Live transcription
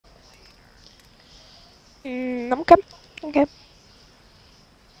Okay. Okay.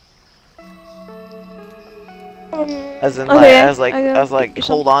 As in, like, Okay. I gotta do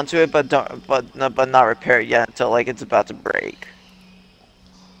hold something. on to it, but don't, but not repair it yet until like it's about to break.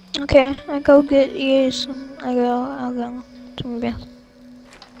 Okay, I go get you some. I'll go some beer.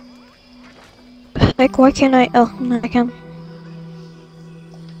 Like, why can't I? Oh, no, I can.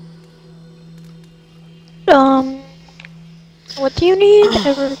 Um, what do you need?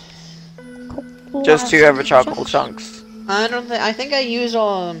 Ever Just two ever charcoal chunks? chunks. I don't think. I think I used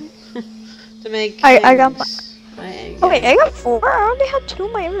all of them to make I got my. things. Oh wait, I Yeah. got 4. I only had 2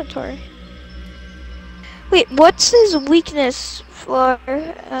 in my inventory. Wait, what's his weakness for?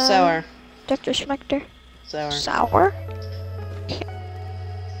 Sour. Dr. Schmechter. Sour. Sour.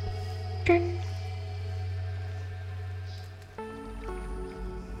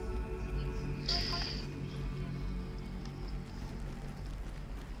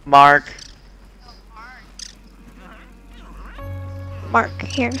 Mark. Mark,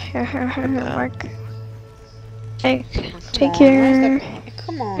 here, Mark. Take Come on, where's your. the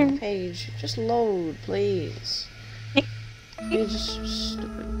come on, page. Just load, please. You just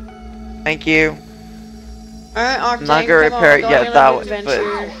stupid. Thank you. Alright, Octane, I'm not gonna come repair on, it go yet, on that your way,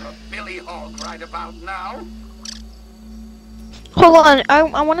 adventure. Billy Hawk right about now. Hold on, I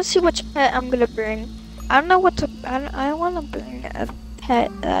want to see which pet I'm gonna bring. I don't know what to. I want to bring a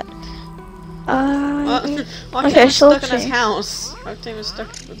pet that. Octane Okay, was so stuck in let's his see. house. Octane was stuck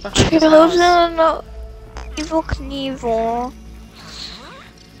behind She his lives house. in Evil Knievel.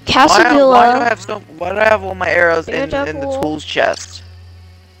 Why do I Casadilla. have why do I have all my arrows in the Daredevil. tools chest?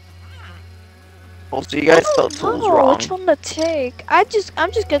 Well, so you I guys spelled don't tools know wrong. which one to take. I'm just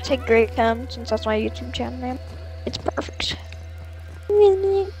gonna take Great Chem since that's my YouTube channel name. It's perfect.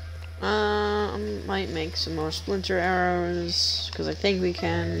 I might make some more splinter arrows because I think we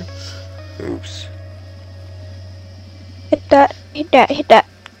can. Oops. Hit that, hit that, hit that.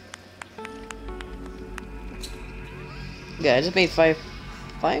 Yeah, I just made 5.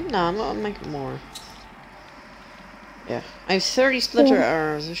 5? No, I'm gonna make more. Yeah, I have 30 splinter Cool.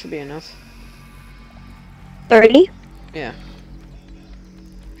 arrows. That should be enough. 30. Yeah,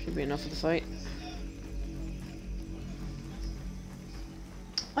 should be enough for the fight.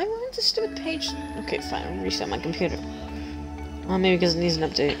 Why won't this stupid page? Okay, fine. I'll reset my computer. Well, maybe because it needs an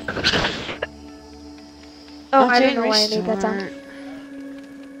update. Oh, I Okay, don't know why I made that sound. restart.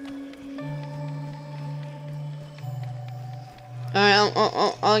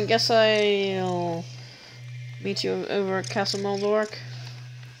 Alright, I guess I'll meet you over at Castle Moldork.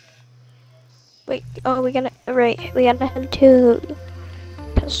 Wait, oh, we gotta head to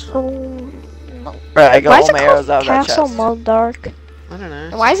Castle. Right, I got Why all is it my called arrows out of that Castle chest. Muldark? I don't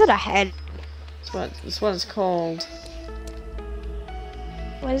know. Why is it a head? That's what it's called.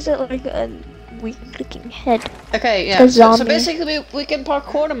 Why is it like a weird-looking head? Okay, yeah. A So zombie. basically, we can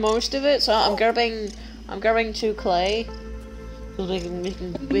parkour to most of it. So I'm grabbing 2 clay. Because we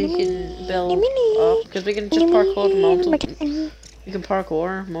can build up. Because we can just parkour to multiple. We can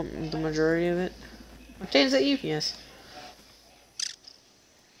parkour the majority of it. Octane, is that you? Yes.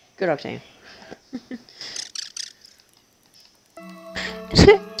 Good, Octane.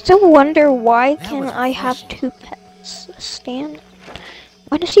 Still wonder why can I have 2 pets? Stan?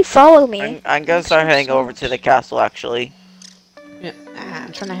 Why does he follow me? I'm gonna start heading over to the castle actually. Yeah.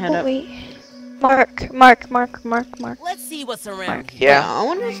 I'm trying to head Oh, up. wait. Mark. Let's see what's around. Yeah. I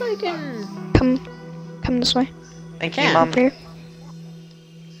wonder if I can. Come this way. Thank you, can. Mom. Here.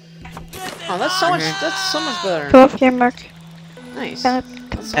 Oh, that's so much. That's so much better. Come up here, Mark. Nice. Come up.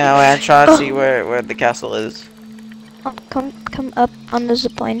 Now I'm trying to see where the castle is. Oh, come up on the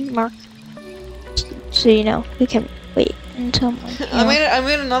zipline, Mark. So you know we can wait until. I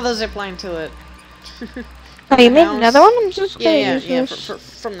made another zipline to it. Oh, you made another one? I'm just gonna Yeah, use yeah, this.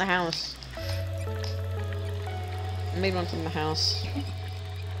 from the house. I made one from the house.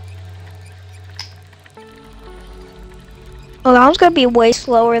 Oh, that one's gonna be way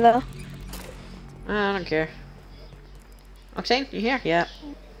slower though. I don't care. Octane, you here? Yeah.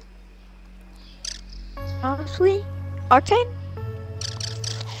 Honestly, Octane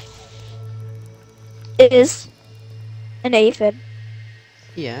is an aphid.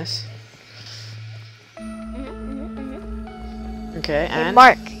 Yes. Okay, Hey, and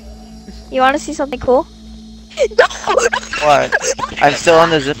Mark, you want to see something cool? No! What? I'm still on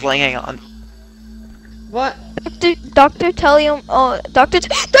the zip line. Hang on. what? Dr. Tellium. Oh, Dr.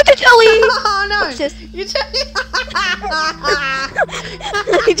 Telly! Oh no! What's this? You tell me.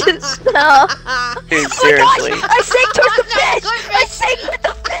 I just fell. Dude, Oh my seriously. gosh! I sank towards the fish! I sank with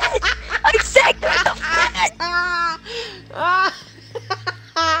the fish! I sank with the fish!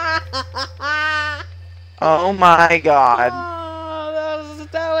 Oh my god. Oh,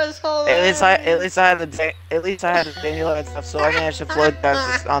 that was hilarious. At least I had the dandelion stuff, so I managed to float down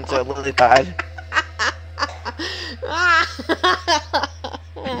onto a lily pad.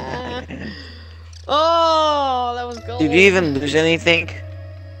 Oh, that was gold. Did you even lose anything?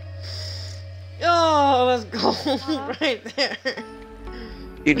 Oh, that was gold right there.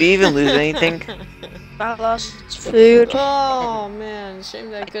 Did you even lose anything? I lost food. Oh man, shame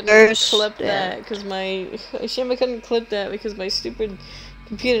that I couldn't clip that because shame I couldn't clip that because my stupid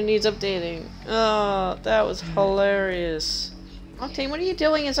computer needs updating. Oh, that was hilarious. Octane, what are you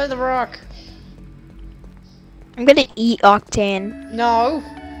doing inside the rock? I'm gonna eat Octane. No.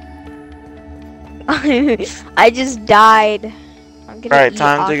 I just died. I'm gonna Alright, eat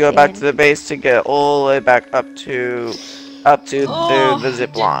time to go back Octane. to the base to get all the way back up to the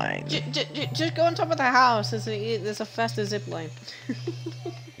zip line. Just go on top of the house. There's a faster zip line.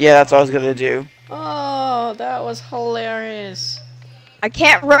 Yeah, that's what I was gonna do. Oh, that was hilarious. I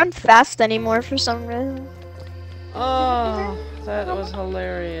can't run fast anymore for some reason. Oh, that was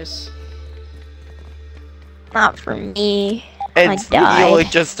hilarious. Not for me. It's I died. he only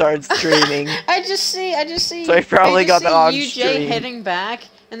just started streaming. I just see. So he probably got that on UJ stream. heading back,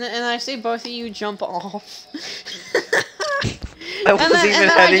 and I see both of you jump off. I wasn't even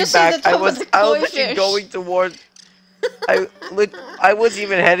heading back. I was literally koi going towards. I wasn't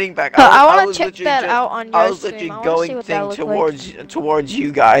even heading back. I want was to check literally that just- out on your I was stream. literally I wanna see going what that looks like. towards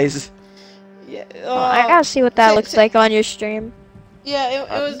you guys. Yeah. I gotta see what that looks like on your stream. Yeah, it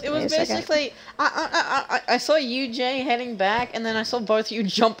was Wait a second. basically I saw UJ heading back, and then I saw both you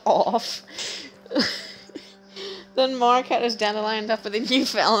jump off. Then Mark had his dandelion up, but then you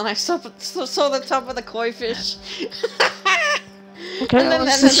fell, and I saw the top of the koi fish. Okay,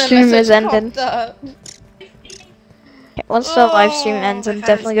 once the stream is ended. Up. Okay, once the live stream ends, I'm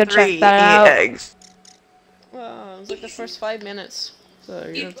definitely gonna check 3 that out. eggs. Wow, it was like the first 5 minutes, so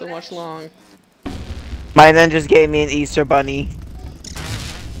you have to watch long. Mine then just gave me an Easter bunny.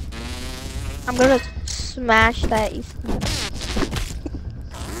 I'm gonna smash that Easter.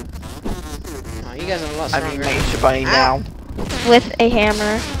 Oh, you guys are a lot I stronger. mean, my Easter bunny now. With a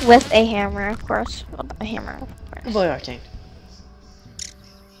hammer. With a hammer, of course. With a hammer, of Good course. boy, Octane.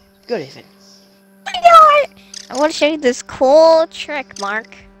 Good, Ethan. I want to show you this cool trick,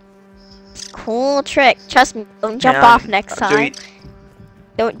 Mark. Cool trick. Trust me, don't jump Yeah, off next I'm time. doing-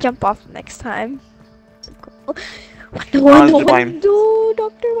 Don't jump off next time. On Wendell, the line.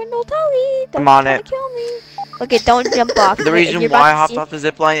 Dr. Wendell Tully. I'm on Don't it. kill me. Okay, don't jump off. The reason why I hopped off the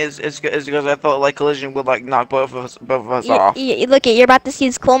zip line is because I thought like collision would like knock both of us off. Look, you're about to see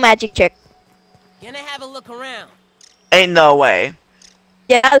this cool magic trick. Gonna have a look around. Ain't no way.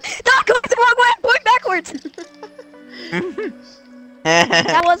 Yeah, not going the wrong way. Going backwards.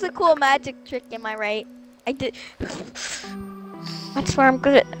 That was a cool magic trick, am I right? I did. That's where I'm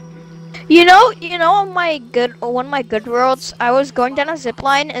good at. You know, on one of my good worlds, I was going down a zip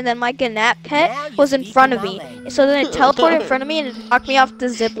line, and then my Ganap pet was in front of me. So then it teleported in front of me and it knocked me off the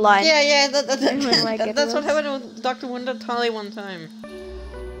zip line. Yeah, my that's what goodness. happened with Dr. Wendell Tully one time.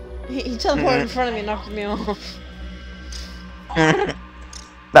 He teleported in front of me and knocked me off.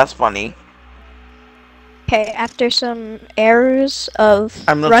 That's funny. Okay, after some errors of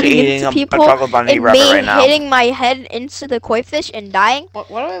I'm literally running eating into a people chocolate bunny and rabbit me right now. hitting my head into the koi fish and dying. What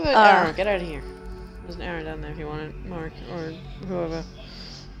do I have an arrow? Get out of here. There's an arrow down there if you want it, Mark, or whoever.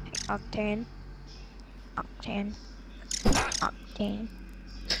 Octane. Octane. Octane.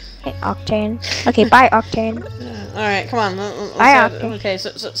 Hey, Octane. Okay, bye, Octane. Alright, come on. Let's Bye, Octane. okay,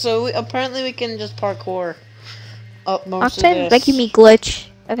 so apparently we can just parkour up most of Octane this. making me glitch.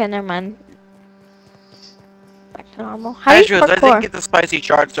 Okay, never mind. Back to normal. How do you Actually, I didn't parkour? get the spicy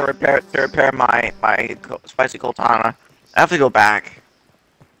shards to repair my spicy Coltana. I have to go back.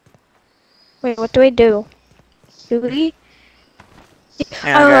 Wait, what do I do? Do we?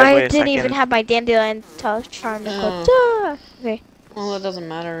 Hang on, Oh, guys, I wait a didn't even second. have my dandelion charm equipped. Okay. Well, it doesn't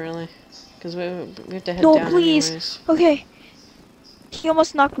matter really, because we have to head No, down please. anyways. Okay. He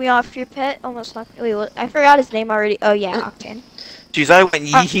almost knocked me off. Your pet almost knocked me. Wait, what? I forgot his name already. Oh yeah, Octane. Jeez, I went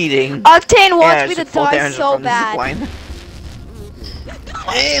yeeting. Octane wants Yeah, me to just full die damage so from the zip bad. line.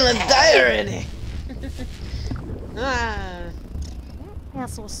 Hey, let's die already! Ah.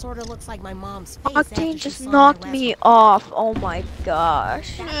 Asshole sorta looks like my mom's face. Octane just knocked me off. Oh my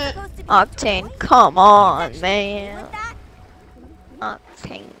gosh. Octane, come on, man.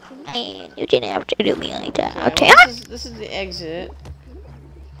 Octane, man, you didn't have to do me like that. Okay, Octane. well, this is the exit.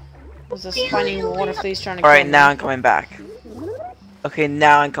 There's a spiny water fleas trying to Alright, kill now me. I'm coming back. Okay,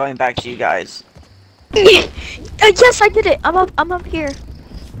 now I'm coming back to you guys. Yes, I did it. I'm up here.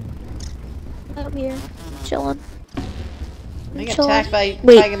 up here, chilling. Being Chilling. attacked by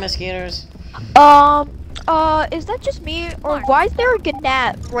Wait. tiger mosquitoes. Is that just me, or why is there a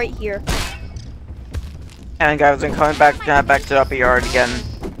gnat right here? And guys, I'm coming back to upper yard again.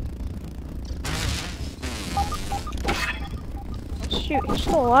 Shoot, you're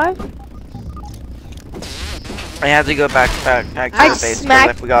still alive? I had to go back to I the base because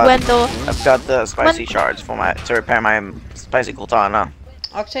smacked Wendell. I've got the spicy shards for to repair my spicy katana.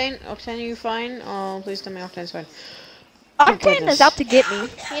 Octane, are you fine? Oh, please tell me Octane's fine. Octane goodness. is out to get me.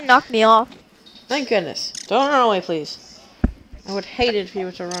 He knocked me off. Thank goodness. Don't run away, please. I would hate it if you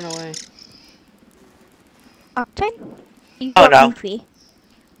were to run away. Octane? You Oh, got no. goofy.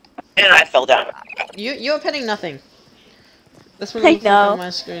 And I fell down. You're petting nothing. That's what I it looks like know. on my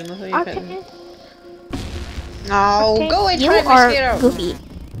screen. Look what you're petting. Octane, No, Octane, go away, you tiger are mosquito. goofy.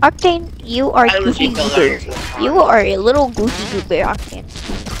 Octane, you are I goofy legit fell down. goober. You are a little goofy goober, Octane.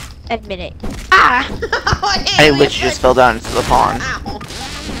 Admit it. Ah! I literally just fell down into the pond. Ow.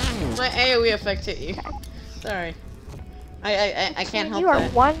 My AoE effect hit you. Sorry. I can't help You are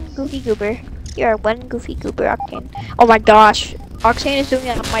that. one goofy goober. You are one goofy goober, Octane. Oh my gosh. Octane is doing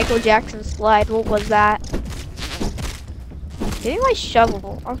a Michael Jackson slide. What was that? Give me my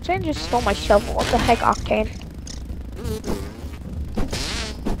shovel. Octane just stole my shovel. What the heck, Octane?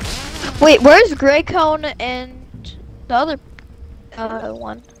 Wait, where's Grey Cone and the other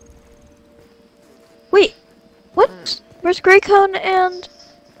one? Wait, what? Where's Grey Cone and...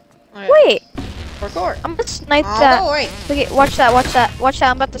 Wait, Parkour. I'm gonna snipe Oh, that. go away. Okay, watch that, watch that, watch that.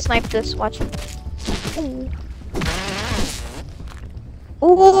 I'm about to snipe this. Watch. Ooh.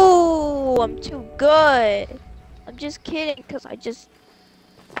 Ooh, I'm too good. I'm just kidding, cause I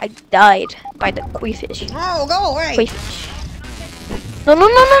died by the queefish. Oh, go away. Queefish. No, no, no,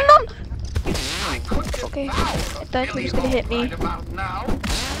 no, no. Okay, I thought he was gonna hit me. Right about now.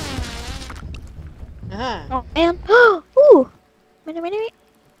 Uh-huh. Oh, and ooh, wait.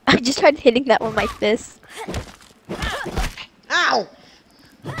 I just tried hitting that with my fist. Ow.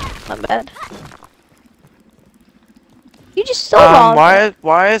 My bad. You just stole all of it.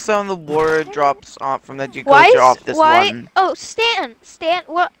 Why is some of the water drops off from the Why decoder is off this one? Oh, Stan,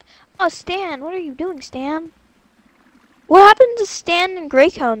 what? Oh, Stan, what are you doing, Stan? What happened to Stan and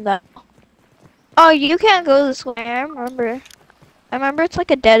Greycone though? Oh, you can't go this way. I remember it's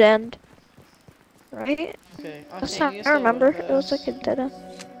like a dead end, right? Okay. That's Octane, not, you I still remember with it was us? like a dead end.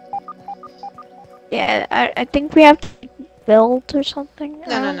 Yeah, I think we have to build or something.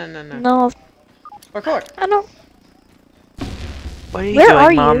 No. No, Parkour. I don't. What are you Where doing,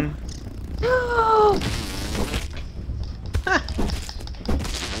 are you? Mom?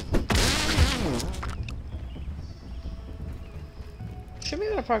 Should be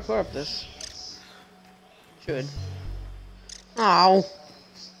able to parkour up this. Should. Ow.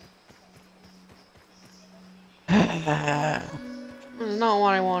 That's not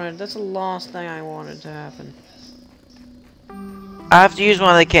what I wanted. That's the last thing I wanted to happen. I have to use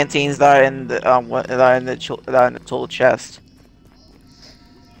one of the canteens that are in the that are in the tool chest.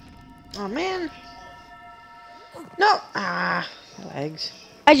 Oh man. No. Ah, legs.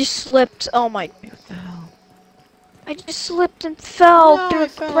 I just slipped. Oh my. I just slipped and fell No, through I a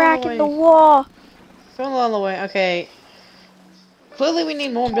fell crack in away. the wall. Fell all the way. Okay. Clearly we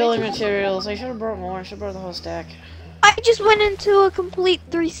need more building materials. I should have brought more. I should have brought the whole stack. I just went into a complete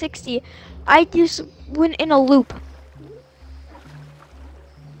 360. I just went in a loop.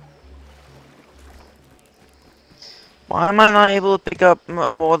 Why am I not able to pick up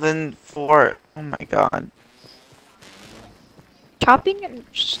more than 4? Oh my god. Chopping and...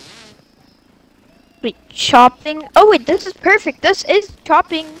 Wait, chopping? Oh wait, this is perfect. This is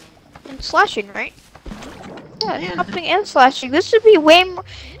chopping and slashing, right? Yeah, Man. chopping and slashing. This should be way more...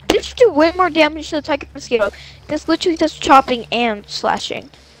 This should do way more damage to the tiger mosquito. This literally does chopping and slashing.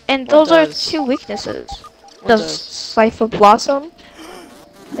 And What those are does? 2 weaknesses. What Does does? Scythe of Blossom.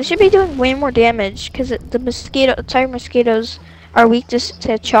 It should be doing way more damage because the tiger mosquitoes are weak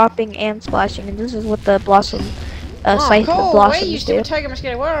to chopping and splashing, and this is what the blossom Scythe go of away, Blossoms you do. stupid tiger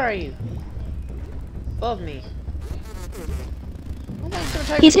mosquito. Where are you? Above me. Oh, my stupid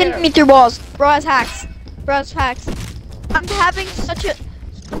tiger He's mosquito. hitting me through walls. Bro has hacks. Bro has hacks. I'm having such an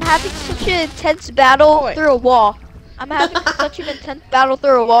intense battle Boy. through a wall. I'm having such an intense battle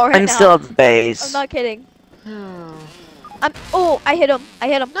through a wall right I'm now. still at the base. I'm not kidding. Oh. I hit him.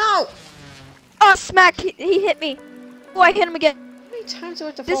 No! Oh, smack! He hit me. Oh, I hit him again. How many times do I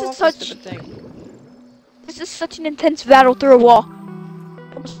have to This fall is off this such- stupid thing? This is such an intense battle through a wall.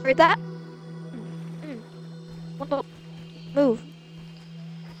 Almost heard that? Wendell, move.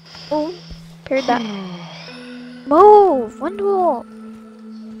 Move. Parried that. Move, Wendell.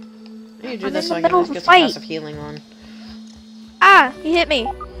 I you do I'm this in so the I middle can of a get some fight. passive healing on? Ah, he hit me.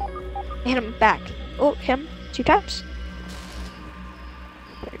 I hit him back. Oh, him 2 times.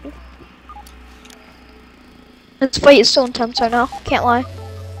 This fight is so intense right now. Can't lie.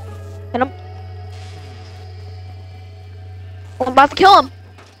 Hit him. Oh, I'm about to kill him.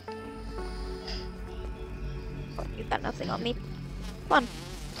 Oh, you got nothing on me. Come on.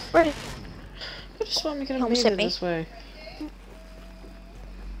 Where did I just want me to Almost made hit it me. this way.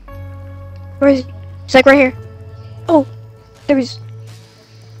 Where is he? He's like right here. Oh, there he is.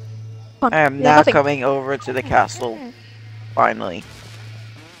 Come on. I am you got now nothing. coming over to the castle. Finally.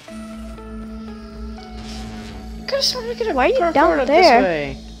 I could have sworn we could have Why are you parkoured down it there? this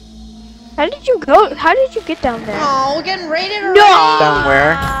way. How did you go? How did you get down there? Oh, we're getting raided already. Down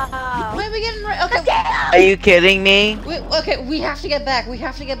where? Why are we getting raided? Okay. Are you kidding me? Okay, we have to get back. We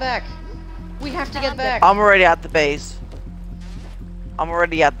have to get back. We have to get back. I'm already at the base. I'm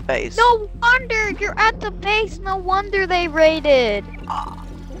already at the base. No wonder you're at the base. No wonder they raided.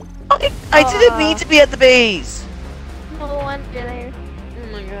 I didn't mean to be at the base. No wonder they.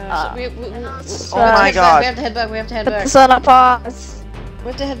 Oh my gosh. Oh my god. We have to head back. We have to head Put back. this on a pause. We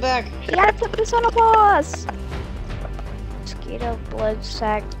have to head back. You gotta put this on a pause. Mosquito, blood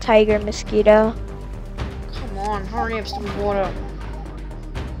sac, tiger, mosquito. Come on, hurry up, stupid water.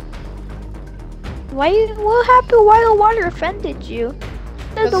 What happened? Why the water offended you? What did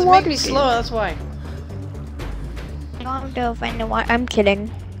Because the it's water make me do? slow, that's why. I don't know if I know why. I'm kidding.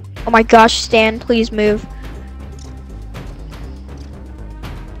 Oh my gosh, Stan, please move.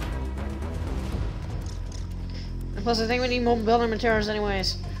 And plus, I think we need more building materials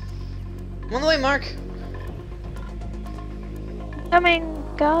anyways. I'm on the way, Mark. Coming,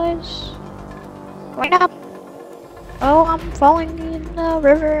 guys. Right up. Oh, I'm falling in the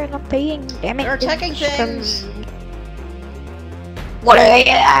river and I'm paying. Damn it. They're attacking It's from- things. What are they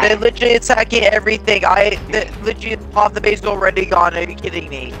They're literally attacking everything. They're literally half the base is already gone. Are you kidding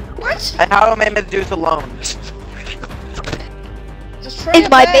me? What? And how am I meant to do this alone? Just try Is your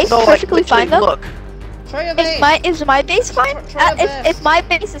my best. base- No, like perfectly literally, fine, though. look. Try your base. Is my base fine? Try your If best. my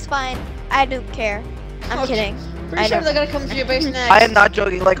base is fine, I don't care. I'm Okay. kidding. Pretty I sure don't- they're gonna come to your base next. I am not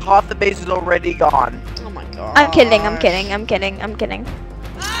joking. Like half the base is already gone. Oh my god. I'm kidding. I'm kidding. I'm kidding. I'm kidding.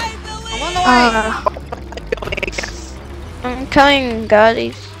 I'm on the way. I'm coming,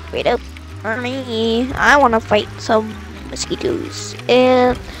 guys. Wait up for me. I want to fight some mosquitoes.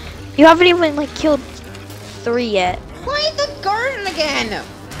 And you haven't even like killed 3 yet. Why the garden again?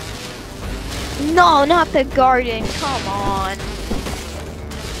 No, not the garden. Come on.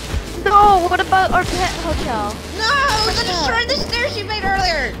 No, what about our pet hotel? No, they destroyed the stairs you made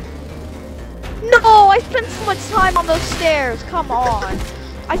earlier. No, I spent so much time on those stairs. Come on.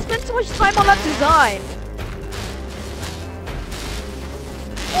 I spent so much time on that design.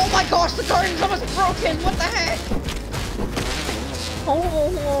 Oh my gosh, the garden's almost broken. What the heck?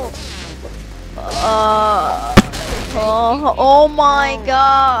 Oh my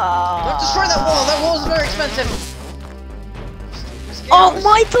god. Don't destroy that wall. That wall is very expensive. Oh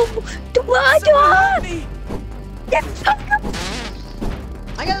my, do I? Yes.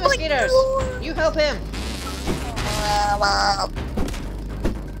 I got the mosquitoes. You help him.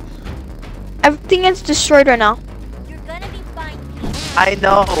 Everything is destroyed right now. You're gonna be fine, Pete. I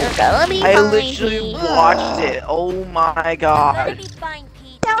know. Gonna be I fine, literally Pete. watched it. Oh my You're gonna god. be fine,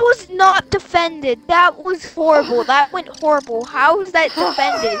 Pete. That was not defended. That was horrible. That went horrible. How is that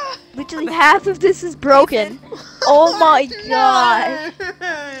defended? Literally half of this is broken. Oh my god.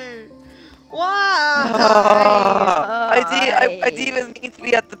 Wow. I didn't even mean to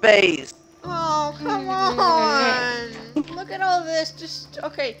be at the base. Oh, come on. Look at all this. Just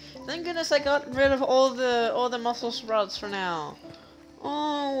okay. Thank goodness I got rid of all the muscle sprouts for now.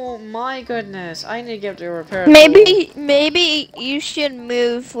 Oh my goodness. I need to get to a repair. Maybe you should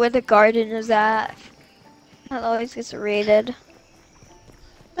move where the garden is at. That always gets raided.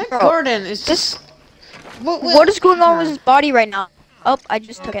 That garden is just. What is going on with his body right now? Oh, I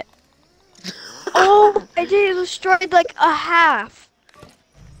just took it. Oh, I did destroyed like a half.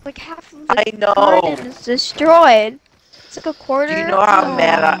 Like half of the I know. garden is destroyed. It's like a quarter. Do you know how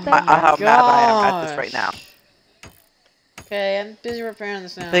mad I am at this gosh. right now? Okay, I'm busy repairing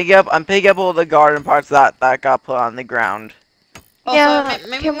this now. I'm picking up all the garden parts that got put on the ground. Also, Yeah,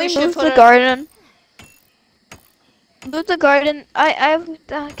 maybe can we should move put the a- garden? Move the garden. I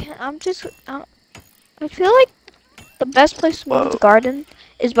feel like the best place to move Whoa. the garden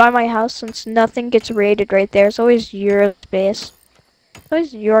is by my house since nothing gets raided right there. It's always your space. It's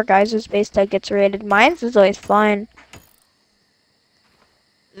always your guys' space that gets raided. Mine's is always fine.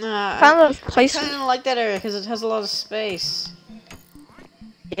 Nah, Found a I place. kind of like that area because it has a lot of space.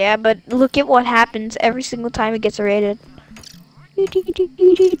 Yeah, but look at what happens every single time it gets raided.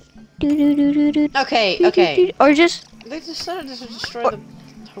 Okay. Or just They decided to destroy the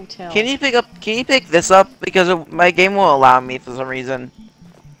hotel. Can you pick this up? Because my game won't allow me for some reason.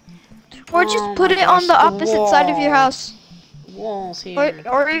 or just Oh put my it on gosh, the opposite side of your wall. house. Walls here.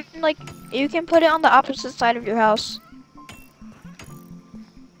 Or even like you can put it on the opposite side of your house.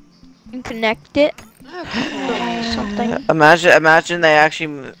 And connect it. Okay. Something. Imagine they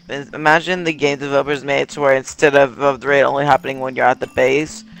actually imagine the game developers made it to where instead of the raid only happening when you're at the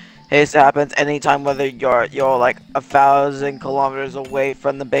base, it happens anytime whether you're like 1,000 kilometers away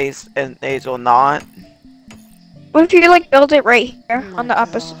from the base and it will not. What if you like build it right here Oh on my the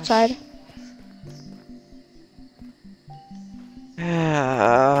opposite gosh. side?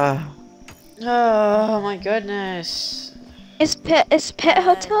 Oh my goodness. Is Pet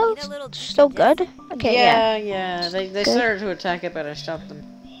Hotel need a little still good? Okay, yeah. Yeah. They Good. started to attack it, but I stopped them.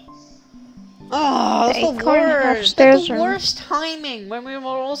 Oh, that's They the couldn't have worst. That's stairs the or- worst timing when we were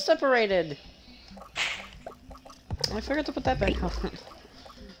all separated. I forgot to put that back on.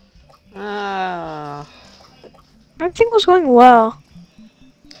 Ah. Everything was going well.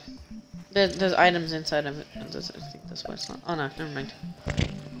 There's items inside of it. I think that's why it's not. Oh no, never mind.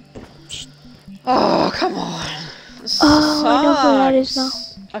 Oh, come on. This Oh, I know who that is now.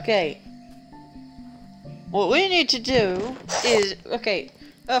 sucks. Okay. What we need to do is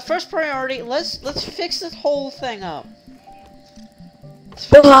first priority. Let's fix this whole thing up. Let's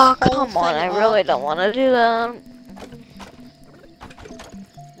fix Oh, this whole come on, thing I up. really don't want to do that.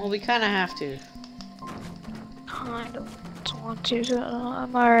 Well, we kind of have to. I don't want to.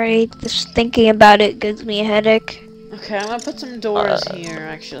 I'm already just thinking about it gives me a headache. Okay, I'm gonna put some doors here.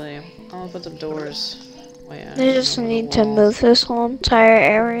 Actually, I'm gonna put some doors. Oh, yeah, I just on the need to wall. move this whole entire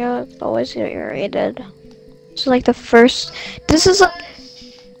area. It's always irritated. It's like the first. This is like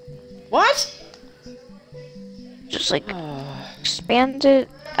What? just like Oh. expand it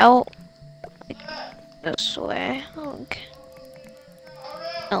out like this way. Okay.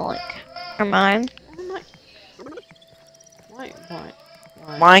 Oh, like, never mind. Why?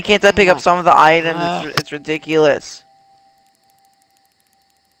 Why can't I pick up some of the items? It's ridiculous.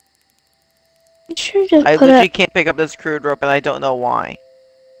 You should just I put literally it. can't pick up this crude rope and I don't know why.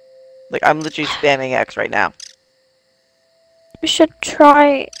 Like, I'm literally spamming X right now. You should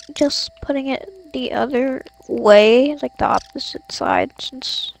try just putting it the other way, like the opposite side,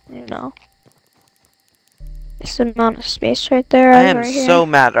 since you know. It's the amount of space right there. I am right here. so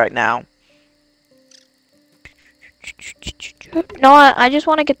mad right now. No, I just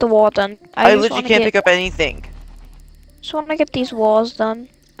want to get the wall done. I just literally wanna can't get, pick up anything. just want to get these walls done.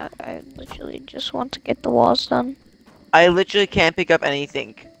 I literally just want to get the walls done. I literally can't pick up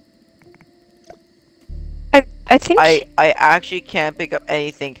anything. I think. I actually can't pick up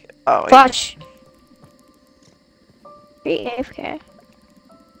anything. Oh, wait. Flash. Be AFK.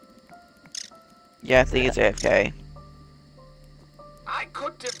 Yeah, I think it's AFK. I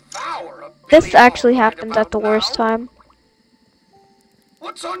could devour a This Billy actually Hawk right happened at the about worst now. time.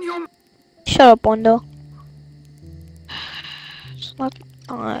 What's on your Shut up, window. It's not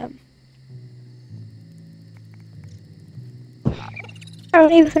time. I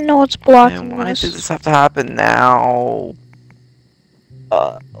don't even know what's blocking Man, why does this. this have to happen now?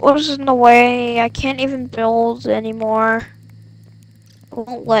 What is in the way? I can't even build anymore. It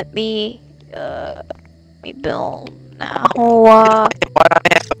won't let me build now. Why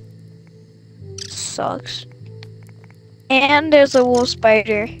not have Sucks. And there's a wolf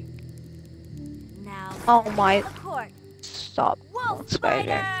spider. Now, Oh my, court. stop. Wolf Spider.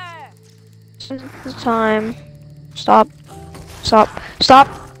 spider! This is the time. Stop. Stop. Stop.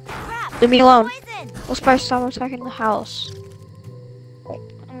 Crap! Leave me alone. Poison! Wolf spider, stop attacking the house.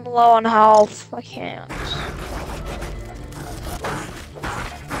 I'm low on health. I can't.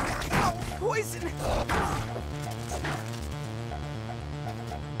 poison?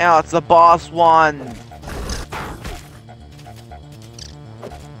 Now it's the boss one.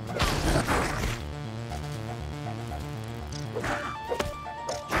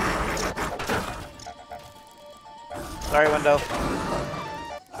 Sorry, window.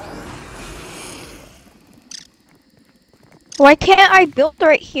 Why can't I build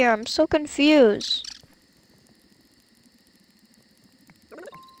right here? I'm so confused.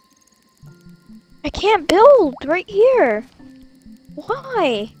 I can't build right here.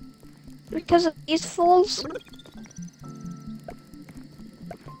 Why? Because of these fools?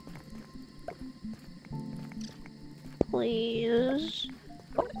 Please.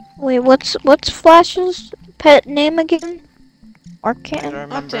 Wait, what's Flash's pet name again? I don't Arcane?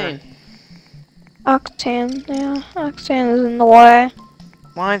 remember. Octane. Octane, yeah. Octane is in the way.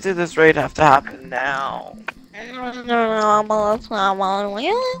 Why did this raid have to happen now?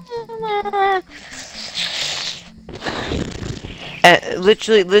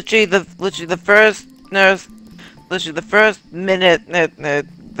 Literally the first nurse, literally the first minute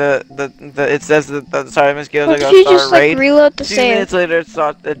it says that the sorry mosquitoes are What if gonna you start just a raid. like reload the 2 save? minutes later,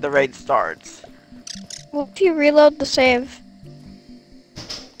 the raid starts. What if you reload the save?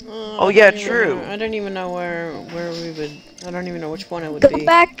 Oh yeah, true. I don't even know where we would. I don't even know which one it would Go be.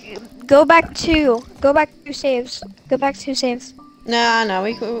 back 2 saves. Go back 2 saves. Nah,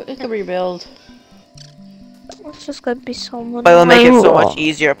 we could rebuild. It's just gonna be so much. But it'll make it so much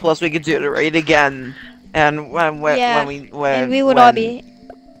easier. Plus, we could do the raid again, and when and we would all be.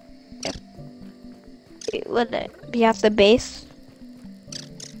 Would it be at the base?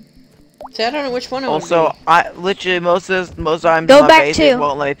 See, I don't know which one it also, would be. I literally most times Go on my back base, to- it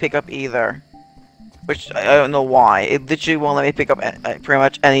won't let me pick up either. Which I don't know why. It literally won't let me pick up pretty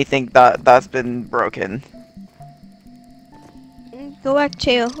much anything that's been broken. Go back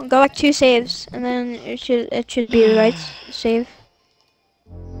 2 saves, and then it should be the right save.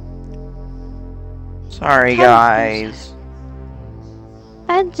 Sorry, guys.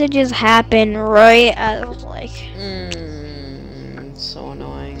 That did just happen right as I was like, It's so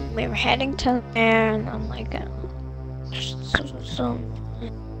annoying. we were heading to there, and I'm like,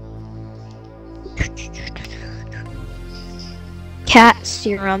 cat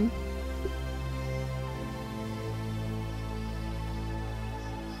serum.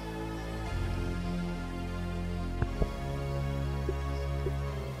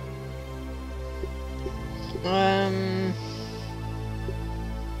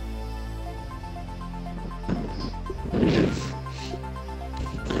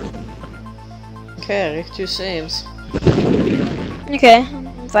 Okay, 2 saves. Okay,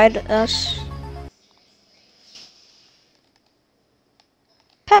 invite us.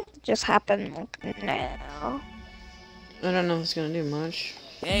 That just happened now. I don't know if it's gonna do much.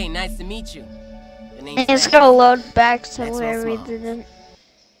 Hey, nice to meet you. The name's It's Ash. gonna load back to That's where we small. didn't.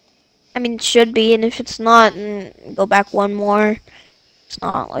 I mean, it should be, and if it's not, then go back one more. It's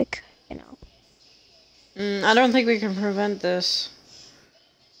not like, you know. I don't think we can prevent this.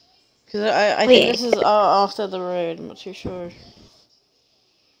 Cause I Wait. think this is after the raid. I'm not too sure.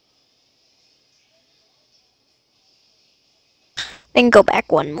 Then go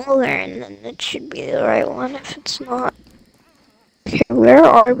back one more, and then it should be the right one if it's not. Okay, where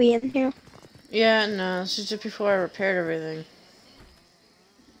are we in here? Yeah, no, this is just before I repaired everything.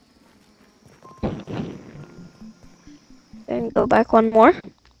 Then go back one more.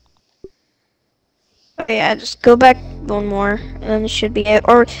 Oh, yeah, just go back one more, and then it should be it.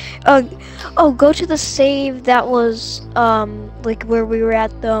 Or, oh, go to the save that was, like where we were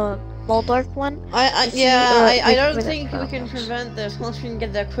at the Moldark one. I See, like, don't where think the we can prevent this unless we can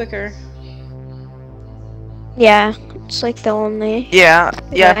get there quicker. Yeah, it's like the only. Yeah,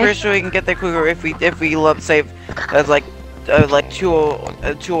 Okay. pretty sure we can get there quicker if we let's say as like 2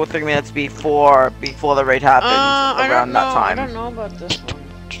 or 3 minutes before the raid happens around that I time. don't know about this one.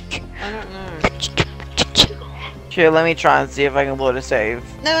 I don't know. Here, let me try and see if I can load a save.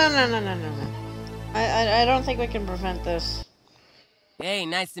 No. I don't think we can prevent this. Hey,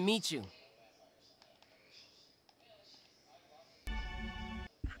 nice to meet you.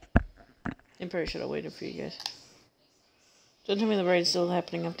 I'm pretty sure I waited for you guys. Don't tell me the raid's still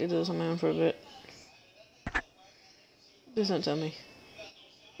happening. I have to do this on my own for a bit. Please don't tell me.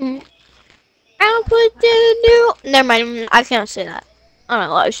 I'll put the new. Never mind. I can't say that on a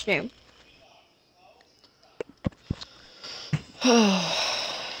live stream.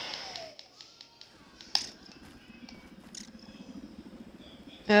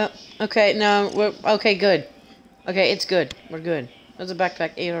 Yeah. Okay. No. We're okay. Good. Okay. It's good. We're good. There's a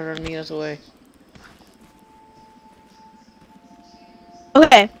backpack 800 meters away.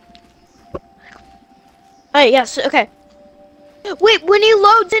 Okay. Alright, yes, okay. Wait, when he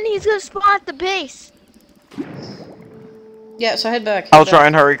loads in, he's gonna spawn at the base. Yeah. So head back. I'll try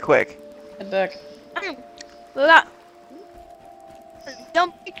and hurry quick. Head back.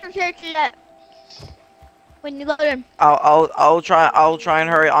 Don't pick your character yet. When you load him. I'll try and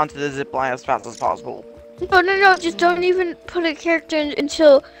hurry onto the zip line as fast as possible. No, just don't even put a character in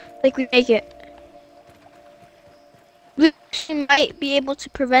until, like, we make it. We actually might be able to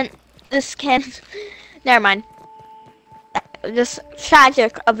prevent this Never mind. This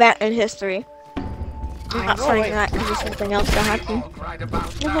tragic event in history. I'm not saying that because there's something else that happened. Right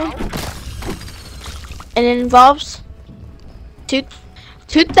about now. And it involves two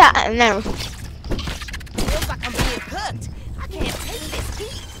that and then Feels like I'm being cooked. I can't take this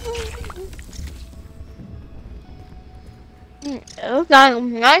heat.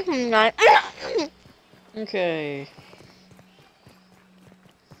 Okay.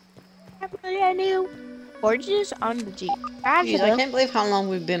 Forges on the Jeep. Jeez, I can't believe how long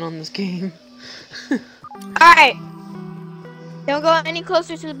we've been on this game. Alright. Don't go any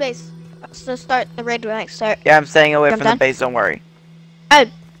closer to the base. Let's just start the raid when I start. Yeah, I'm staying away I'm from done. the base. Don't worry.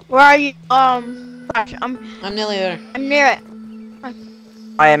 Ed, where are you? Gosh, I'm nearly there. I'm near it.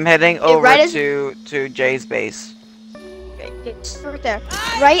 I am heading over right as- to Jay's base. It's right there.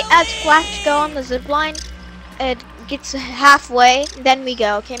 Right as Flash go on the zip line, it gets halfway, then we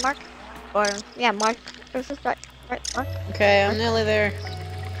go. Okay, Mark? Or yeah, Mark. Right, Mark. Okay, I'm nearly there.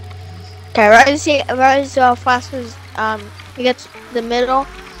 Okay, right as Flash is he gets the middle.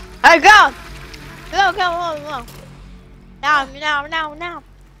 Alright, go! Go! Now!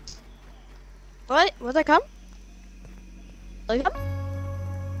 What? Will they come? Will they come?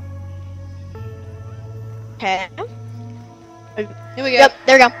 Okay. Here we go. Yep,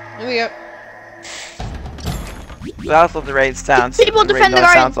 there we go. Here we go. That's what the raid sounds. People defend the raid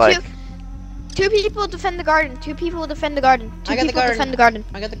garden. sounds like. Two people defend the garden. Two people defend the garden. Two I got the people garden. defend the garden.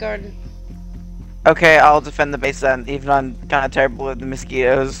 I got the garden. Okay, I'll defend the base then. Even though I'm kind of terrible with the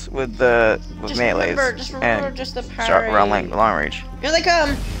mosquitoes, with Just melees, remember and just the short parry. long range. Here they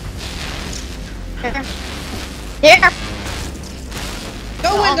come. Here.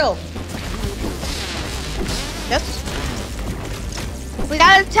 Go, Wendell. Yes. We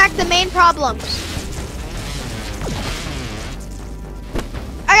gotta attack the main problems.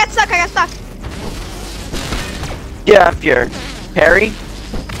 I got stuck. Yeah, if you're Harry.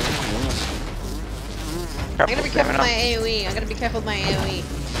 I gotta be careful with my AoE. I gotta be careful with my AoE.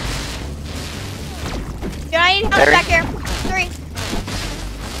 Do I need help Harry? back here? 3.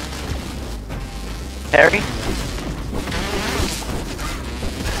 Harry.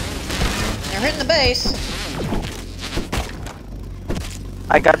 They're hitting the base.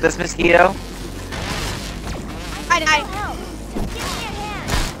 I got this mosquito. I died.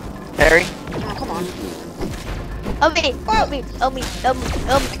 Harry. Oh, come on. Help me. I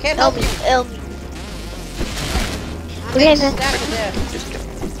can't help you. Help me. I'm Okay, being then. stabbed to death. Just kidding.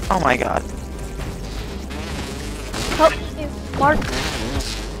 Oh my god. Help me, Mark.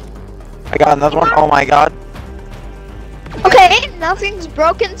 I got another one. Oh my god. Okay, nothing's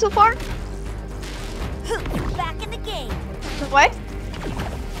broken so far. Back in the game. What?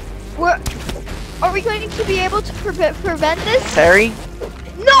 Are we going to be able to prevent this? Harry.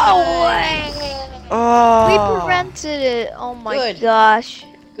 No way! Oh. We prevented it. Oh my Good. gosh.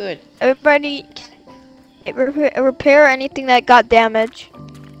 Good. Everybody, repair anything that got damaged.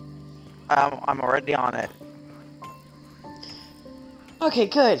 I'm already on it. Okay,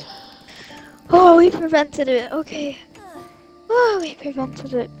 good. Oh, we prevented it. Okay. Oh, we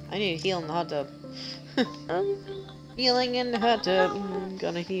prevented it. I need to heal in the hot tub. Healing in the hot tub.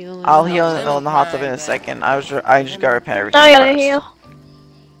 Gonna heal. In I'll the heal hot tub. in the hot tub in a second. I just gotta repair everything. Now I gotta first. heal.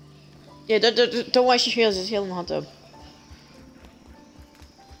 Yeah, don't waste your heals. Just heal in the hot tub.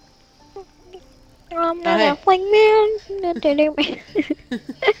 I'm Oh, not hey. a fling man.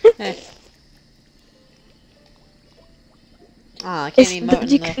 Hey. Ah, I can't It's emote in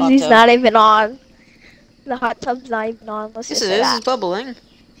the because hot he's tub. not even on. The hot tub's not even on. Let's Yes, just it say is. It's bubbling.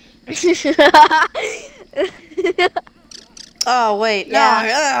 that. Oh wait,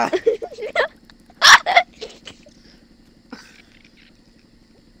 Yeah. no.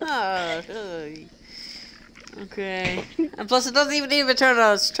 Ah. Okay. And plus, it doesn't even turn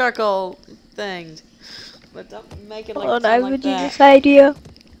on its charcoal thing. But don't make it like Oh, sound I like would that. use this idea.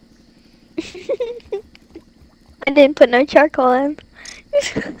 I didn't put no charcoal in.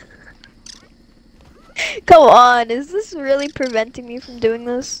 Come on, is this really preventing me from doing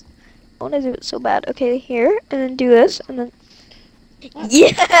this? I want to do it so bad. Okay, here, and then do this, and then...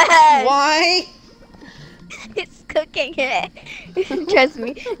 Yes! Why? It's cooking it. Trust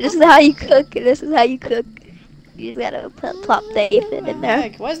me, this is how you cook. This is how you cook. You just gotta plop the apron in there.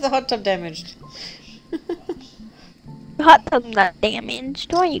 Heck, why is the hot tub damaged? Hot tub's not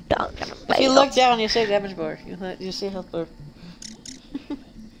damaged. What are you talking about? If you look down, you see damage bar. You see health bar.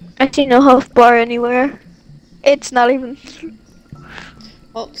 I see no health bar anywhere. It's not even.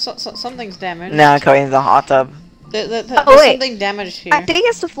 Well, something's damaged. Now I'm going to the hot tub. There's wait. something damaged here. I think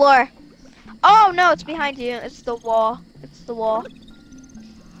it's the floor. Oh no, it's behind you. It's the wall. It's the wall.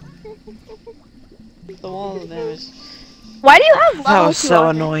 The wall is damaged. Why do you have level That was 2 so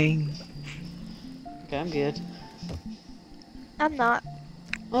on it? annoying. Okay, I'm good. I'm not.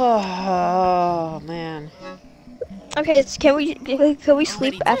 Oh man. Okay, can we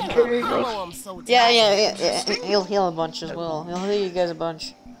sleep after? Like, Oh, I'm so Yeah. He'll heal a bunch as well. He'll heal you guys a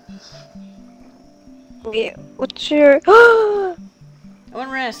bunch. Wait, what's your? One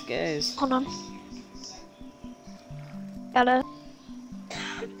rest, guys. Hold on. Gotta.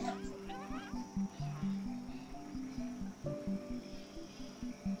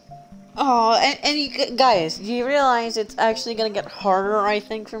 Oh, and guys, do you realize it's actually gonna get harder? I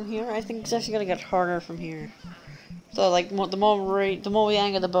think from here. I think it's actually gonna get harder from here. So like, the more we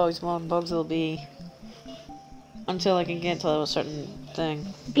angle the bugs, the more bugs there'll be. Until I can get to a certain thing.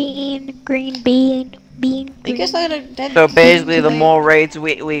 Bean, green bean, bean. You guys Green. that So basically, the today? more raids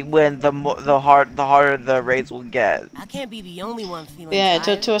we win, the harder the raids will get. I can't be the only one feeling Yeah,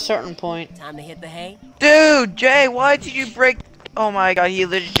 tired. to a certain point. Time to hit the hay. Dude, Jay, why did you break? Oh my God, he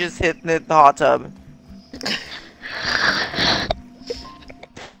literally just hit the hot tub.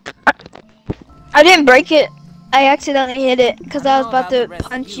 I didn't break it. I accidentally hit it because I was don't know about to the rest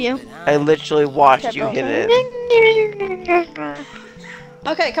of punch you, you. but I literally watched you hit it.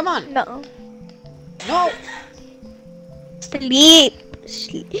 Okay, come on. No. No. Sleep.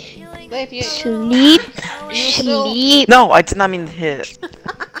 Sleep. Babe, you. Sleep. You still. Sleep. No, I did not mean to hit.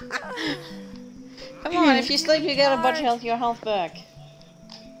 Come on, if you sleep, you get a bunch of your health back.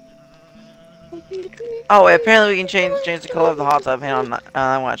 Oh, wait, apparently we can change the color of the hot tub. Hang on,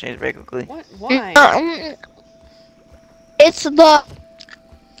 I want to change it very quickly. What? Why? It's the.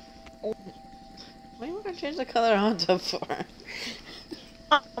 What are you gonna change the color of the hot tub for?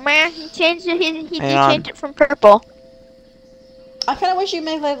 Oh man, he changed it. He Hang on. changed it from purple. I kinda wish you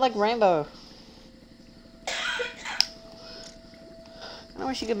made like rainbow. I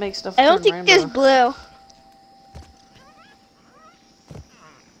wish you could make stuff I don't turn think rainbow. it's blue.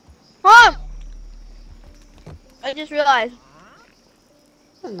 Mom! I just realized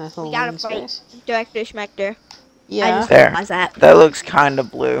That's a nice little we gotta living fight space. Director Schmector. I Yeah. just There. realized that. That looks kind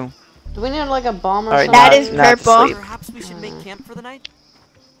of blue. Do we need like a bomb or Alright, something? That is not to purple. sleep. Perhaps we should make camp for the night?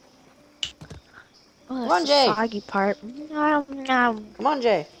 Oh, Come on, that's the Jay. soggy part. Come on,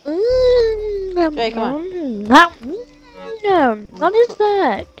 Jay. Jay, come on. What is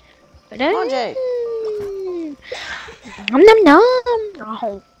that? Come on, Jay. Nom nom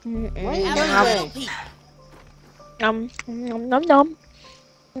nom. What are you Have doing, a Jay? little peek. Nom nom nom nom.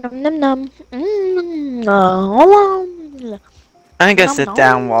 Nom nom nom. I'm gonna sit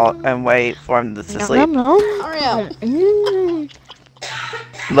down and wait for him to sleep. Nom nom Hurry up. nom.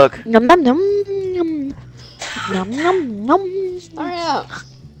 Look, Nom nom nom. Nom nom nom. Hurry up.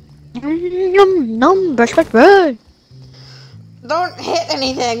 Nom nom. Brush brush brush. Don't hit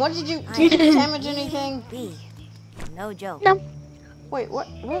anything. What did you damage anything? B. No joke. Wait, what?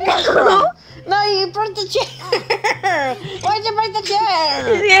 Where did this from? No, you broke the chair. Why'd you break the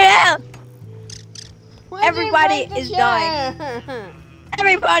chair? Yeah. Why'd you Everybody break the is chair?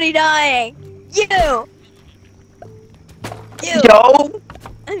 Everybody dying. You. You. yo,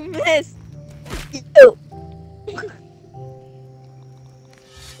 I missed. You.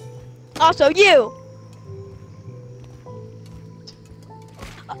 Also you.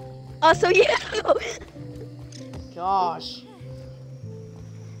 Also you. Gosh.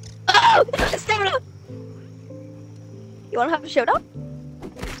 Oh, stamina. You wanna have a showdown?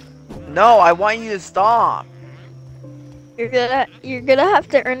 no, I want you to stop. You're gonna have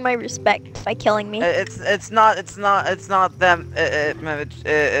to earn my respect by killing me. It's not them.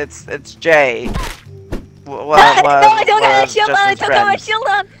 It's Jay. No, I don't have my shield on. I Justin's don't got my friend. shield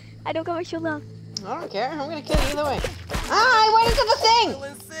on. I don't got my shield on. I don't care. I'm gonna kill you either way. Ah, I went into the thing.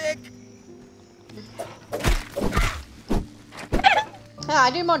 Feeling sick. Ah,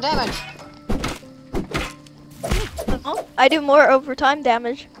 I do more damage. Oh, I do more overtime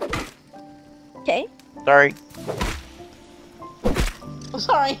damage. Okay. Sorry. I'm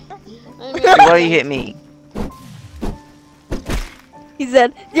sorry. Why you hit me? He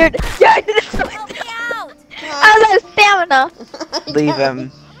said, "You're Help me out! I was out of stamina." Leave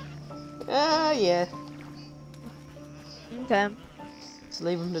him. Yeah. Okay. Just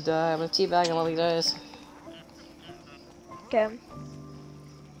leave him to die. I'm gonna teabag him while he dies. Okay.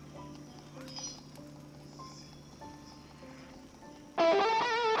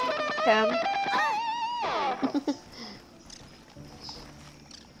 Okay.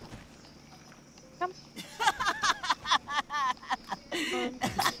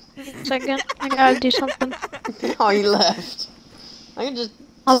 Second, I gotta do something. Oh, he left. I can just.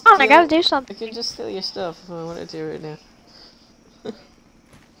 Hold on, I steal- gotta do I something. can just steal your stuff if I wanted to right now.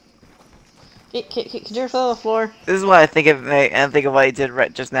 Could you fill the floor? This is what I think of and think of what he did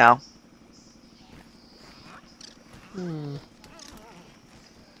right just now. Hmm.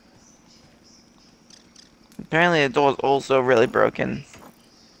 Apparently, the door is also really broken.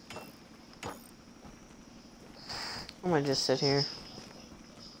 I'm gonna just sit here.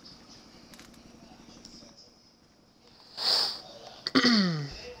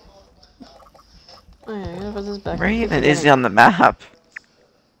 Oh yeah, I'm gonna put this back. Where even is he on the map?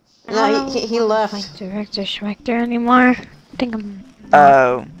 No, he left. Like Director Schmechter anymore. I think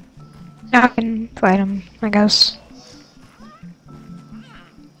Oh. I can fight him, I guess.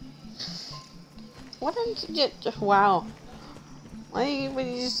 Why didn't you just... Wow. Why would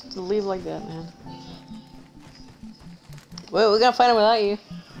you just leave like that, man? Wait, we're gonna fight him without you.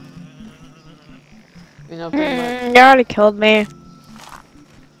 You know, pretty much. You already killed me.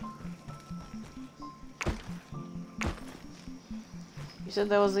 You said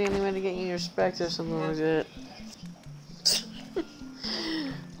that was the only way to get you your respect or something like that.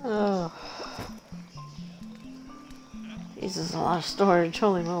 Oh. Jesus, a lot of storage,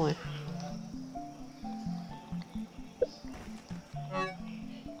 holy moly.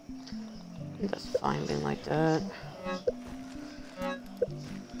 That's fine being like that.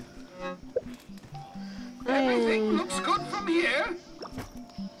 Everything looks good from here.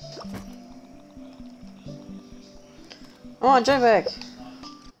 Come on, jump back.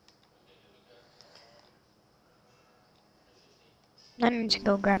 I need to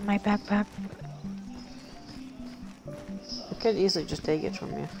go grab my backpack. I could easily just take it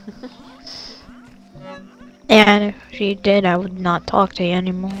from you. And if you did, I would not talk to you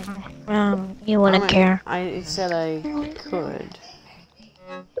anymore. You wouldn't care. I said I could.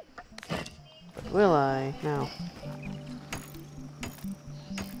 But will I? No.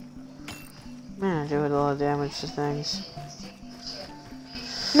 Man, I do a lot of damage to things.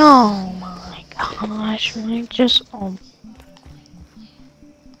 No, my gosh,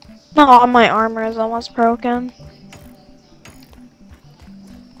 no, all my armor is almost broken.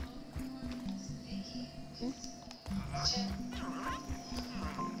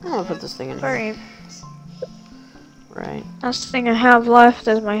 I'm gonna put this thing in here. Sorry. Right. Last thing I have left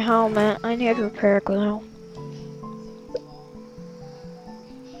is my helmet. I need repair glue.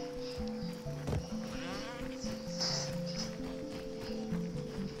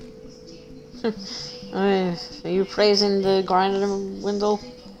 Are you praising the grinder window?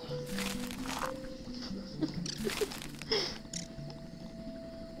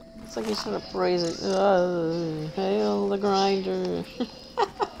 It's like you should have praised it. Hail the grinder.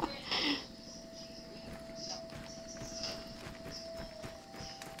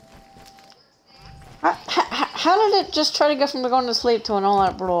 How did it just try to go from going to sleep to an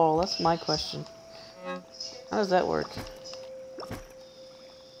all-out brawl? That's my question. How does that work?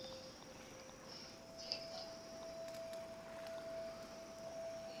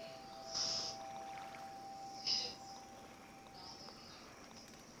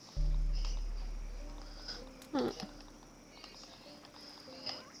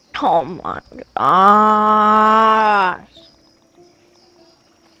 Oh my gosh.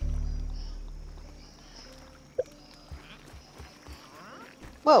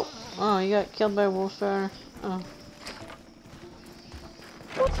 Whoa! Oh, you got killed by a wolf spider. Oh.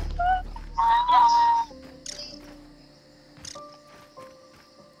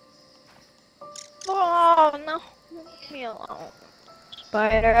 Oh no. Leave me alone.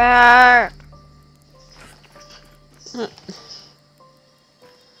 Spider.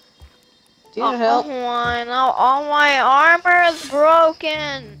 Do you need help? Why now? All my armor is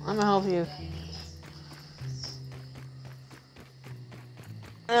broken. I'm gonna help you.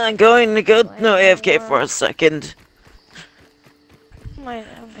 I'm going to go no AFK for a second. Let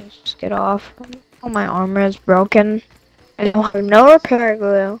me just get off. All my armor is broken. I don't have no repair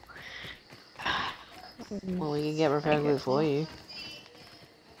glue. Well, we can get repair glue for you.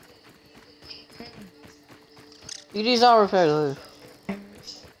 You use our repair glue.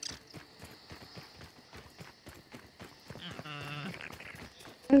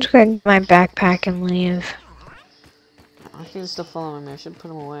 I'm just gonna get my backpack and leave. I can still follow him. I should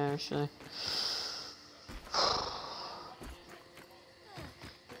put him away, actually.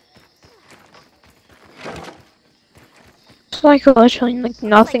 It's like literally like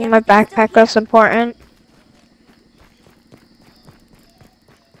nothing in my backpack that's important.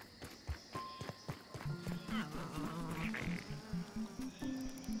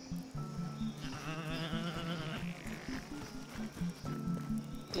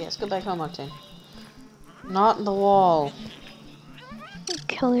 Yes, go back home, Octane. Not the wall.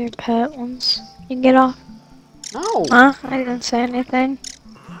 Kill your pet once you get off. No! Huh? I didn't say anything.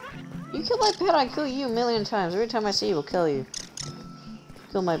 You kill my pet, I kill you a million times. Every time I see you, I'll kill you.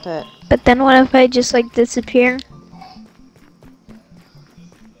 Kill my pet. But then what if I just like disappear?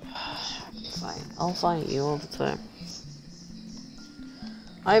 Fine. I'll fight you all the time.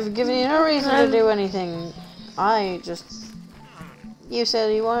 I've given you no reason to do anything. I just... You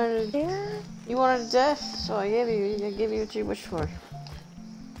said you wanted... You wanted death, so I gave you what you wished for.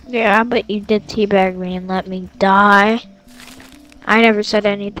 Yeah, but you did teabag me and let me die. I never said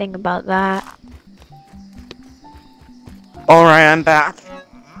anything about that. Alright, I'm back.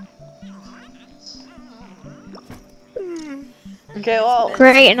 Okay, well.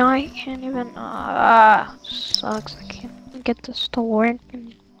 Great, now I can't even. Sucks. I can't get this to work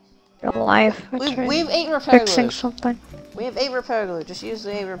in real life. We have 8 repair Fixing glues. something. We have 8 repair glue. Just use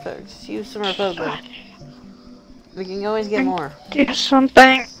the 8 repair. Just use some repair glue. We can always get more. Do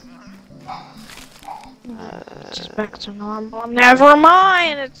something. It's back to normal. Never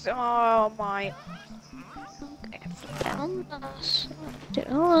mind. It's oh my. Okay, found this. Do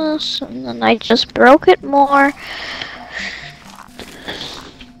this, and then I just broke it more.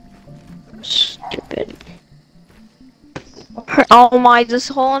 Stupid. Oh my! This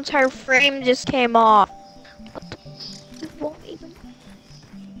whole entire frame just came off. What the? It won't even.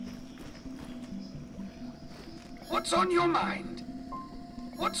 What's on your mind?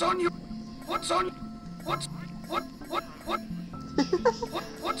 What's on your... What's on... What's...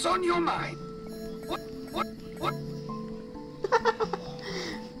 What's on your mind? What?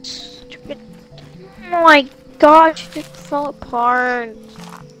 Stupid. Oh my gosh! It fell apart.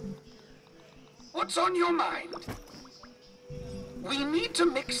 What's on your mind? We need to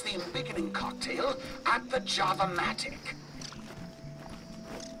mix the embiggening cocktail at the Java-matic.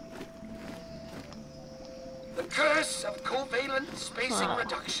 The curse of covalent spacing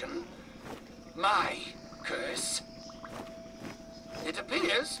reduction. My curse. It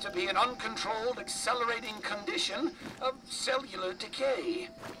appears to be an uncontrolled accelerating condition of cellular decay.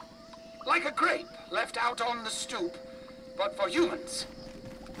 Like a grape left out on the stoop, but for humans.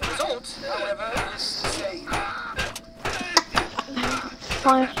 The result, however, is the same.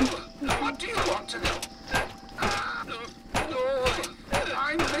 What do you want to know? Oh,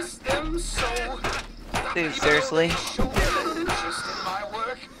 I miss them so. Dude, seriously?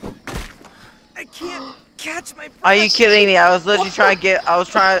 I can't catch my breath. Are you kidding me? I was literally trying to get. I was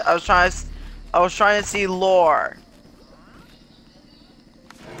trying to see lore.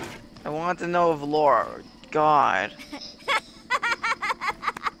 I wanted to know of lore. God.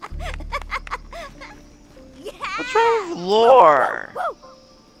 What's wrong with lore?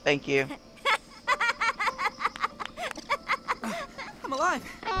 Thank you. I'm alive.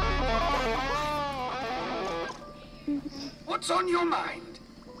 What's on your mind?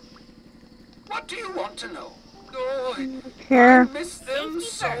 What do you want to know? Oh, Here. I miss them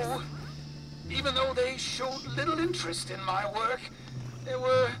so. Even though they showed little interest in my work, there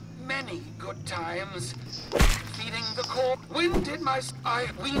were many good times. Feeding the core. When did my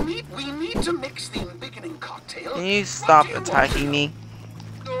we need to mix the embiggening cocktail. Can you stop attacking me?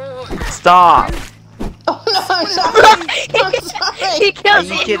 Oh, Stop! Oh no, I'm sorry! I'm sorry! He Are killed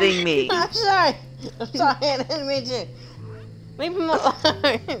you me. kidding me? I'm sorry! I'm sorry, I didn't mean to. Leave him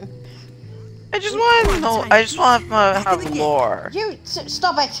alone. I just want to know. I just want to have lore. You,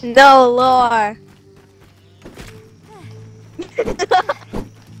 stop it! No lore.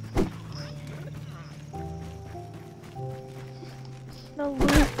 No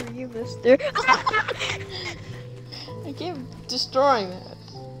lore for you, mister. I keep destroying it.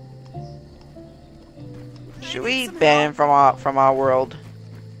 Should we ban him from our world?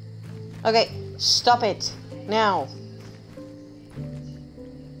 Okay, stop it. Now.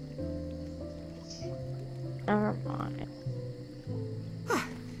 Never mind.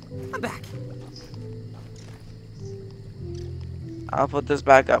 I'm back. I'll put this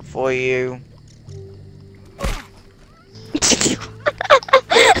back up for you.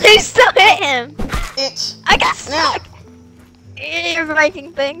 I still hit him. It. I got Now. stuck. You're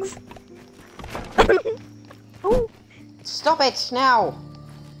breaking things. Oh. Stop it now.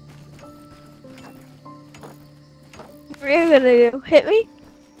 What are you gonna do? Hit me?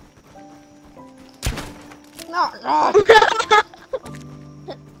 No, no.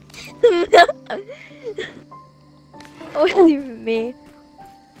 No. What do you mean?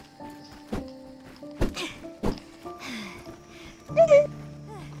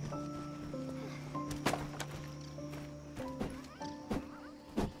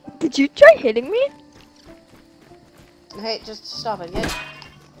 Did you try hitting me? Hey, just stop it. Get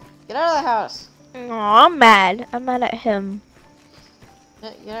out of the house. No, I'm mad. I'm mad at him. Get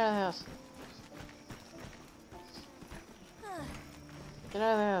out of the house. Get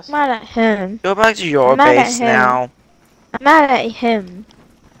out of the house. I'm mad at him. Go back to your I'm mad at base him. now. I'm mad at him.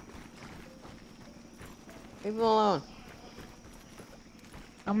 Leave him alone.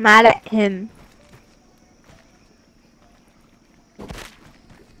 I'm mad at him.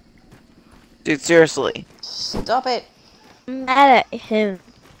 Dude, seriously. Stop it. I'm mad at him.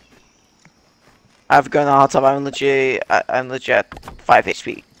 I've gone on top. I'm legit at 5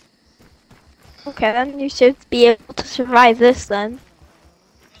 HP. Okay, then you should be able to survive this then.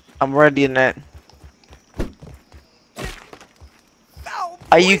 I'm ready in it. Foul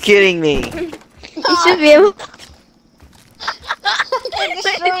Are you poison. kidding me? You should be able. I'm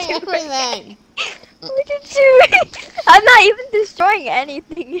destroying everything. Look at you! I'm not even destroying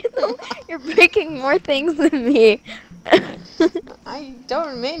anything. You know, you're breaking more things than me. I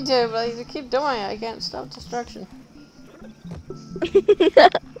don't mean to, but you keep doing it. I can't stop destruction.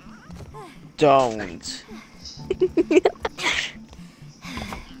 Don't.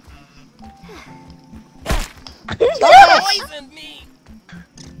 Poisoned me.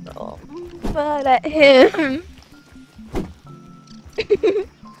 Oh, but at him.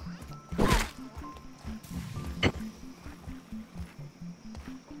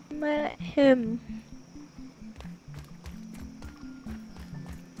 Mad at him.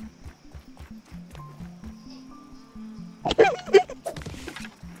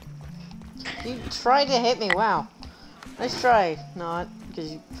 You tried to hit me. Wow. Nice try. Not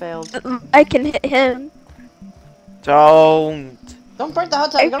because you failed. I can hit him. Don't. Don't break the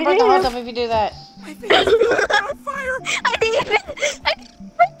hot tub. You're gonna break the hot tub if you do that. My fingers feel like they're on fire. I didn't even. I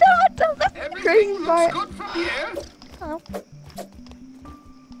didn't break the hot tub. That's the Everything crazy looks part. good from here. Oh.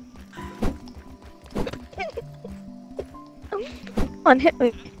 Come on, hit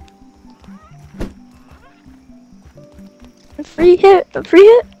me. Free hit. Free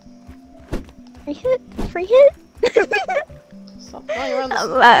hit. Free hit. Free hit. Stop. No, you're on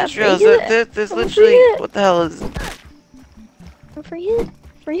the. Trails, free hit. there's Oh, literally. free hit. What the hell is. Free hit.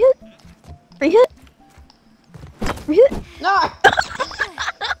 Free hit. Free hit. Free hit. No.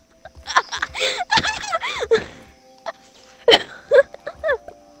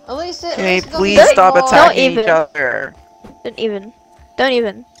 At least it. Okay, at least it please doesn't stop fall. attacking even. each other. Don't even. Don't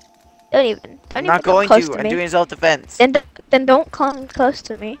even. Don't even. I'm Don't not even come going close to. to I'm me. doing self-defense. Then don't come close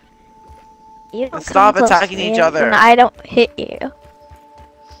to me. You don't Stop come close to attacking me, each and other. then I don't hit you.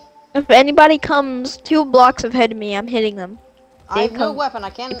 If anybody comes 2 blocks ahead of me, I'm hitting them. I have no come- weapon. I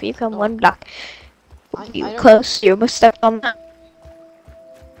can't. If you come no. 1 block, I you don't- close, you must step on that.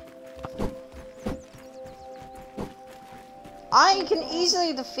 I can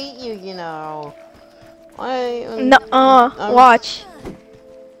easily defeat you. You know. No, watch.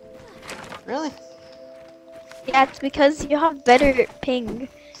 Really? Yeah, it's because you have better ping.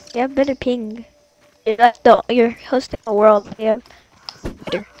 You have better ping. You're hosting a world. You have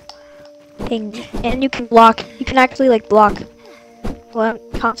better ping, and you can block. You can actually like block. Well,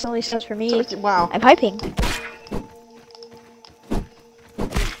 it constantly says for me. Wow. I have high ping.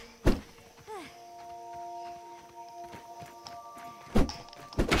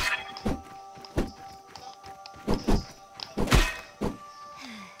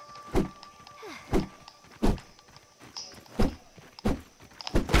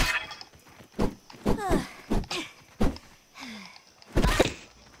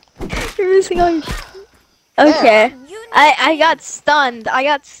 You're missing all your. Okay. I got stunned. I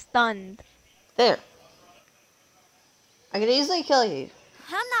got stunned. There. I could easily kill you.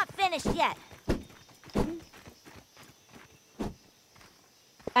 I'm not finished yet.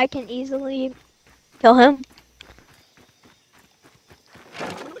 I can easily kill him.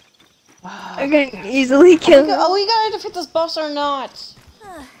 I can easily kill him. Oh, we gotta defeat this boss or not?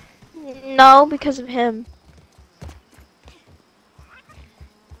 No, because of him.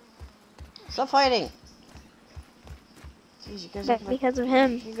 Stop fighting. Jeez, you guys That's act like, because of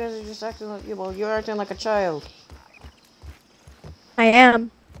him. you guys are just acting like well, you're acting like a child. I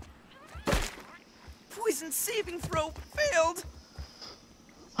am. Poison saving throw failed.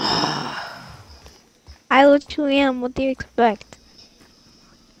 I literally am. What do you expect?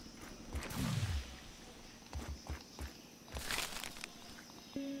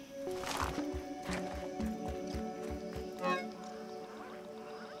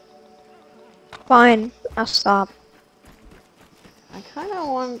 Fine, I'll stop. I kind of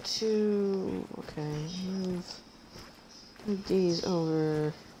want to. Okay, move these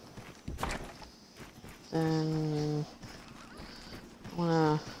over. Then I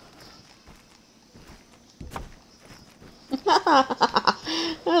wanna. How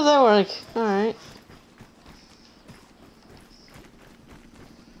does that work? All right.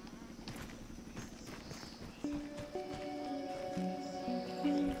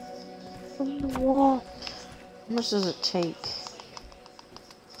 On the wall. How much does it take?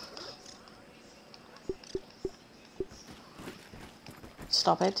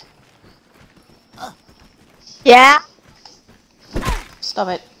 Stop it. Yeah. Stop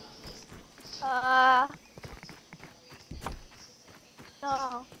it.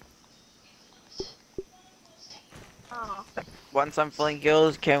 No. Oh. once I'm feeling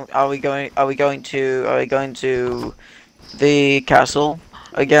healed, are we going to the castle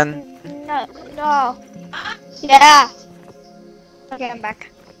again? No, no. Yeah. Okay, I'm back.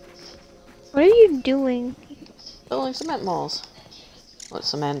 What are you doing? Building cement walls. What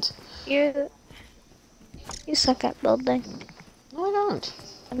cement? You suck at building. No, I don't.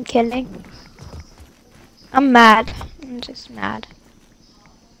 I'm kidding. I'm mad. I'm just mad.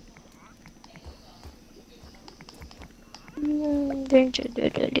 I'm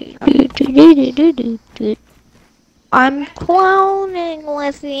cloning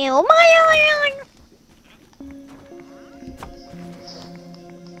with you.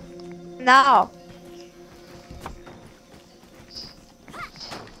 No.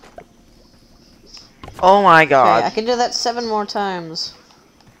 Oh my Okay, god. I can do that 7 more times.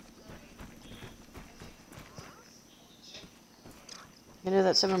 I can do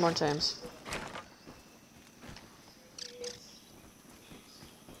that 7 more times.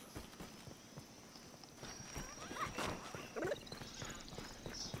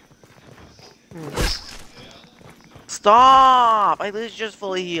 There it is. Stop! I literally just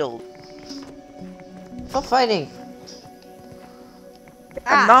fully healed. Stop fighting.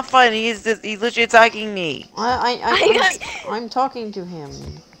 I'm not fighting, he's literally attacking me. I'm talking to him.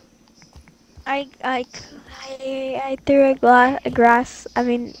 I threw a grass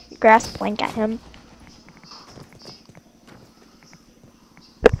plank at him.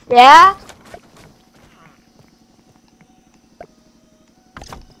 Yeah?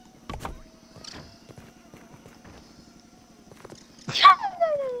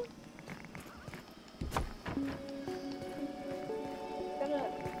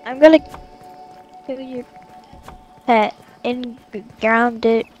 I'm gonna kill your pet and ground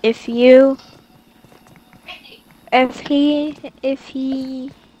it if he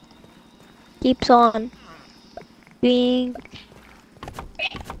keeps on being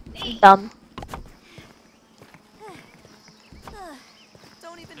dumb.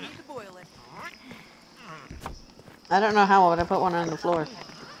 Don't even need to boil it. I don't know how, but I put one on the floor.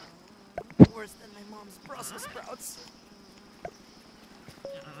 Worse than my mom's Brussels sprouts.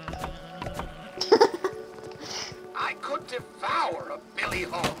 I could devour a billy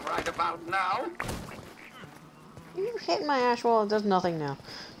hog right about now. You hit my ash wall, it does nothing now.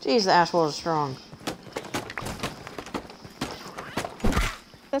 Jeez, the ash wall is strong.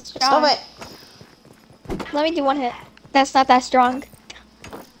 That's strong. Stop it! Let me do one hit. That's not that strong.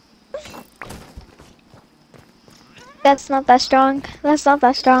 That's not that strong. That's not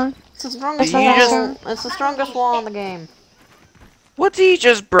that strong. It's the strongest Did you wall. It's the strongest wall in the game. What did you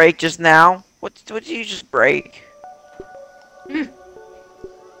just break just now? What did you just break?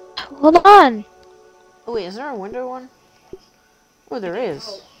 Hold on. Oh wait, is there a window one? Oh, there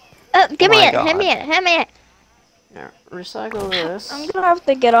is. Give Oh me my it. God. Hand me it. Hand me it. Now, recycle this. I'm gonna have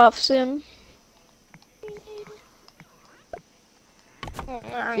to get off soon.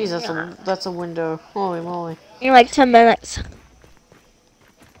 Jeez, that's a window. Holy moly. In like 10 minutes.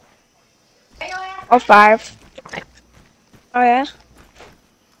 Or 5. Oh yeah?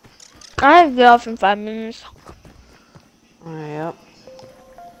 I have to get off in 5 minutes. Oh, yep.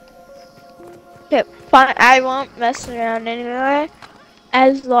 Okay, fine. I won't mess around anyway.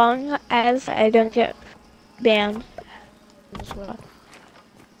 As long as I don't get banned. As well.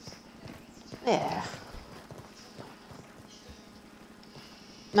 Yeah.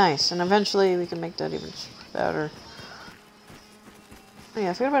 Nice, and eventually we can make that even better. Oh yeah,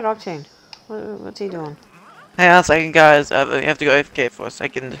 I forgot about Octane. What's he doing? Hang on a second, guys. I have to go AFK for a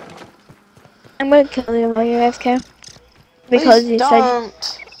second. I'm gonna kill you while you're AFK. Because Please you said.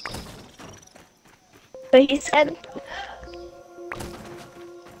 don't. But he said.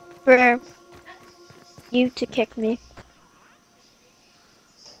 For you to kick me.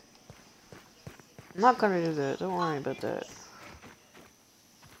 I'm not gonna do that. Don't worry about that.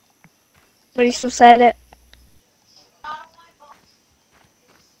 But he still said it.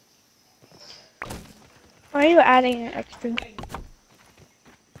 Why are you adding an extra?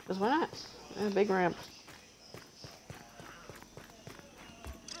 Cause why not? A big ramp.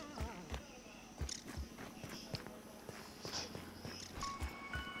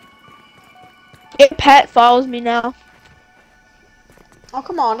 Your pet follows me now. Oh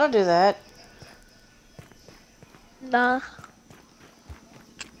come on! Don't do that. Nah.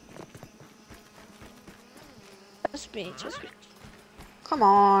 Just me. Come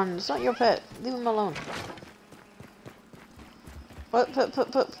on! It's not your pet. Leave him alone. Put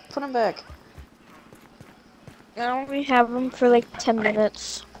him back. I only have him for like 10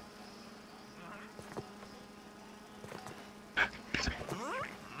 minutes.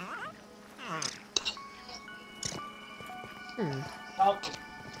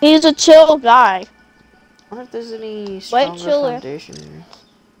 He's a chill guy. I wonder if there's any Way stronger chiller. foundations.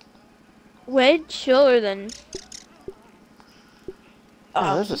 Way chiller than.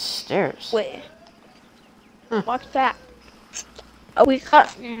 Oh, there's the stairs. Wait. Huh. What's that? Oh, we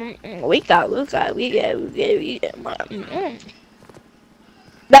got.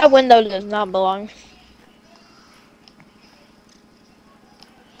 That window does not belong.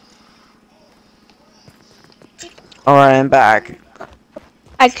 Alright, I'm back.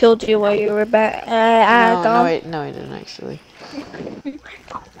 I killed you while you were back. No, I didn't actually.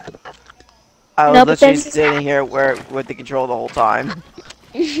 I was No, but literally then- sitting here with the control the whole time.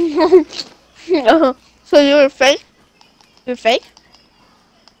 So you were fake? You're fake?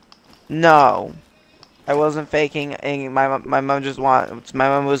 No, I wasn't faking. My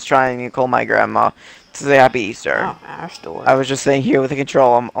mom was trying to call my grandma to say Happy Easter. Oh, Ash door. I was just sitting here with the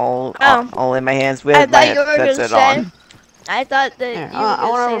control. I'm all in my hands with I my thought you were headset gonna on. I thought that Here, you were I gonna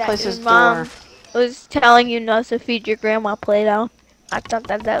want say to replace that this your mom door. was telling you not to feed your grandma Play-Doh. I thought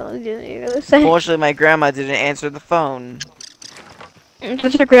that was what you were gonna say. Fortunately, my grandma didn't answer the phone.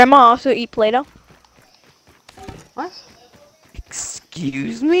 Does your grandma also eat Play-Doh? What?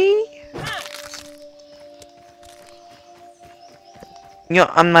 Excuse me? You know,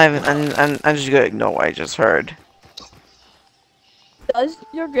 I'm not even. I'm just gonna ignore what I just heard. Does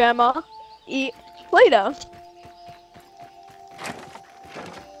your grandma eat Play-Doh?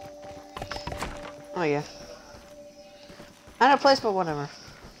 Oh yeah. I had a place, but whatever.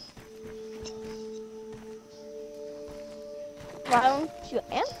 Why don't you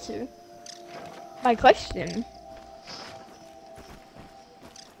answer my question?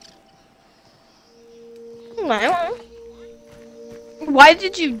 Why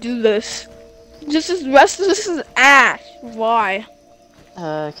did you do this? This is Ash. Why?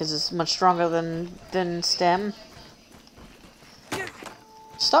 Cause it's much stronger than stem.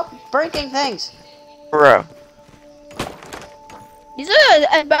 Stop breaking things! Bro. These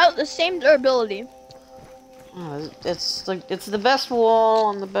are about the same durability. Oh, it's the best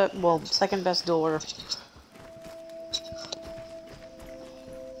wall and the second best door.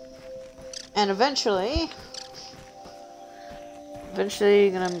 And eventually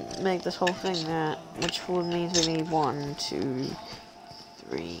you're gonna make this whole thing that, which would mean we need 1, 2,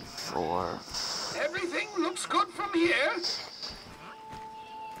 3, 4. Everything looks good from here.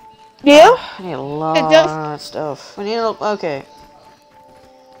 Yeah? I need a lot of stuff. We need okay.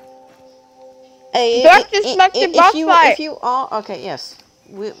 Hey, if you all okay, yes,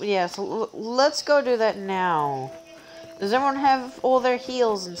 yes. Let's go do that now. Does everyone have all their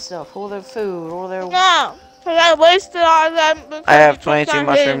heals and stuff, all their food, all their? No, because I wasted all of them. Because I have you 22 kept on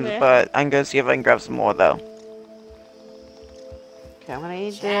mushrooms, hitting me. but I'm gonna see if I can grab some more though. Okay, I'm gonna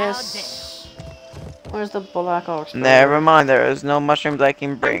eat this. Where's the black ox? Never mind, there is no mushrooms I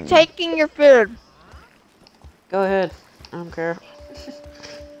can bring. I'm taking your food. Go ahead. I don't care.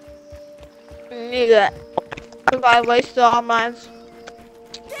 Neither. Because I wasted all mine. This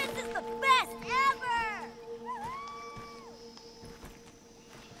is the best ever!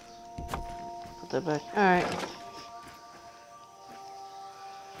 Put that back. All right.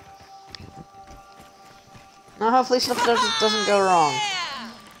 Now, hopefully, stuff doesn't go wrong.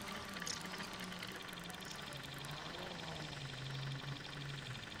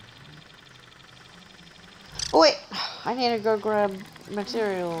 Oh, wait, I need to go grab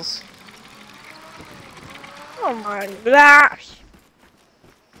materials. Oh my gosh.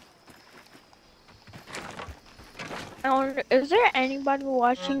 I wonder, is there anybody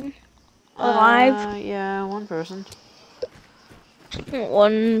watching live? Yeah, one person.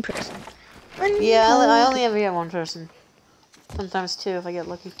 One person. Yeah, I only ever get one person. Sometimes two if I get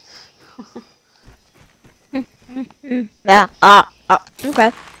lucky. Yeah.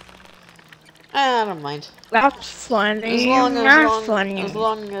 Okay. I don't mind. That's funny. As funny. as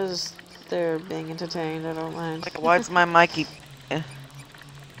long as they're being entertained, I don't mind. Like, why's my mic keep...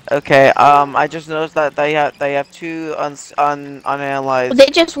 Okay, I just noticed that they have two unanalyzed They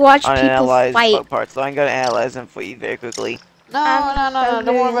just watch people unanalyzed fight. bug parts, so I'm gonna analyze them for you very quickly. No, so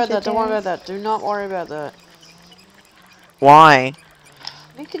don't worry very about that. Don't worry about that. Do not worry about that. Why?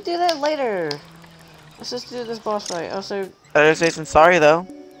 We could do that later. Let's just do this boss fight. Also, Better say some sorry though.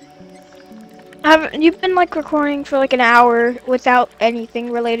 You've been like recording for like an hour without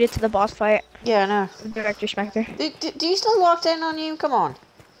anything related to the boss fight, yeah, no. with Director Spectre. Do you still locked in on you? Come on.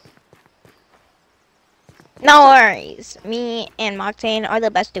 No worries. Me and Octane are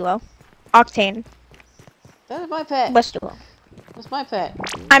the best duo. Octane, That's my pet. best duo. That's my pet.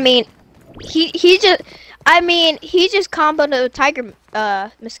 I mean, he just comboed a tiger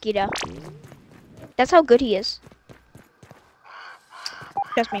mosquito. That's how good he is.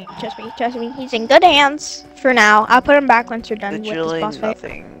 Trust me, trust me, trust me. He's in good hands for now. I'll put him back once you're done with this Literally boss fight.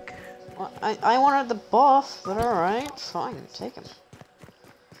 nothing. Well, I wanted the buff, but alright, fine, take him.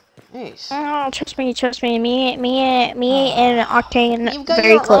 Jeez. Oh, trust me, trust me. Me and Octane You've got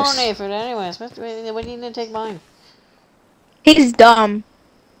very your close. own effort anyways. What do you need to take mine? He's dumb.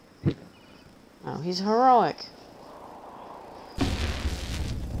 Oh, he's heroic.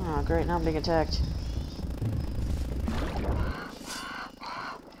 Oh, great, now I'm being attacked.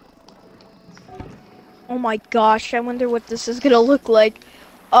 Oh my gosh, I wonder what this is gonna look like.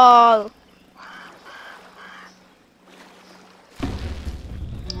 Ah,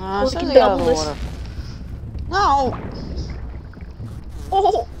 we so can they got double the this. water. No!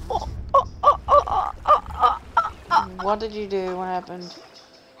 What did you do? What happened?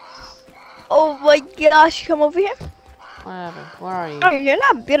 Oh my gosh, come over here. What happened? Where are you? Oh, you're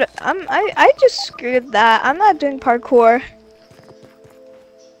not good at, I just screwed that. I'm not doing parkour.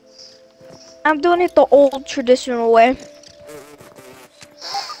 I'm doing it the old traditional way.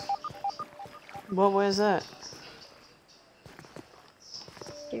 What way is that?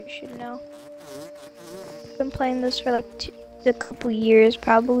 You should know. Been playing this for like a couple years,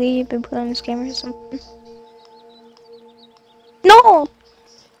 probably. Been playing this game or something. No!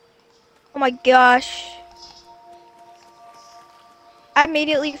 Oh my gosh. I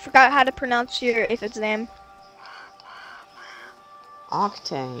immediately forgot how to pronounce your aphid's name.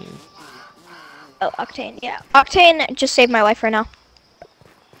 Octane. Oh, Octane, yeah. Octane just saved my life right now.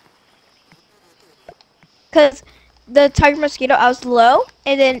 Cause the tiger mosquito, I was low,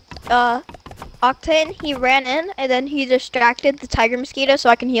 and then Octane, he ran in, and then he distracted the tiger mosquito so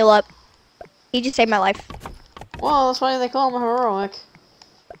I can heal up. He just saved my life. Well, that's why they call him heroic.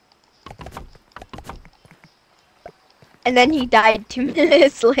 And then he died 2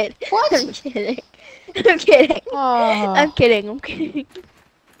 minutes later. What? I'm kidding. I'm kidding. Oh. I'm kidding. I'm kidding.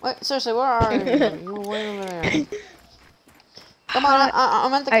 Wait, seriously, where are you? You're way over there. Come on,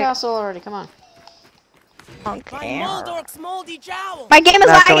 I'm at the castle already, come on. Okay. My Moldork's moldy jowl. My game is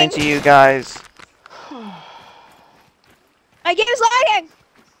Not going lagging. to you guys. My game is lagging.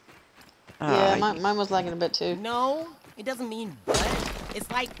 Yeah, mine was lagging a bit too. No, it doesn't mean butt. It's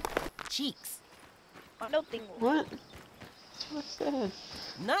like cheeks. No thing. What? What's that?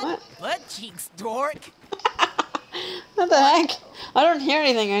 Not What? butt cheeks, dork. What the heck? I don't hear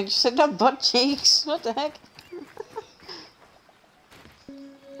anything. I just said not butt cheeks. What the heck?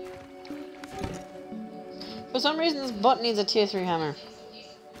 For some reason, this butt needs a tier 3 hammer.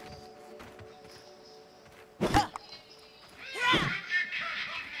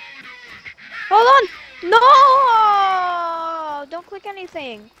 Hold on. No! Don't click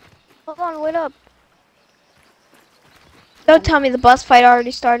anything. Hold on. Wait up. Don't tell me the boss fight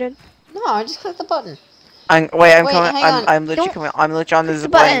already started. No, I just clicked the button. I'm Wait, coming. hang on. I'm literally Don't coming. I'm literally on the the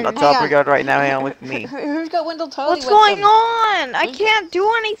zip line button. on top Hang of God right now. Hang on with me. Who's got Wendell Tully What's with going them? on? I can't do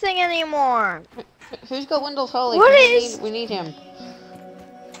anything anymore. Who's got Wendell Tully? What 'Cause is- we need him.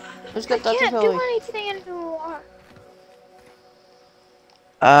 Who's I got Dr. can't do Tully? anything anymore.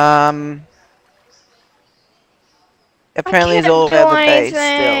 Apparently he's I all can't over the do base still.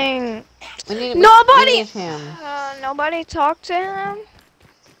 anything. We Nobody- need him. Nobody talked to him.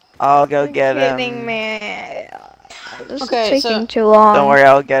 I'll go You're get kidding him. me. This Okay, is taking so- too long. Don't worry,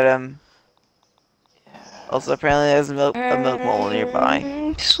 I'll get him. Also, apparently there's a milk mole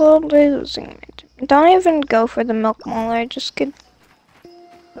nearby. Slowly losing it. Don't even go for the milk molar. Just get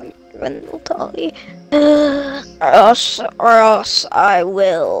Wendell Tully. Or else I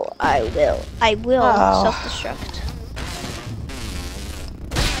will Oh. self-destruct.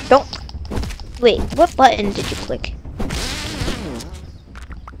 Don't. Wait, what button did you click?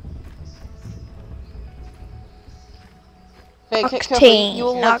 Hey, careful, Octane, you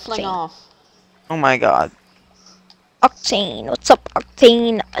will like fling Octane. off. Oh my god. Octane, what's up,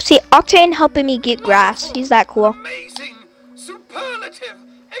 Octane? See, Octane helping me get grass. He's that cool. Amazing! Superlative!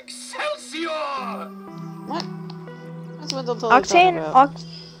 Excelsior! What? What's Wendell Tully talking Octane, about?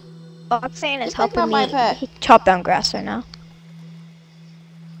 Octane is Just pick up helping my me pet. chop down grass right now.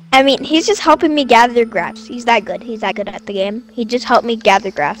 I mean, he's just helping me gather grass. He's that good. He's that good at the game. He just helped me gather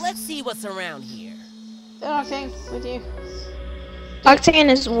grass. Let's see what's around here. Yeah, okay, with you. Octane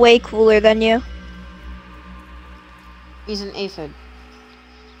is way cooler than you. He's an aphid.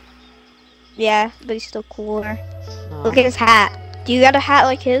 Yeah, but he's still cooler. No. Look at his hat. Do you got a hat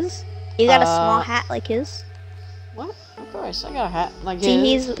like his? You got a small Uh, hat like his? What? Of course, I got a hat like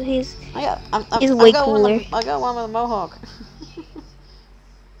See, his. he's I way got cooler. I got one with a mohawk.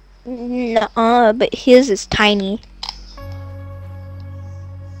 nuh-uh, but his is tiny.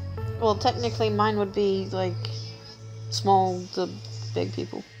 Well, technically, mine would be like small to big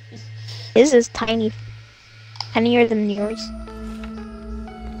people. His is tiny. Tinier than yours.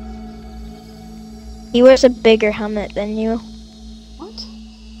 He wears a bigger helmet than you. What?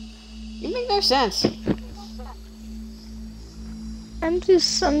 You make no sense. I'm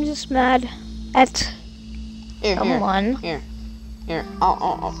just mad at Here, someone. here.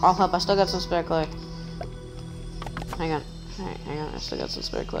 I'll help. I still got some spare clay. Hang on. Hang on. I still got some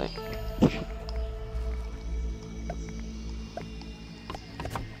spare clay.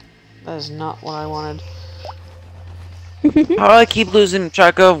 That is not what I wanted. How do I keep losing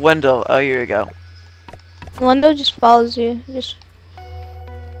track of Wendell? Oh, here we go. Wendell just follows you. Just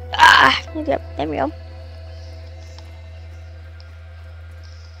yep, there we go.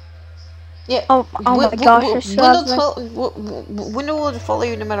 Yeah. Oh my gosh, I still have Wendell will follow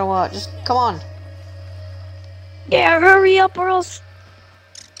you no matter what. Just come on. Yeah, hurry up or else.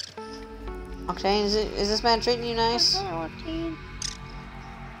 Octane, is this man treating you nice? Oh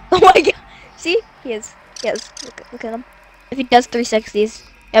my god. See? He is. Look at him. If he does 360s.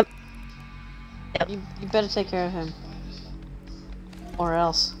 Yep. You better take care of him. Or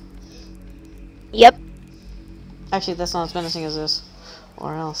else. Yep. Actually, that's not as menacing as this.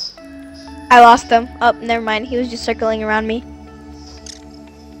 Or else. I lost him. Oh, never mind. He was just circling around me.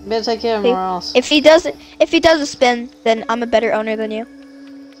 You better take care of him or else. If he does a spin, then I'm a better owner than you.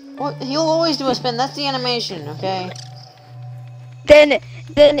 Well, he'll always do a spin. That's the animation, okay? Then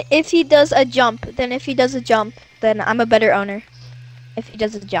if he does a jump, then I'm a better owner. If he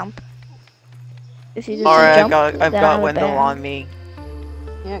does a jump. If he does Alright, a jump, I've then got I'm a Wendell better on me.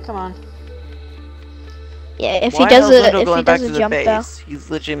 Yeah, come on. Yeah, if Why he does is Wendell a going back to the jump though. base? He's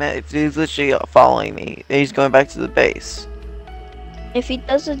literally following me. He's going back to the base. If he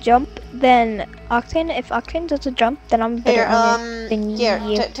does a jump, then Octane. If Octane does a jump, then I'm a better Here, owner than here,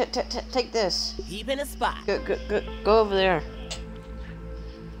 you. take this. Keep in a spot. Go over there.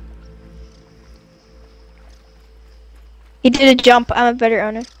 He did a jump. I'm a better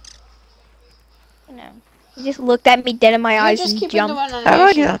owner. No. He just looked at me dead in my eyes just and keep jumped. doing animations. How do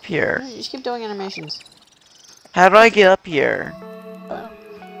I get up here? Just keep doing animations. How do I get up here?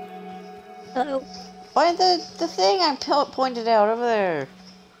 Uh-oh. Why the thing I pointed out over there?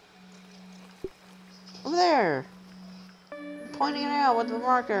 Over there. I'm pointing it out with the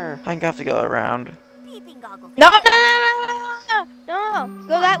marker. I have to go around. Peeping goggles. No.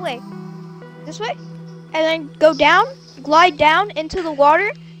 Go that way. This way. And then go down, glide down into the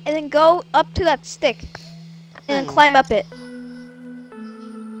water, and then go up to that stick. And then climb up it.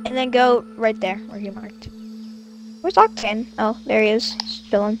 And then go right there where you marked. Where's Octane? Oh, there he is. He's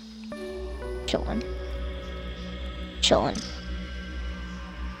chilling.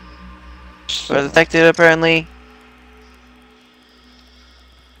 We're detected apparently.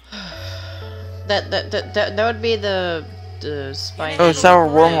 That would be the spiny. Oh, it's our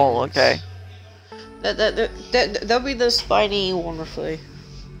wormhole. Okay. That would be the spiny wonderfully.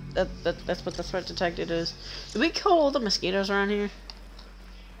 That's what the threat detected is. Did we kill all the mosquitoes around here?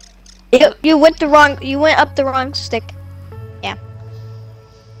 You went up the wrong stick. Yeah.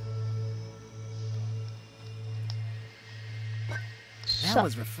 That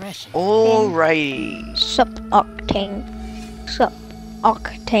was refreshing. Alrighty. Sup Octane. Sup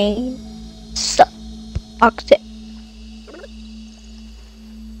Octane. Sup Octane.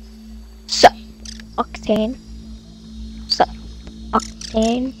 Sup Octane. Sup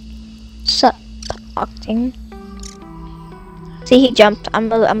Octane. Sup Octane. See, he jumped.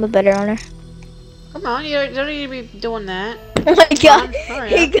 I'm a better owner. Come on, you don't need to be doing that. Oh my god!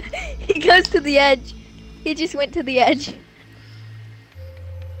 hurry up. He goes to the edge. He just went to the edge.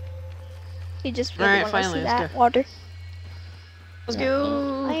 He just really Alright, wants to finally, see let's that go. water. Let's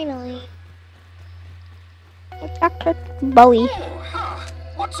go. Finally. Dr. Bowie. Oh, ha.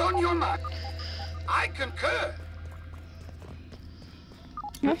 What's on your mind? I concur.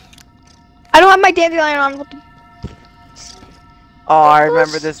 I don't have my dandelion on. What the... Oh, I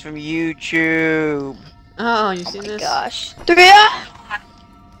remember this from YouTube. Oh, you seen Oh my this? gosh.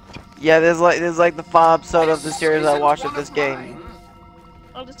 Yeah, there's like the final episode of the series I watched of this game.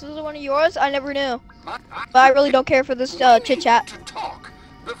 Oh, this is one of yours? I never knew. But I really don't care for this chit chat. To talk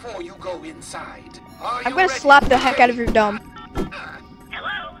before you go inside. I'm gonna slap the heck out of your dome.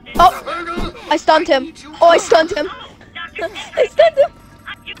 Oh! I stunned him. Oh, I stunned him. I stunned him.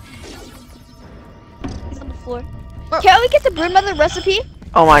 He's on the floor. Can we get the broodmother recipe?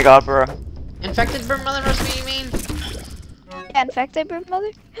 Oh my god, bro. Infected bird mother recipe, you mean? Yeah, infected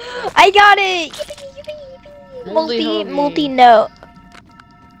broodmother. I got it. Yippee, yippee, yippee. Moldy hoagie. Multi note.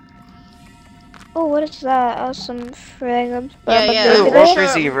 Oh, what is that? Oh, some fragments. Yeah. Ooh, I'm orc pretty sure-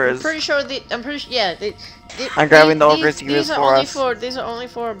 receivers. I'm pretty sure yeah. I'm grabbing the orc these receivers are for only us. These are only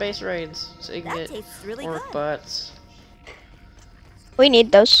for base raids, so you can That get tastes really orc good. butts. We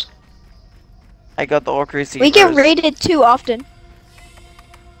need those. I got the orc receivers. We get raided too often.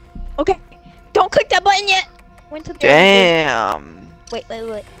 Okay. Don't click that button yet. Went to the Damn. Wait.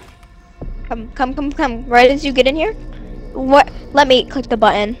 Come. Right as you get in here. What? Let me click the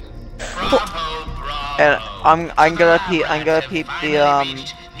button. And I'm gonna peep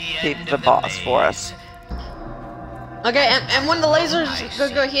the boss for us. Okay, and when the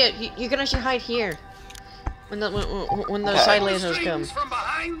lasers go hit, you can actually hide here. When the side lasers come. From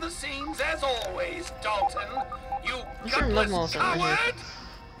behind the scenes, as always, Dalton. You sure gutless Mugmal's in coward. here.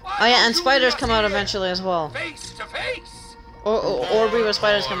 Why Oh yeah, don't and you spiders meet come us out here, eventually as well. face to face. Or Reba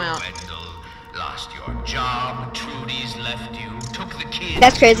spiders come out. Wendell, lost your job, Trudy's left you, took the kids.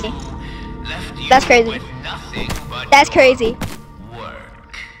 That's crazy. Left you That's crazy. with nothing but That's crazy.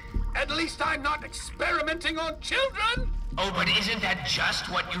 work. At least I'm not experimenting on children. Oh, but isn't that just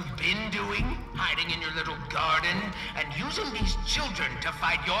what you've been doing? Hiding in your little garden and using these children to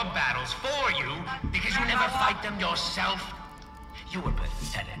fight your battles for you because you never fight them yourself? You were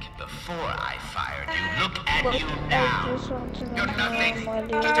pathetic before I fired you. Look at you now. You're nothing.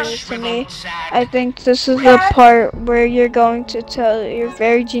 Just a shriveled, sad... I think this is the part where you're going to tell your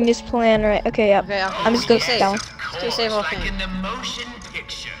very genius plan, right? Okay, yeah. Okay, I'm just gonna stay sit down. Stay safe off Like him. in the motion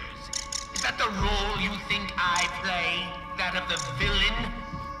pictures. Is that the role you think I play? That of the villain?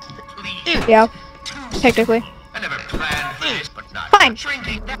 Please. Yeah, technically. I never planned for this, but not Fine.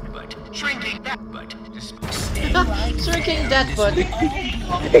 shrinking that butt. Shrinking that butt. Just Shrinking that butt.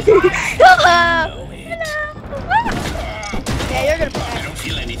 Hello. Yeah, you're gonna pass. don't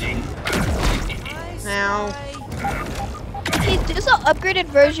feel anything. Now. He's just an upgraded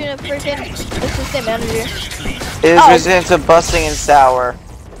version of freaking assistant manager. It is Oh. resistant to busting and sour.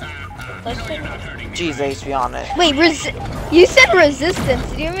 Jeez, HP on it. Wait, you said resistance.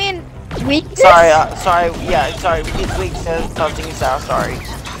 Do you mean weakness? Sorry, sorry. It's weak to busting and sour. Sorry.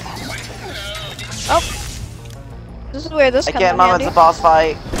 Oh. This is where this comes Again, in Mom, handy. it's a boss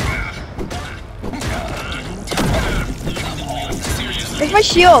fight. Where's my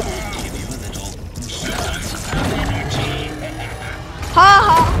shield?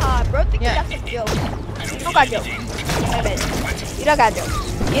 Ha! Bro, think Yeah. that's a joke. You don't got jokes. I bet. You don't got jokes.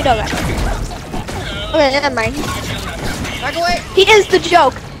 You don't got jokes. Okay, never mind. Back away. He is the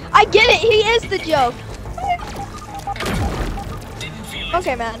joke. I get it. He is the joke.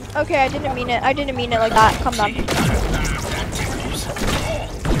 Okay, man. Okay, I didn't mean it. I didn't mean it like that. Calm down.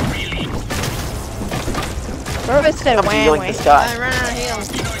 Purvis said I'm wah healing wah. this guy. I ran out of heal.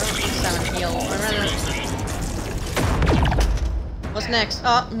 Seven heal. What's next?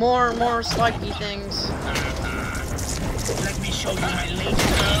 More spiky things.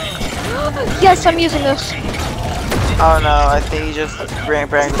 Yes, I'm using this. Oh no, I think he just ran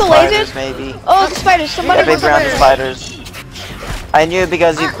the The spiders, lasers? maybe. Oh, the spiders. Somebody Yeah, they was ran the spiders. spiders. I knew it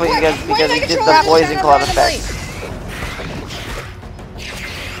because he Why did he I did control the that poison center cloud randomly? effect.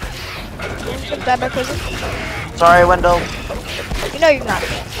 That by prison. Sorry, Wendell. You know you're not.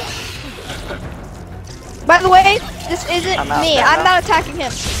 By the way, this isn't I'm out me. there I'm now. not attacking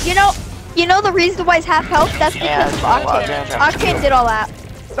him. You know the reason why he's half health? That's Yeah, because of it's a lot, Octane. yeah. Octane did all that.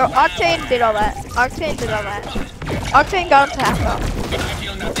 Bro, Octane did all that. Octane did all that. Octane got him to half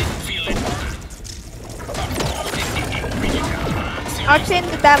health. Octane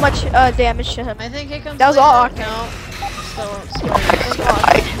did that much damage to him. I think it comes. That was all later. Octane. No.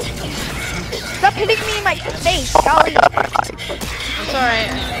 Stop hitting me in my face, Oh my golly. god, my life. I'm sorry.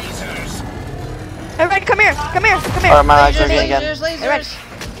 Everybody, come here. Come here. Come here. Alright, my legs are Lasers, again. lasers, Alright. lasers.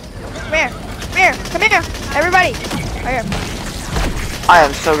 Come here. Come here. Come here. Everybody. Right here. I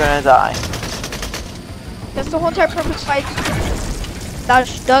am so gonna die. That's the whole entire purpose fight.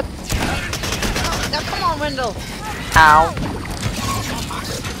 Dodge, duck. Now come on, Wendell. Ow.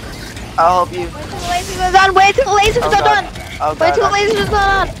 I'll help you. Wait till the lasers are done. Wait till the lasers Oh are god. done. Oh Wait till the god. lasers are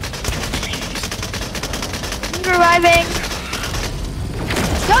done. I'm reviving.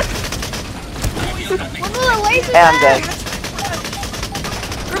 Duck. One of the lasers And I'm there. dead.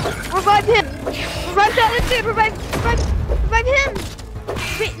 Revive him. Revive that dude. Revive him.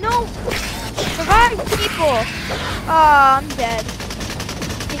 Wait, no. Revive people. Oh, I'm dead.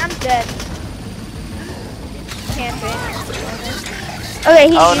 Yeah, I'm dead. Can't be. Okay,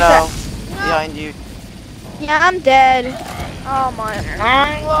 he Oh he's no. up. Behind you. Yeah, I'm dead. Oh my.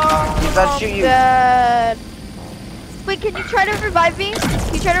 Let's shoot you. Dead. Wait, can you try to revive me?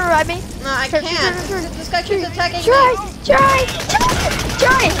 Can you try to revive me? No, I Try- can't. try- This guy keeps attacking me. Try.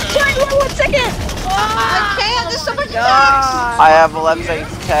 Try, wait 1 second. I can't. There's so much ducks. I have 11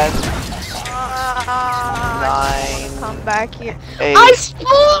 seconds. 10, 9, Come back here. 8, I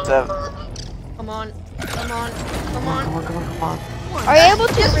spawned. 7. Come on. Come on. Are you able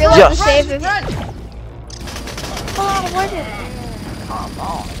to reload Yes. and save if? Run. Oh, what is it? Come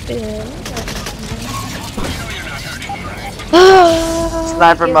on, dude.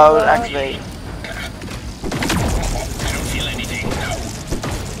 Sniper mode activate.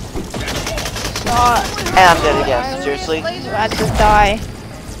 And I'm dead again. Seriously? About to die.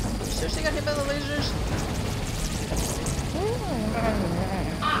 Seriously got hit by the lasers?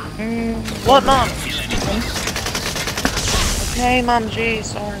 What, Mom? Okay, Mom G,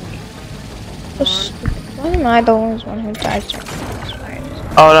 sorry. Why am I the one who dies?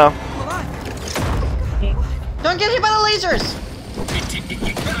 Oh no. Don't get hit by the lasers!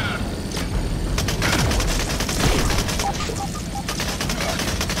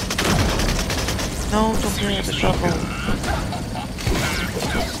 No, don't bring up the shovel.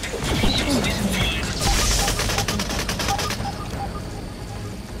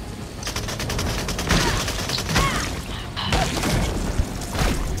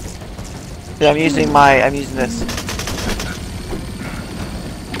 Yeah, I'm using this.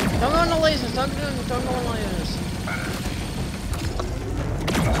 Don't go on the lasers, don't go on the lasers.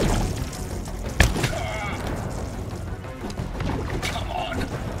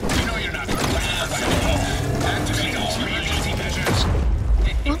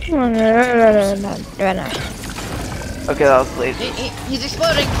 Okay, that was lazy. He's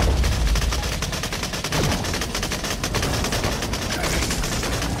exploding!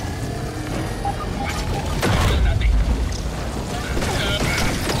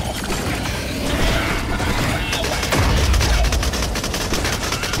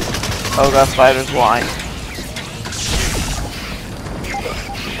 Oh god, spiders flying.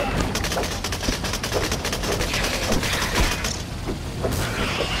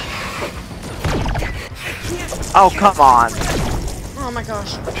 Oh, come on. Oh my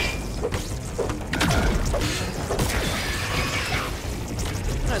gosh.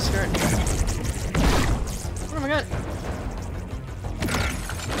 That's scary. Oh my god.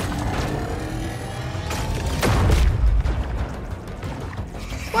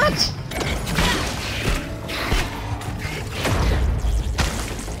 What?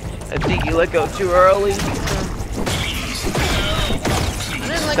 I think you let go too early. I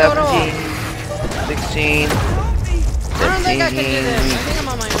didn't let go at all. 16. I don't think I can do this. I think I'm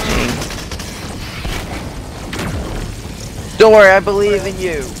on my own. Don't worry, I believe in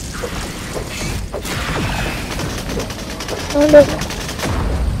you.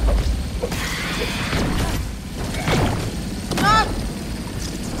 No!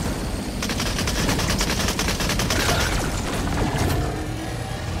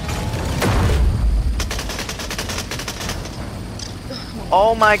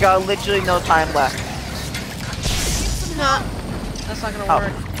 Oh my god, literally no time left. No. That's not gonna Oh.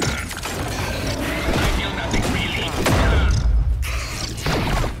 work.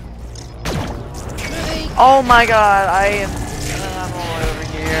 Oh my god, I'm all over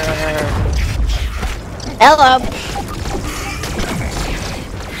here. Hello.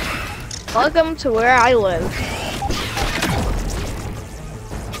 Welcome to where I live.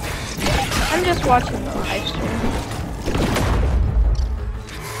 I'm just watching the live stream.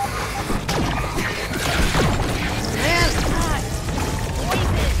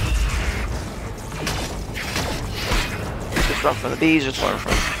 Just run from the bees, just run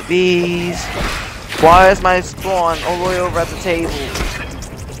from the bees. Why is my spawn all the way over at the table?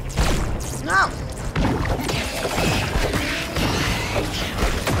 No!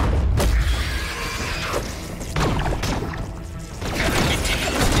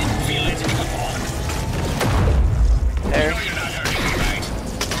 There.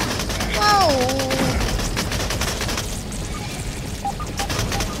 Whoa!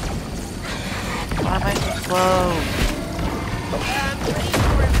 Why am I so slow?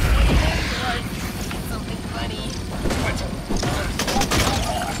 Something funny.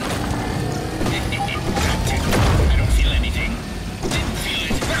 I don't feel anything. Didn't feel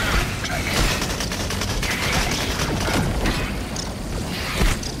it. Try again.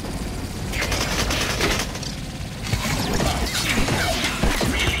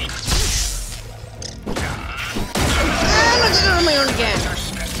 I'm not doing it on my own again.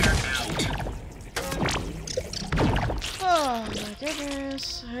 Oh my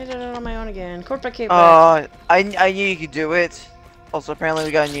goodness. I did it on my own again. Court by Cape. I knew you could do it. Also, apparently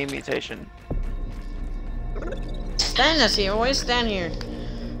we got a new mutation. Stand us here. Always stand here.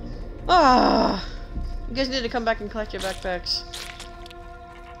 Ah. You guys need to come back and collect your backpacks.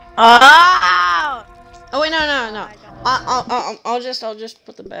 Ah! Oh wait, no. I'll just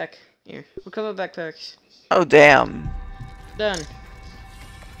put them back. Here, we'll cover backpacks. Oh damn. Done.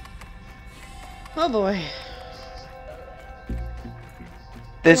 Oh boy.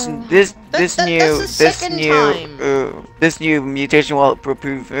 This That's the second time. this new mutation will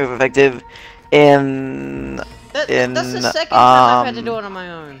prove effective in That's the second time I've had to do it on my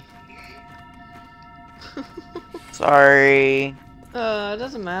own. Sorry. It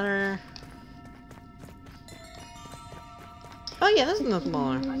doesn't matter. Oh yeah, that's no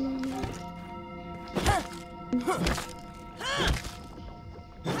smaller.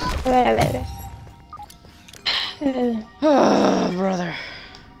 Oh, brother.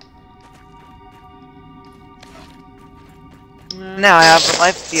 Now I have a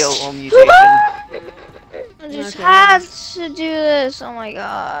life steal mutation. I just Okay. had to do this. Oh my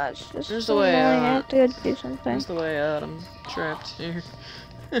gosh. This There's is the way annoying. I out. have to go do something. That's the way out. I'm trapped here.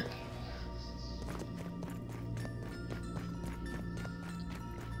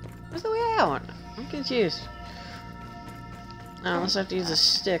 Where's the way out? I'm confused. Oh, unless I have to use a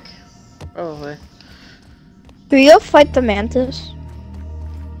stick. Probably. Do we go fight the mantis?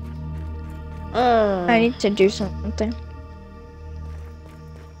 Oh. I need to do something.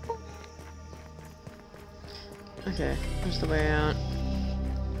 Okay, there's the way out.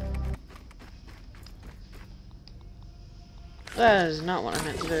 That is not what I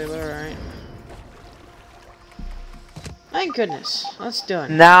meant to do, but alright. Thank goodness, that's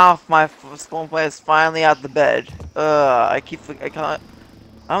done. Now my spawn point is finally out the bed. I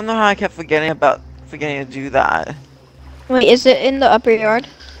don't know how I kept forgetting to do that. Wait, is it in the upper yard?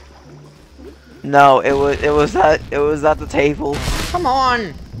 No, it was at the table. Come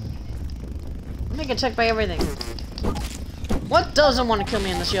on! I'm being attacked by everything. What doesn't want to kill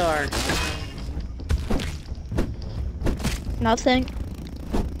me in this yard? Nothing.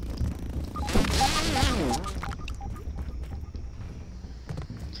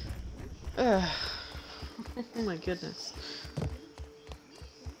 Ugh. Oh my goodness.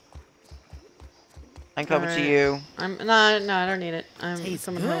 I'm coming to Alright. you. No, I don't need it. I'm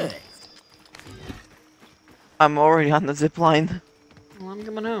coming home. I'm already on the zip line. Well, I'm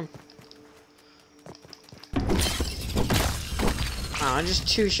coming home. Oh, I just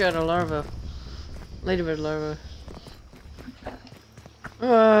two-shot a larva. Ladybird larva.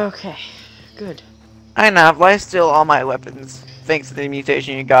 Okay, good. I now have life steal all my weapons, thanks to the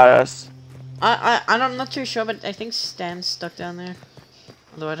mutation you got us. I'm not too sure, but I think Stan's stuck down there.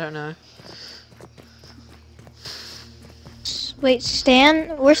 Although I don't know. Wait,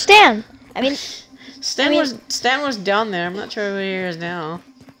 Stan? Where's Stan? I mean, Stan was down there. I'm not sure where he is now.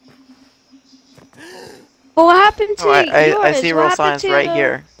 what happened to Oh, I yours? see What real happened signs to right the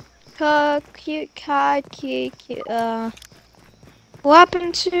here. what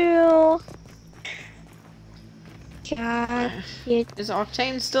happened to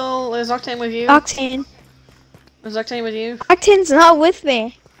Is Octane with you? Octane? Is Octane with you? Octane's not with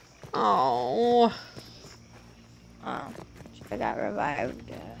me. Oh. Oh, I got revived.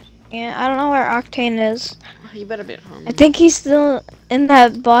 Yeah, I don't know where Octane is. You better be at home. I think he's still in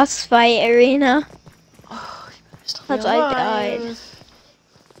that boss fight arena. Oh, you better still be That's I alive. died.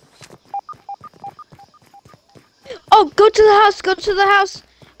 Oh, go to the house! Go to the house!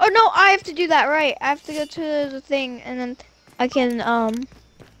 Oh no, I have to do that, right? I have to go to the thing, and then I can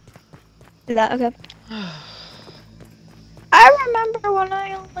do that. Okay. I remember when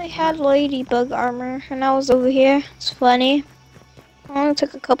I only had ladybug armor, and I was over here. It's funny. It only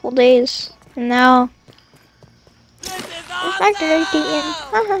took a couple days, and now it's back to rotating.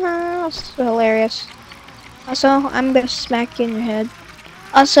 That's hilarious. Also, I'm gonna smack you in your head.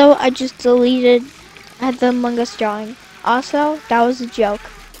 Also, I just deleted the Among Us drawing. Also, that was a joke.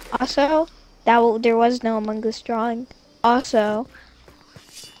 Also, there was no Among Us drawing. Also,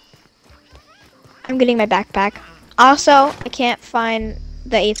 I'm getting my backpack. Also, I can't find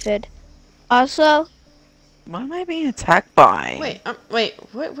the aphid. Also, What am I being attacked by? Wait,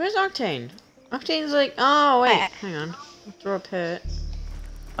 where's Octane? Octane's like, oh wait, hang on. Throw a pit.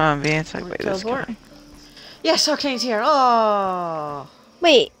 I'm being attacked by this Teleport. guy. Yes, Octane's here. Oh.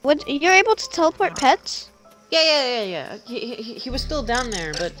 wait, what? You're able to teleport pets? Yeah. He was still down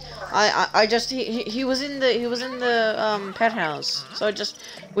there, but he was in the pet house, so I just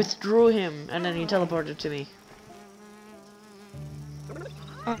withdrew him, and then he teleported to me.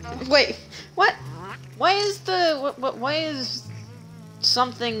 Wait, what? Why is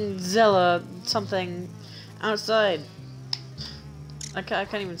something Zella something outside? I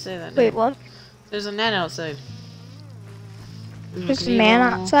can't even say that. Wait, name. what? There's a man outside. There's a man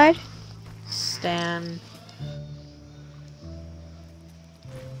Nemo, outside? Stan.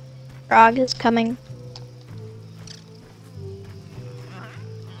 Frog is coming.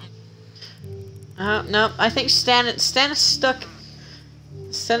 No, I think Stan is stuck.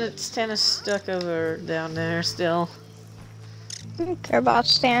 Stan is stuck over down there still. I don't care about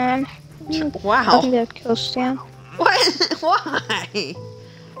Stan. Wow. I'm gonna kill Stan. What? Why?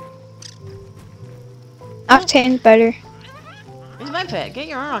 Octane's better. He's my pet. Get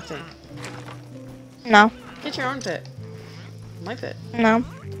your own Octane. No. Get your own pet. My pet. No.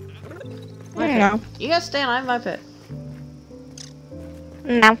 My pet. No. You got Stan, I'm my pet.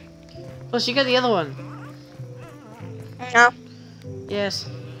 No. Plus you got the other one. No. Yes.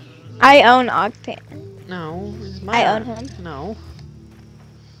 I own Octane. No. It's my I own him. No.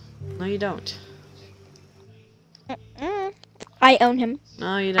 No, you don't. I own him.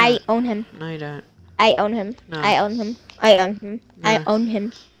 No, you don't. I own him. No, you don't. I own him. No. I own him. I own him. I No. own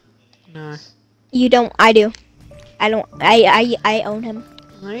him. No. You don't. I do. I don't. I own him.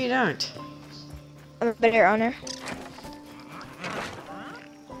 No, you don't. I'm a better owner.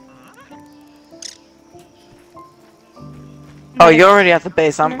 Oh, you're already at the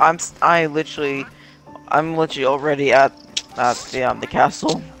base. I'm literally already at the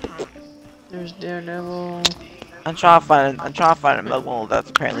castle. There's Daredevil. I'm trying to find a Millwall that's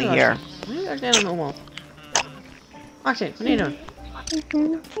apparently here. Why are you back down on the wall? Octane, what are you doing?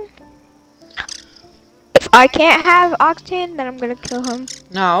 If I can't have Octane, then I'm gonna kill him.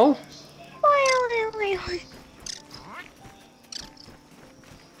 No.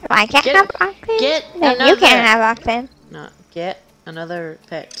 If I can't Get- have Octane, get then you another- can't have Octane. No. Get another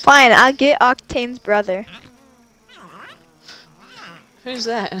pet. Fine, I'll get Octane's brother. Who's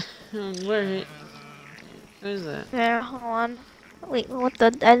that? Where? Who's that? There, hold on. Wait, what the?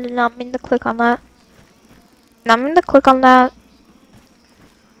 I did not mean to click on that. Not mean to click on that.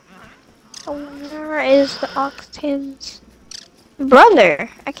 Where is the Octane's brother?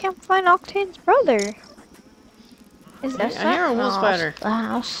 I can't find Octane's brother. Is that I hear a wolf spider. The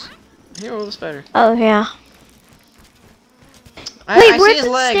house. I hear a wolf spider. Oh yeah. I Wait, see where his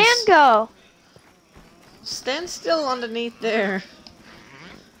did legs. Stan go? Stan's still underneath there.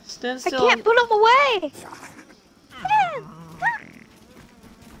 Stan's I still. can't put him away. Stan!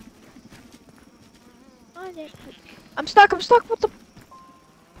 I'm stuck. I'm stuck with the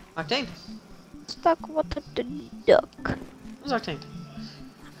Octane. the duck. Where's Octane?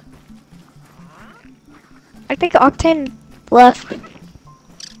 I think Octane left.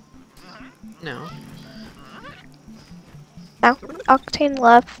 No. No, Octane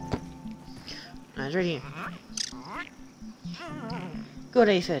left. No, it's right here. Good,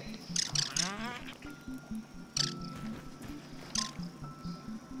 Aphid.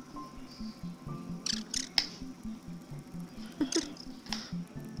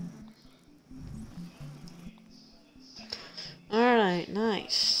 Alright,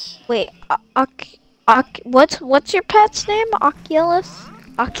 nice. Wait, what's your pet's name? Oculus?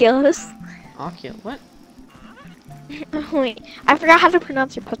 Oculus? What? Wait, I forgot how to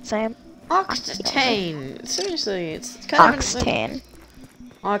pronounce your pet's name. Octane. Seriously, it's kind Octane.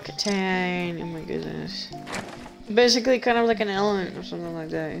 of Octane. Oh my goodness. Basically, kind of like an element or something like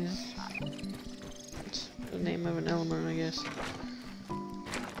that. It's the name of an element, I guess.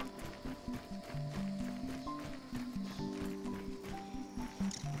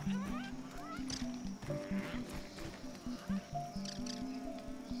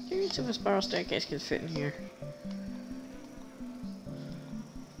 Curious if a spiral staircase could fit in here.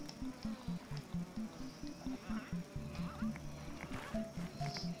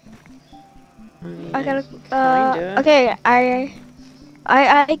 I gotta. Kinda. Okay,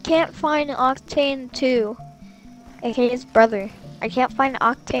 I can't find Octane 2, aka his brother. I can't find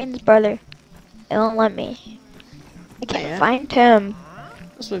Octane's brother. It won't let me. I can't Yeah. find him.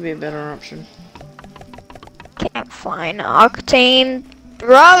 This would be a better option. Can't find Octane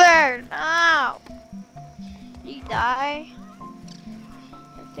brother. No. Did he die?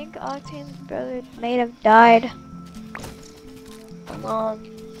 I think Octane's brother may have died. Hold on.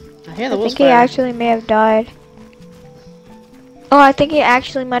 I hear the I wolf think he spider. actually may have died. Oh, I think he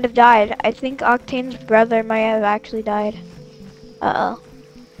actually might have died. I think Octane's brother might have actually died. Uh-oh.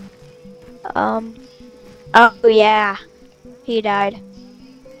 Oh yeah. He died.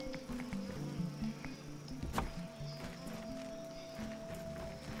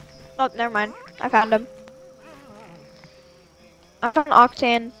 Oh, never mind. I found him. I found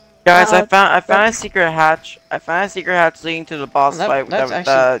Octane. Guys, I found a secret hatch. I found a secret hatch leading to the boss fight that's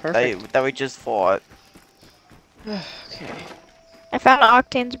actually perfect. that we just fought. Okay. I found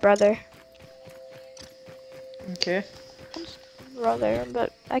Octane's brother. Okay. Brother,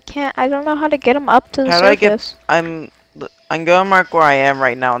 but I don't know how to get him up to the How do I get? surface. I'm gonna mark where I am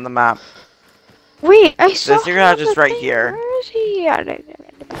right now on the map. Wait, I saw secret hatch him is on the right thing. here. Where is he?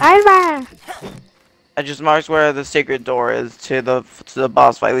 I just marked where the secret door is to the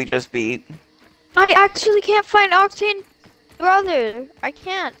boss fight we just beat. actually can't find Octane brother. I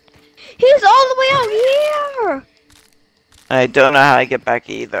can't. He's all the way out here. I don't know how to get back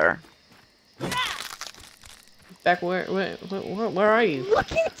either. Back where are you?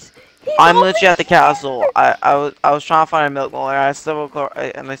 Look it. I'm literally at the castle. I was trying to find a milk molar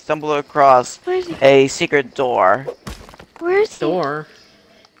and I stumbled across a secret door. Where's he? Door.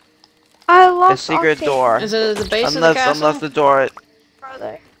 I lost A secret Octane door. Is it at the base of the castle? Unless the door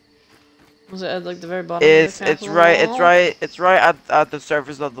brother. Was it at like the very bottom of the castle? It's right at the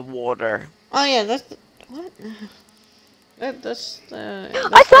surface of the water. Oh yeah, that's what? That's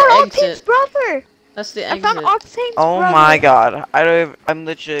I found Octane's brother. That's the I exit. found Octane's Oh brother. my god. I'm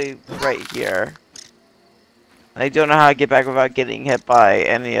literally right here. I don't know how to get back without getting hit by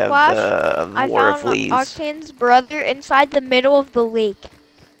any of the I water found fleas. Octane's brother inside the middle of the lake.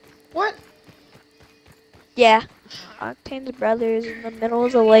 What? Yeah. Octane's brother is in the middle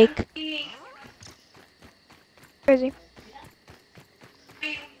of the lake. Where is he?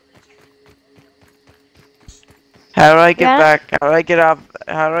 How do I get Yeah. back? How do I get out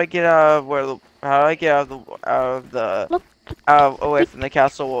away from the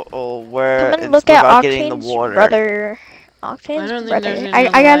castle or where Come and it's look at without getting the Octane's water? brother. I Octane's don't think brother. there's any I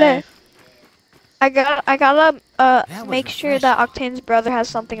other gotta That was make sure that Octane's brother has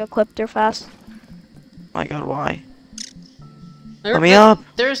something equipped or fast. My god, why? There- Let me up.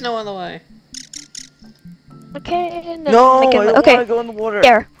 There is no other way. Okay. No, I don't okay. want to go in the water.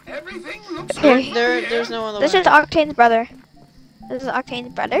 Here. Everything looks Okay. good There's here. no other This way. is Octane's brother. This is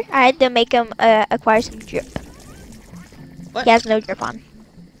Octane's brother. I had to make him acquire some drip. What? He has no drip on.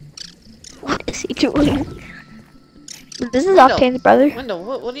 What is he doing? This is Wendell. Octane's brother. Wendell,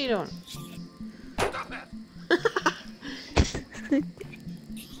 what are you doing? Stop that.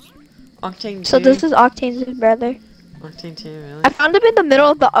 Octane 2. So this is Octane's brother. Octane 2, really? I found him in the middle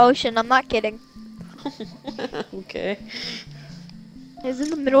of the ocean. I'm not kidding. Okay. He was in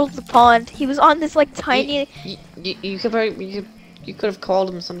the middle of the pond. He was on this like tiny. You could probably you could have called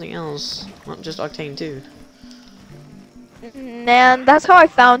him something else, not just Octane 2. Man, that's how I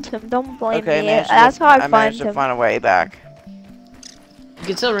found him. Don't blame Okay, me. managed to- That's how I I find managed to him. find a way back. You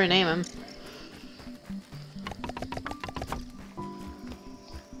could still rename him.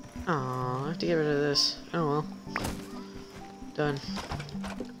 Aw, I have to get rid of this. Oh well. Done.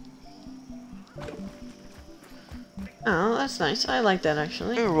 Oh, that's nice. I like that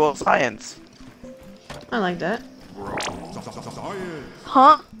actually. Ooh, roll science. I like that.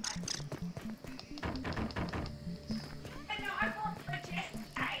 Huh?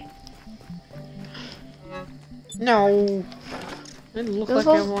 No. It looked like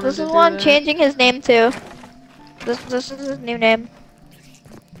I wanted This to is do one that. changing his name too. This is his new name.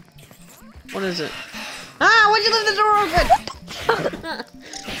 What is it? Ah! Why'd you leave the door open?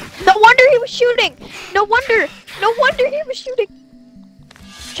 No wonder he was shooting. No wonder he was shooting.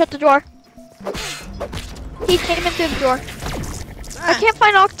 Shut the door. He came in through the door. I can't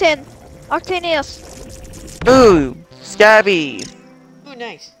find Octane. Octaneus. Ooh, Scabby. Oh,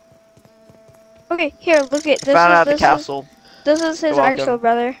 nice. Okay, here, look at this. Found out the This castle. is his You're welcome. actual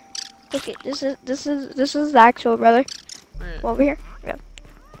brother. Look at this is the actual brother. Where- Come over here. Yeah.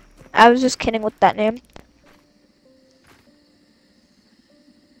 I was just kidding with that name.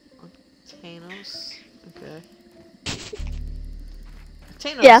 Thanos. Okay.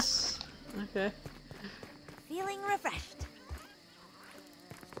 Thanos. Yeah. Okay. Feeling refreshed.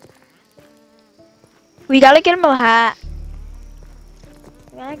 We gotta get him a hat.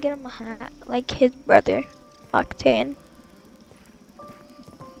 We gotta get him a hat, like his brother, Octane.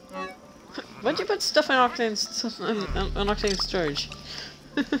 Why'd you put stuff in Octane's on Octane's storage?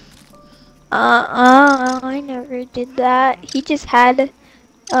 I never did that. He just had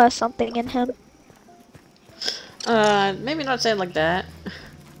something in him. Maybe not say it like that.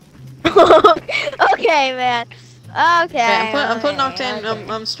 Okay, man. Okay. Okay, I'm putting Octane. okay.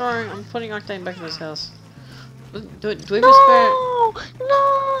 I'm putting Octane back in his house. Do we have a spare?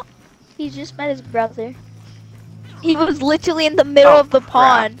 No. He just met his brother. He was literally in the middle of the crap.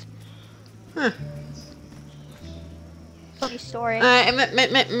 pond. Huh. Funny story.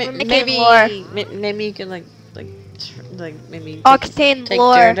 Maybe lore. maybe you can like maybe Octane take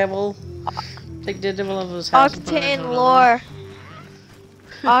lore. Daredevil. Take Daredevil of his house. and put him in Octane another lore.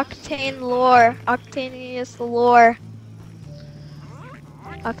 Octane lore. Octaneous lore.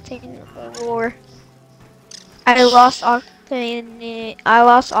 Octane lore. I lost Octane. I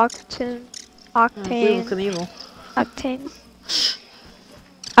lost Octane. one. Evel Octane. Knievel. Octane.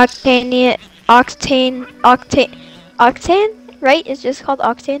 Octane. Octane? Right? It's just called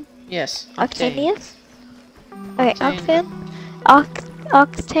Octane? Yes. Octane. Octaneous? Okay, Octane.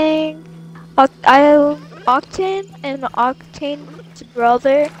 Octane. Octane and Octane's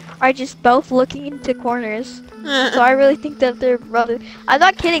brother are just both looking into corners. So I really think that they're brothers. I'm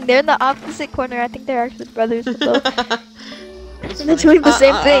not kidding, they're in the opposite corner. I think they're actually brothers. Both. They're doing the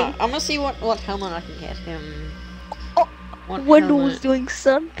same thing. I'm gonna see what helmet I can get him. What Wendell helmet? was doing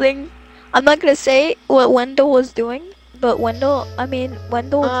something. I'm not gonna say what Wendell was doing, but Wendell was doing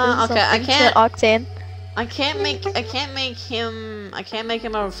okay, something to Octane. I can't make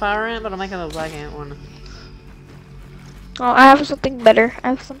him a fire ant, but I'll make him a black ant one. Oh, I have something better.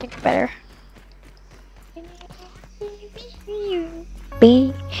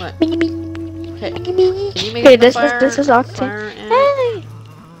 Okay. What? Can you make Okay, him a this is fire Octane. ant? Hey!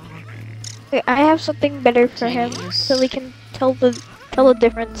 Okay, I have something better for him, so we can tell the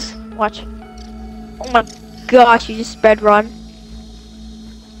difference. Watch. Oh my gosh, you just sped run.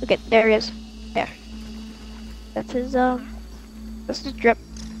 Okay, there he is. There. That's his drip.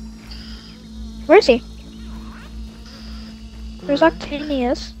 Where is he? There's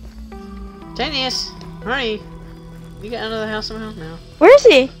Octaneous. Octaneous, hurry! You get out of the house somehow now. Where is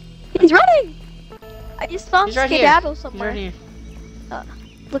he? He's running! I just saw him He's right here. skedaddle He's somewhere. right here.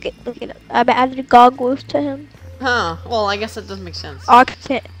 Look at it. I've added goggles to him. Huh? Well, I guess that doesn't make sense.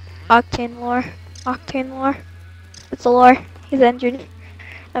 Octane lore. It's a lore. He's injured.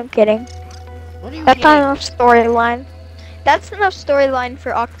 I'm kidding. What are you That's eating? not enough storyline. That's enough storyline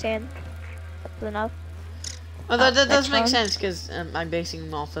for Octane. That's enough. Oh, that does make fine. sense because I'm basing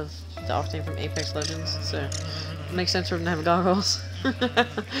him off of the Octane from Apex Legends, so it makes sense for him to have goggles.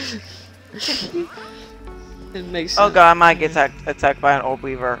 It makes sense. Oh god, I might get attacked by an orb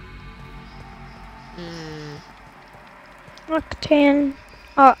weaver.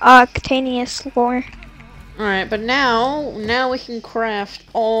 Octaneous lore. Alright, but now we can craft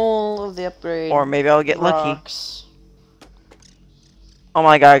all of the upgrade. Or maybe I'll get lucky. rocks. Oh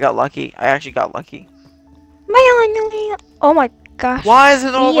my god, I got lucky. I actually got lucky. Oh my gosh. Why is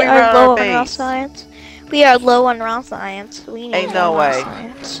it all We weaver are at low our on raw base? science. We are low on raw science. We need Ain't no more raw way.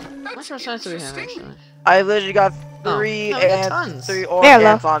 science. How much more science do we have actually? I literally got Oh, three no, we got ants, tons. 3 orb There,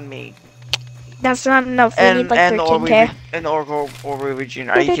 ants on me. That's not enough. We And need like and the orb 13k. weaver and the orb weaver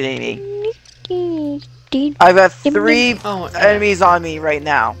junior. Are you kidding me? me? I've got 3 Oh, yeah. enemies on me right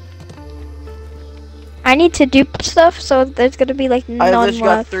now. I need to dupe stuff, so there's gonna be like I none literally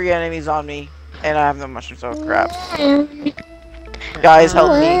got left. 3 enemies on me, and I have no mushrooms. So crap. Guys,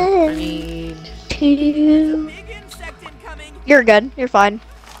 help me. I need. Two. Big insect incoming. You're good. You're fine.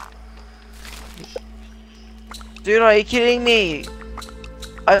 Dude, are you kidding me?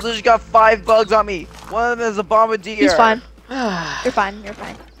 I literally got 5 bugs on me. One of them is a bombardier. He's fine. You're fine. You're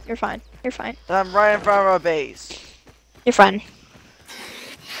fine. You're fine. You're fine. And I'm right in front of our base. You're fine.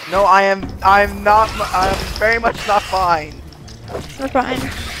 No, I'm not. I'm very much not fine. You're fine.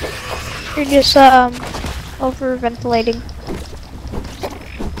 You're just overventilating.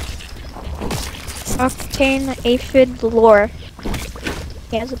 Octane aphid lore.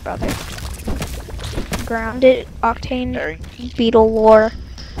 He has a brother. Grounded Octane Harry. beetle lore.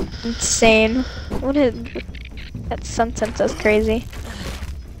 Insane. What is that sentence? That's crazy.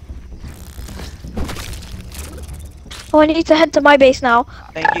 Oh, I need to head to my base now.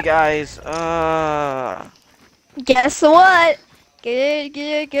 Thank you guys. Guess what? Good.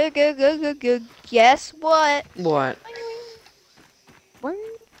 Guess what? What?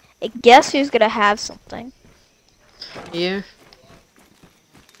 Guess who's gonna have something? You?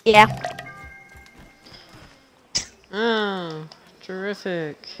 Yeah. Oh,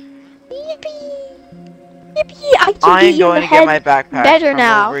 terrific. Yippee! Yippee! I can I get am you going in to the get my head backpack better from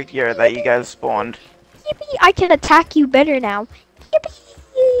now. over here that you guys spawned. Yippee! I can attack you better now.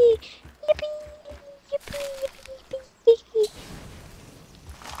 Yippee! Yippee! Yippee!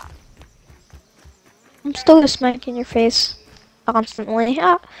 I'm still gonna smack in your face constantly.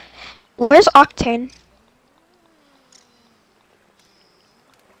 Ah. Where's Octane?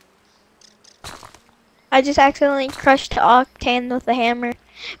 I just accidentally crushed Octane with a hammer.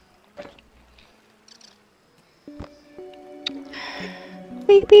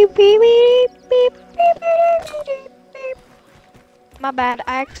 Beep, beep, beep, beep, beep, beep, beep, beep, beep. My bad,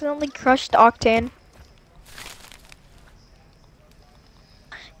 I accidentally crushed Octane.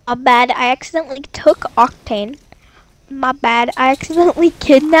 My bad, I accidentally took Octane. My bad, I accidentally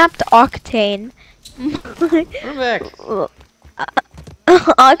kidnapped Octane. We're back.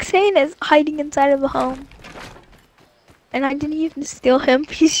 Octane is hiding inside of a home. And I didn't even steal him,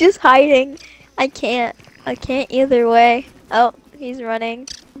 he's just hiding. I can't. I can't either way. Oh, he's running.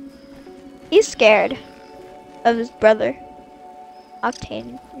 He's scared of his brother.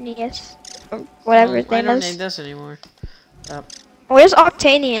 Octavius. Or whatever his I name don't is. need this anymore. Where's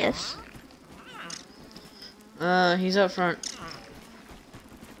Octavius? He's up front.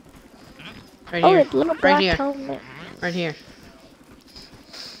 Right Oh, here. that little black Right here. helmet. Right here.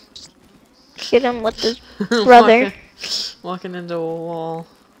 Get him with his brother. Walking into a wall.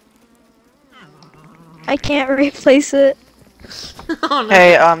 I can't replace it. Oh no.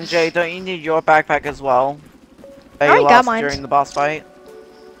 Hey, Jay, don't you need your backpack as well? That I you already got lost mine. during the boss fight?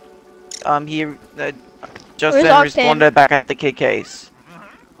 Justin Where's Octane? responded back at the kid case.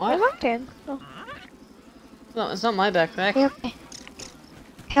 What? Where's Octane? Oh. No, it's not my backpack. Hey, Octane.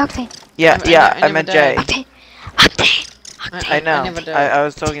 Hey, Octane. Yeah, I yeah, never I meant died. Jay. Octane. Octane. I know. never died. I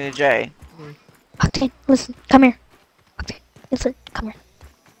was talking to Jay. Octane, listen. Come here. Octane, listen. Come here.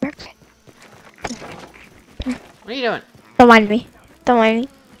 Octane. What are you doing? Don't mind me. Don't mind me.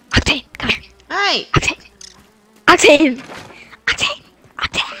 Octane, come here. Hey! Octane. Octane. Octane.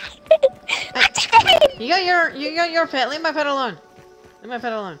 Octane. Octane. You got your pet. Leave my pet alone. Leave my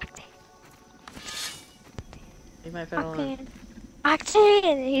pet alone. Leave my pet alone. Octane.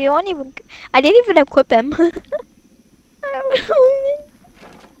 Octane. You won't even. I didn't even equip him.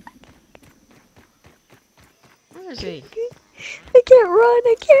 Where is he? I can't run.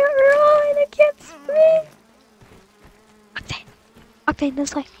 I can't run. I can't sprint. Octane. Octane,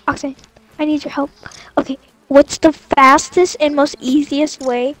 this way. Octane, I need your help. Okay, what's the fastest and most easiest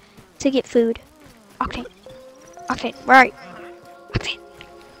way to get food? Octane. Octane, where are you? Octane.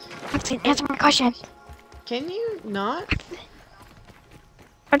 Octane, answer my question. Can you not?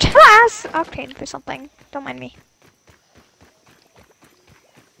 I'm trying to ask Octane for something. Don't mind me.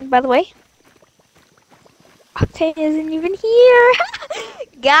 And by the way, Octane isn't even here.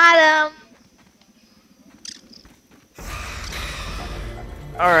 Got him.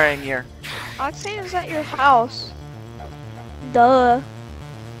 Alright, I'm here. Octane is at your house. Duh.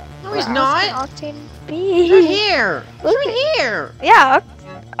 No, he's Where not. else can Octane be? He's right here. He's Look right here. Yeah.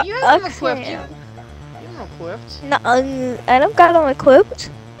 You have him equipped. Octane. You have him equipped. No, I don't got him equipped.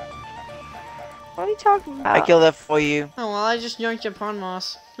 What are you talking about? I killed that for you. Oh well, I just yoinked your pawn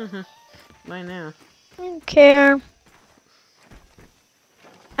moss. By now. I don't care.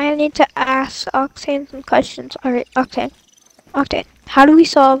 I need to ask Octane some questions. Alright, Octane. Octane, how do we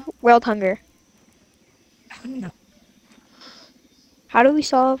solve world hunger? How do we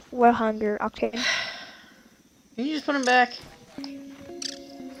solve world hunger, Octane? Can you just put him back?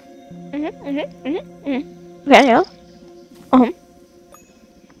 Okay, yeah.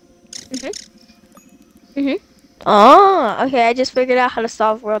 Oh, okay, I just figured out how to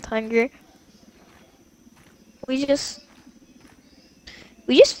solve world hunger. We just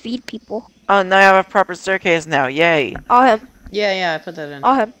feed people. Oh, now I have a proper staircase now. Yay. All him. Yeah, I put that in.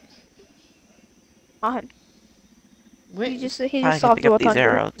 All him. All him. Wait, He just I solved pick up world these hunger.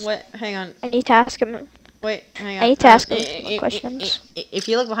 arrows. what? Hang on. I need to ask him. Wait, hang on. I need to ask him i- some i- questions. If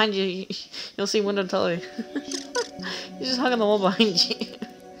you look behind you, you'll see Window Tully. He's just hung on the wall behind you.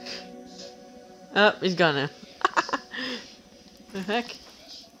 Oh, he's gone now. The heck?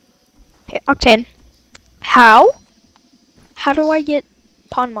 Hey, Octane. How do I get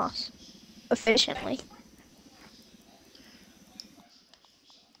pawn moss efficiently?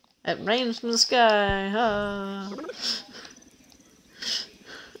 It rains from the sky. Ah.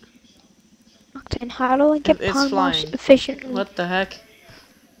 Octane, how do I get It's pawn moss flying. efficiently? What the heck?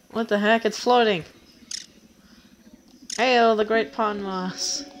 What the heck? It's floating. Hail the great pawn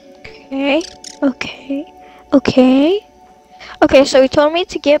moss. Okay, so he told me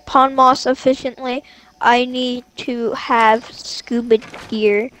to get pawn moss efficiently, I need to have scuba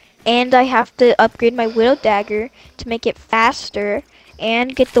gear, and I have to upgrade my widow dagger to make it faster,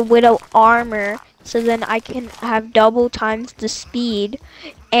 and get the widow armor, so then I can have double times the speed,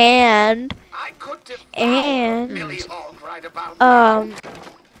 and I could devour Billy Hog right about now.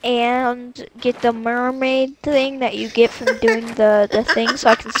 and get the mermaid thing that you get from doing the thing, so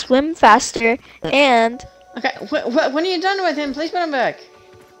I can swim faster, and Okay, when are you done with him? Please put him back.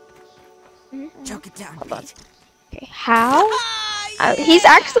 Choke it down, Hold on. Pete. okay, how? I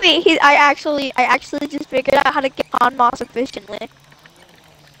actually just figured out how to get pawn moss efficiently.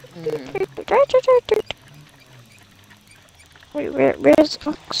 Wait, where's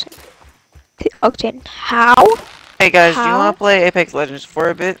Octane? Octane, how? Hey guys, do you How? want to play Apex Legends for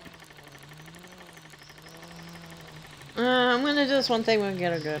a bit? I'm gonna do this one thing when we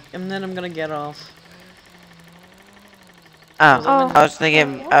get her good, and then I'm gonna get off. Oh, Oh. I was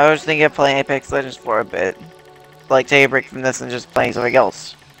thinking of playing Apex Legends for a bit. Like, take a break from this and just playing something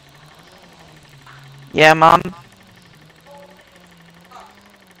else. Yeah, Mom?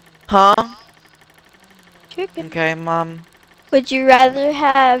 Huh? Chicken. Okay, Mom. Would you rather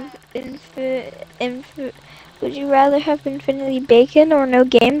have would you rather have infinity bacon or no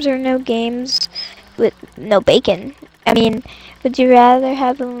games with no bacon? I mean, would you rather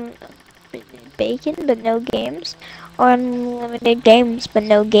have bacon but no games or unlimited games but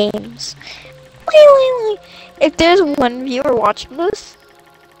no games? If there's one viewer watching this,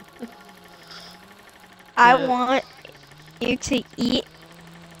 I Yeah. want you to eat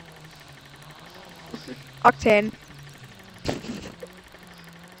Octane.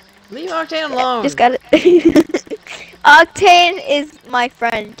 Leave Octane alone. Just got it. Octane is my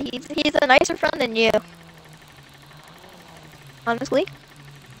friend. He's a nicer friend than you. Honestly.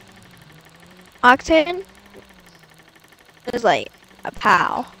 Octane is like a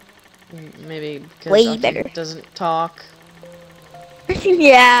pal. Maybe because Way Octane better. doesn't talk.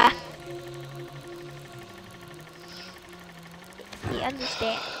 Yeah. He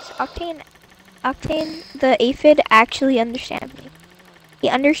understands. Octane, the aphid actually understands me. He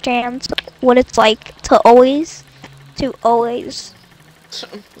understands what it's like to always Okay,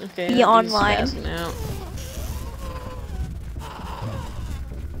 be he's online. spazzing out.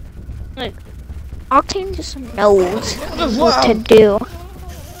 Like, Octane just knows what to do.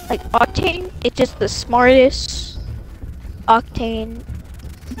 Like, Octane is just the smartest Octane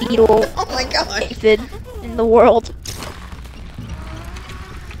beetle Oh my god! aphid in the world.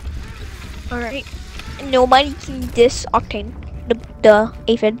 Alright. Nobody can diss Octane, the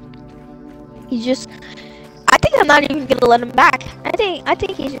aphid. He's just... I think I'm not even gonna let him back. I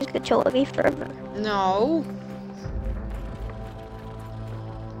think he's just gonna chill with me forever. No.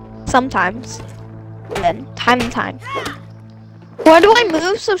 Sometimes. Then, time and time. Why do I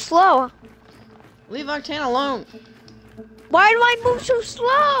move so slow? Leave Octane alone. Why do I move so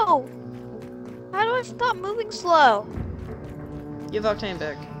slow? How do I stop moving slow? Give Octane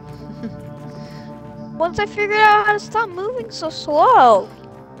back. Once I figured out how to stop moving so slow.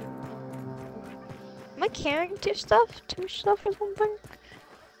 Am I carrying too much stuff or something?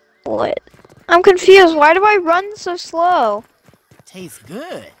 What? I'm confused. Why do I run so slow? Tastes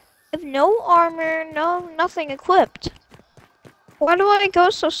good. If no armor, nothing equipped. Why do I go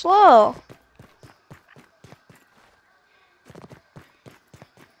so slow?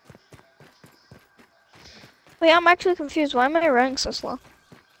 Wait, I'm actually confused. Why am I running so slow?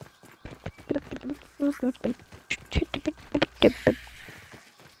 Do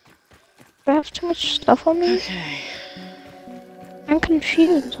I have too much stuff on me? Okay. I'm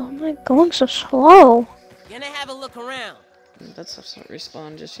confused. Why am I going so slow? Gonna have a look around. That stuff's not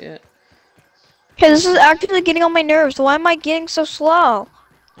respawn just yet. Okay, this is actually getting on my nerves. Why am I getting so slow?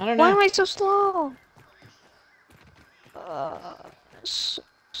 I don't Why know. am I so slow?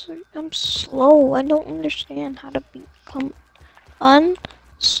 I'm slow. I don't understand how to become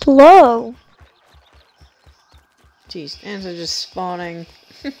unslow. Jeez, ants are just spawning.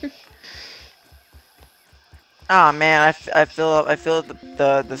 Ah man, I feel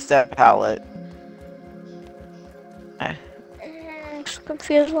the step palette. I'm so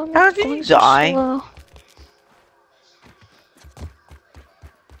confused. Why am How I did going you so die? slow?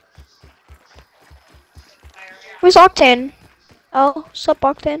 Where's Octane? Oh, sup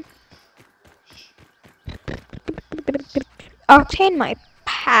Octane? Octane, my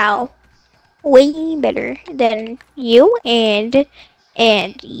pal. Way better than you and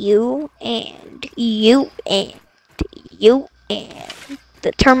you and you and you and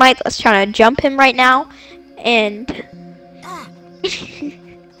the termite that's trying to jump him right now. And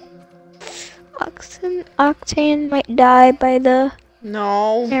Octane might die by the...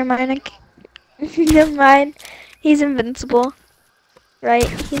 No. Never mind. Never mind. He's invincible. Right?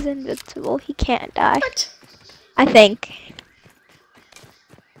 He's invincible. He can't die. What? I think.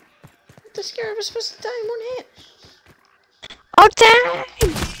 The scarab was supposed to die in one hit. Octane!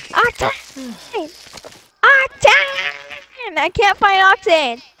 Octane! Octane! I can't find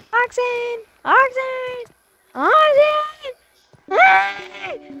Octane! Octane! Octane! Octane!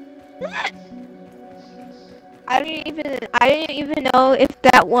 I didn't even know if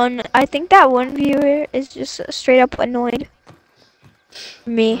that one, I think that one viewer is just straight up annoyed.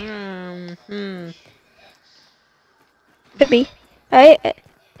 Me. Could be.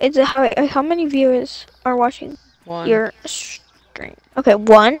 How many viewers are watching One. your stream? Okay,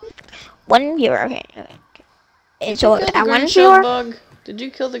 one viewer. Okay. And so Did you kill that the one green shield viewer. bug? Did you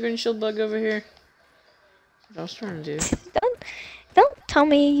kill the green shield bug over here? That's what I was trying to do. Don't tell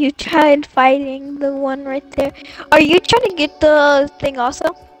me you tried fighting the one right there. Are you trying to get the thing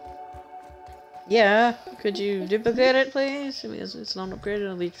also? Yeah. Could you duplicate it, please? I mean, it's not upgraded.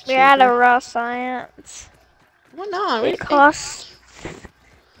 It'll be We're out of cheaper. raw science. Why not? It costs.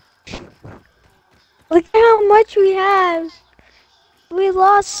 Look at how much we have. We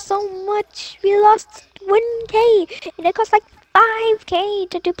lost so much. We lost 1K, and it costs like 5K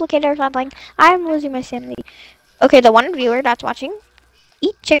to duplicate or something. I'm losing my sanity. Okay, the one viewer that's watching,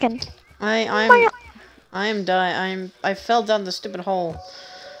 eat chicken. I fell down the stupid hole.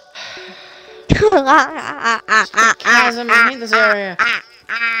 Chasm, I hate this area.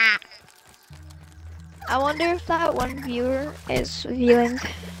 I wonder if that one viewer is viewing.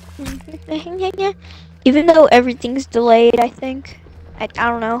 Even though everything's delayed, I think. I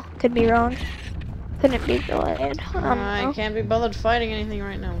don't know. Could be wrong. Couldn't be delayed. I can't be bothered fighting anything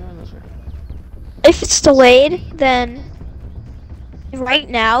right now. No, that's right. If it's delayed, then right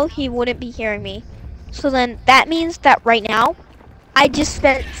now he wouldn't be hearing me. So then that means that right now I just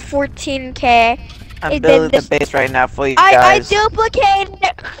spent 14K. I'm building the base right now for you guys.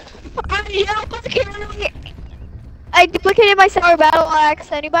 I duplicated my sour battle axe.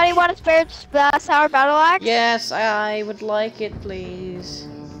 Anybody want a spare sour battle axe? Yes, I would like it, please.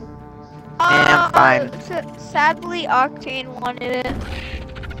 Yeah, I'm fine. Sadly, Octane wanted it.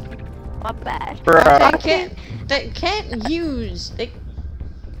 My bad. They can't use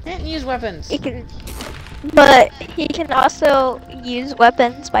weapons. He can, but he can also use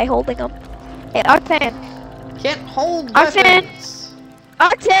weapons by holding them. Hey, Octane. Can't hold Octane. weapons.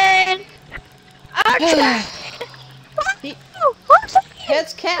 Octane. Octane.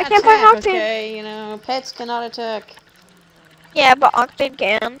 Pets can't attack, okay? You know, pets cannot attack. Yeah, but Octane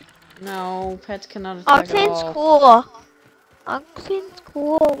can. No, pets cannot attack Octane's at all. cool. Octane's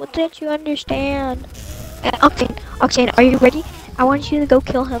cool. What didn't you understand? Octane, are you ready? I want you to go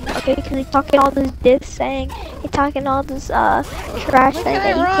kill him, okay? Because he's talking all this diss saying, he's talking all this trash saying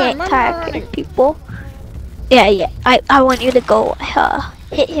that he can't attack people. Yeah. I want you to go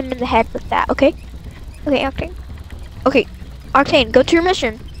hit him in the head with that, okay? Okay, Octane. Okay, Octane, go to your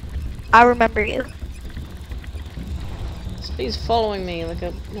mission. I'll remember you. He's following me like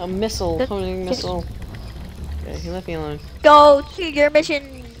a missile, homing missile. Okay, he left me alone. Go to your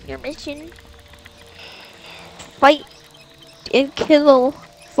mission. Fight and kill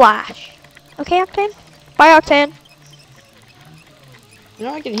Flash. Okay, Octane? Bye, Octane.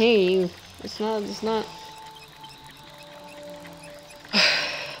 No, I can hear you. It's not.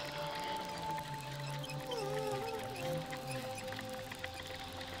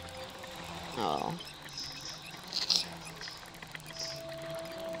 Oh.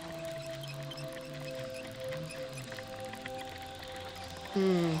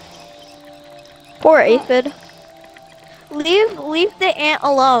 Poor Aphid. Leave the ant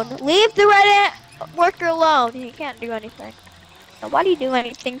alone. Leave the red ant worker alone. He can't do anything. Nobody do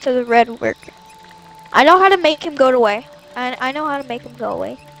anything to the red worker. I know how to make him go away. I know how to make him go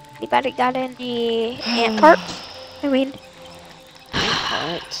away. Anybody got any ant parts? I mean,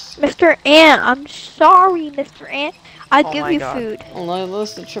 Mr. Ant, I'm sorry, Mr. Ant. I'll give you food. Oh no,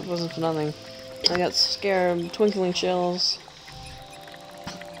 the trip wasn't for nothing. I got scared. Twinkling shells.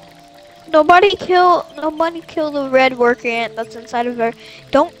 Nobody kill the red worker ant that's inside of her.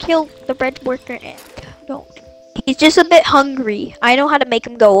 Don't kill the red worker ant. Don't. He's just a bit hungry. I know how to make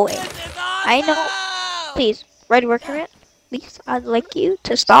him go away. I know. Please, red worker ant. Please, I'd like you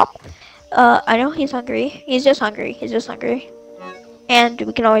to stop. I know he's hungry. He's just hungry. And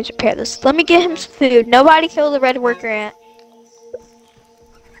we can always repair this. Let me get him some food. Nobody kill the red worker ant.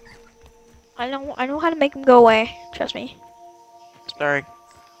 I know how to make him go away. Trust me. Sorry.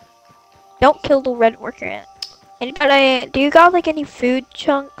 Don't kill the red worker ant. Anybody, do you got like any food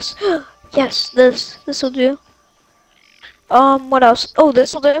chunks? Yes, this will do. What else? Oh,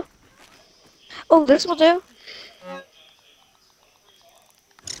 this will do.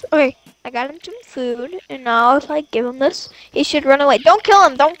 Okay, I got him some food, and now if I give him this, he should run away. Don't kill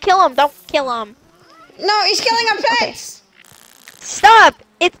him! Don't kill him! No, he's killing our pets! Okay. Stop!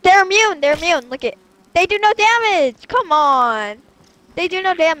 They're immune! Look it. They do no damage! Come on! They do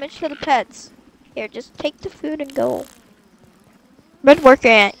no damage to the pets. Here, just take the food and go. Red worker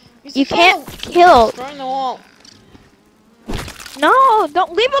ant. You can't kill. Destroying the wall. No,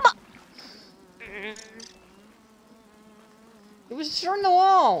 don't leave him up. He was destroying the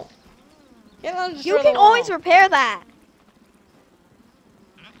wall. You can always repair that.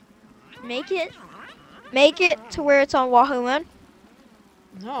 Make it to where it's on Wahoo Moon.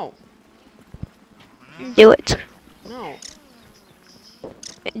 No. Do it. No.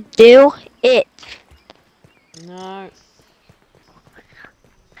 Do it. No.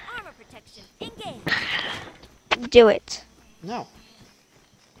 Armor protection engaged. Do it. No.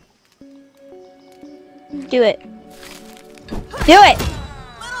 Do it. Do it! Little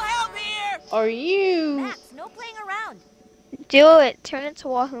help here! Are you? Max, no playing around. Do it. Turn it to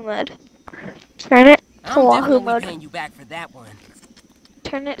Wahoo mode. Turn it to I'm Wahoo definitely mode. paying you back for that one.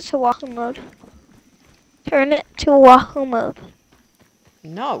 Turn it to Wahoo mode. Turn it to Wahoo mode.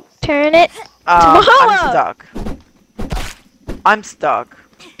 No. Turn it. I'm Wahoo! stuck. I'm stuck.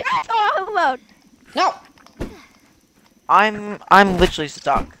 Turn it to Wahoo mode. No. I'm literally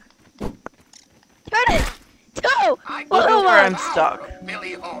stuck. Turn it to I Look Wahoo at where I'm mode. stuck.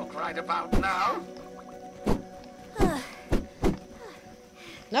 Billy Hawk right about now.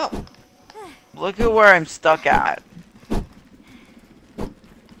 No. Look at where I'm stuck at.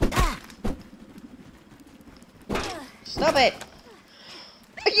 Stop it.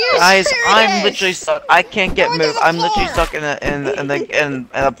 Are you Guys, I'm serious? literally stuck. I can't get Go to moved. the I'm literally floor. stuck in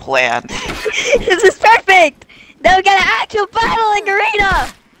a plant. This is perfect. Now we got an actual battling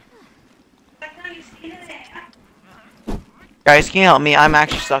arena. Guys, can you help me? I'm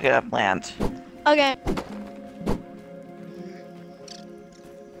actually stuck in a plant. Okay.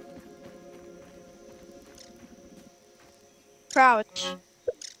 Crouch.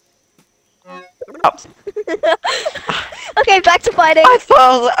 Oh. Okay, back to fighting. I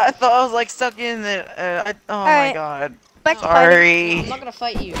thought I was like stuck in the. Oh my Alright. god. Back to fighting. Sorry. I'm not gonna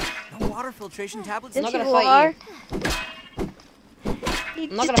fight you. No water filtration tablets? I'm Yes, not gonna you fight are. you. You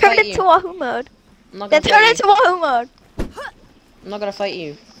I'm not just gonna turn fight it you. to Wahoo mode. I'm not Then gonna turn fight it you. to Wahoo mode. I'm not gonna fight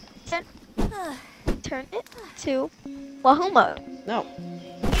you. Turn it to Wahoo mode. No.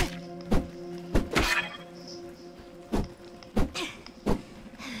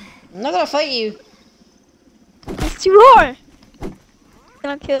 I'm not gonna fight you. Yes, you are. I'm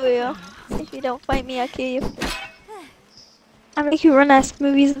gonna kill you. If you don't fight me, I'll kill you. I'll make you run ass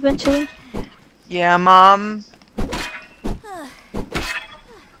movies eventually. Yeah, Mom.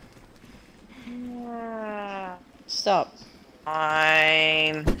 Stop.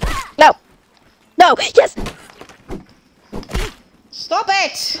 Fine. No. No. Yes. Stop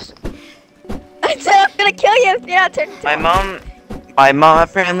it! I said I'm gonna kill you if you're not turning to My mom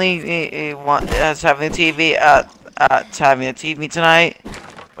apparently is having a TV having a TV tonight,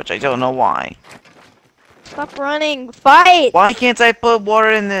 which I don't know why. Stop running. Fight. Why can't I put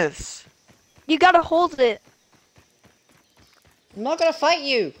water in this? You gotta hold it. I'm not gonna fight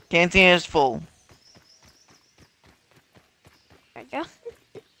you. Canteen is full. There you go.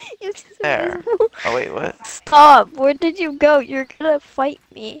 You're just There. invisible. Oh wait, what? Stop. Where did you go? You're gonna fight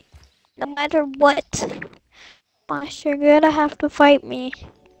me. No matter what. Boss, you're gonna have to fight me.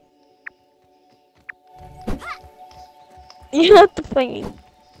 You have to fight me.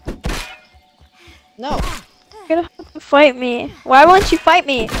 No. You're gonna have to fight me. Why won't you fight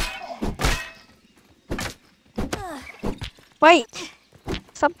me? Fight.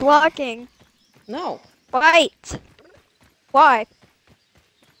 Stop blocking. No. Fight. Why?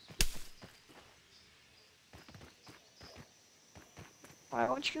 Why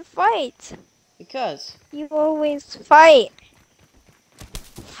won't you fight? Because. You always fight.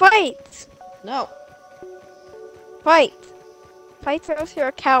 Fight. No. Fight. Fight or else you're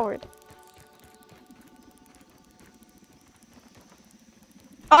a coward.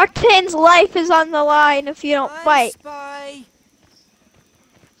 Octane's life is on the line if you don't fight. Spy.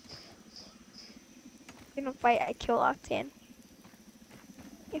 If you don't fight, I kill Octane.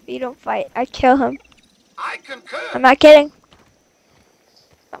 If you don't fight, I kill him. I concur. I'm not kidding.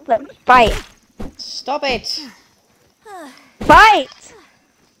 Don't let me fight. Stop it. Fight!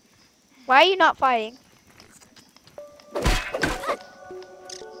 Why are you not fighting?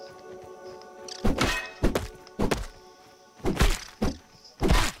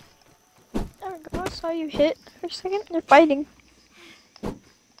 There we go, I saw you hit for a second. You're fighting.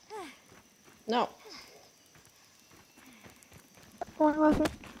 No.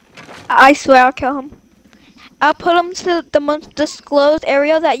 I swear I'll kill him. I'll put him to the most disclosed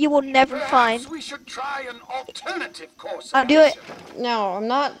area that you will never Perhaps find. we should try an alternative course. I'll of do it. action. No, I'm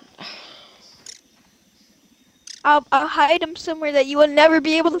not. I'll hide him somewhere that you will never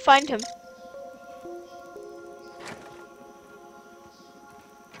be able to find him.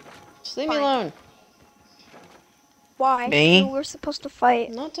 Just leave me Fine. alone. Why? Me? We're supposed to fight.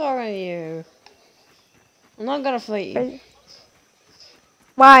 I'm not talking to you. I'm not gonna fight you.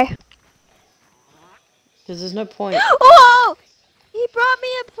 Why? Because there's no point. Oh! He brought me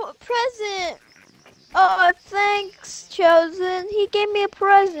a present! Oh, thanks, Chosen. He gave me a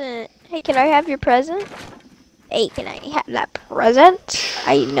present. Hey, can I have your present? Hey, can I have that present?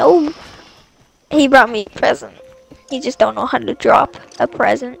 I know. He brought me a present. He just don't know how to drop a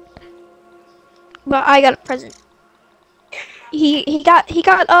present. But I got a present. He got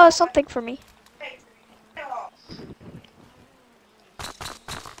something for me.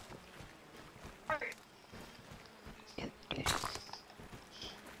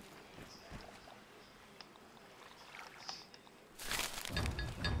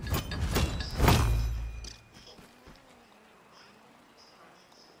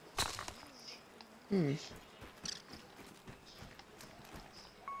 Hmm.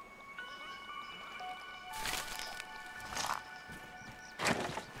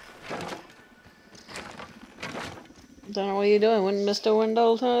 Don't know what you're doing, Mr.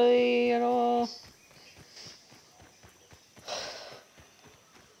 Windleton at all.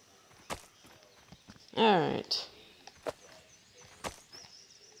 Alright.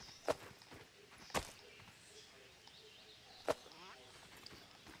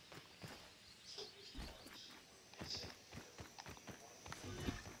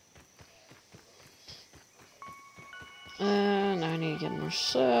 And I need to get more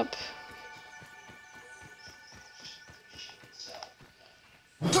sap.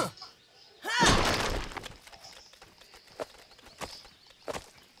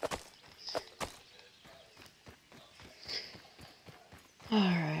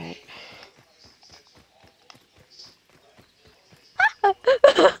 Alright.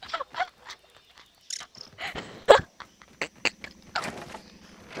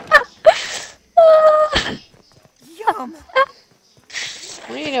 Yum. What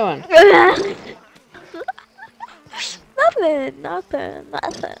are you doing? Nothing.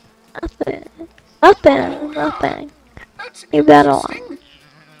 That's Leave that interesting. alone.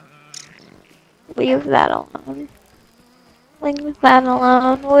 Leave that alone. Leave that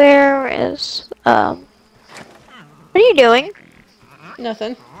alone. Where is, what are you doing?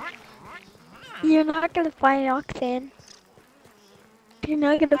 Nothing. You're not gonna find Octane. You're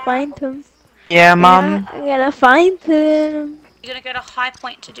not gonna find him. Yeah, You're Mom. not gonna find him. You're gonna go to High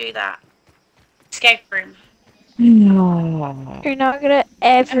Point to do that. Escape room. No. You're not gonna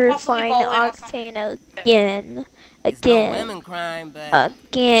ever And possibly find bowling or something. Octane again. It's no Again. lemon crime, but better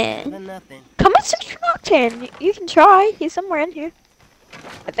Again. than nothing. Come and search for Octane. You can try. He's somewhere in here.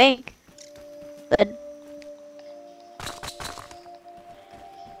 I think. But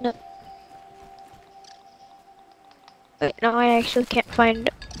no. Wait, no, I actually can't find.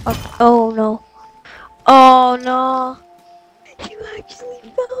 Oh no. Oh no. You actually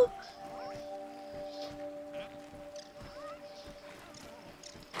fell.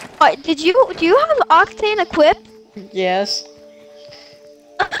 What, do you have Octane equipped? Yes.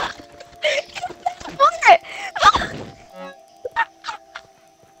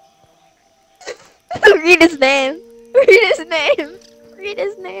 Read his name. Read his name. Read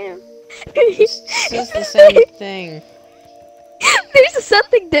his name. It's the same thing. There's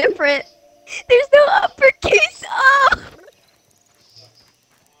something different. There's no uppercase. Oh.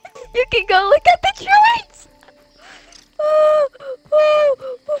 You can go look at the traits.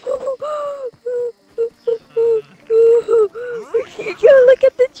 You can go look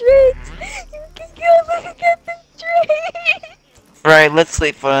at the traits. You can go look at the traits. Right, let's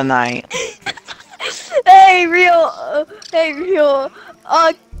sleep for the night. Hey, real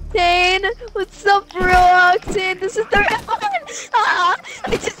Octane. What's up, real Octane? This is the real one.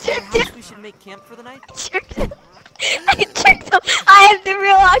 I just tricked him. We should make camp for the night. I tricked him. I am the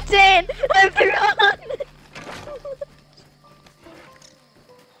real Octane. I'm the real one.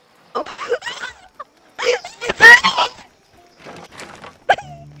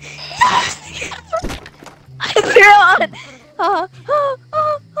 I'm the real one.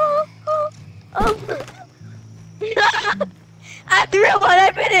 I'm the real one.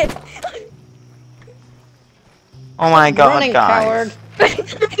 I'm in it. Oh my god, Running, guys.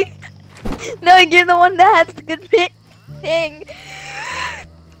 coward. No, you're the one that has the good thing.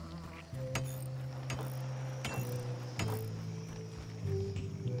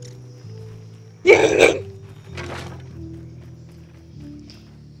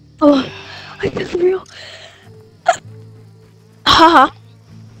 Oh, I got the real. Haha.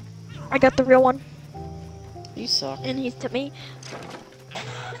 I got the real one, You suck. and he's to me.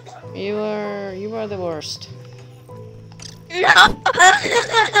 You are the worst. No.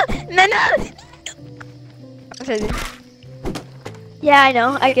 No. Yeah, I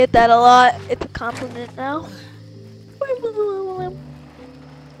know. I get that a lot. It's a compliment now.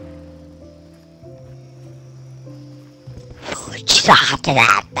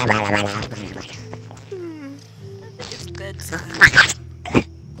 It's bedtime.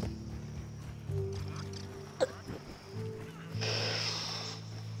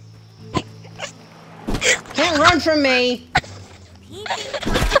 Can't run from me.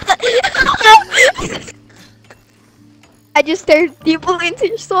 I just stared deeply into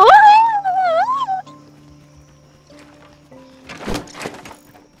your soul.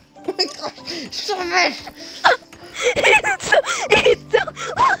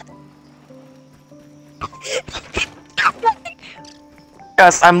 Stop it!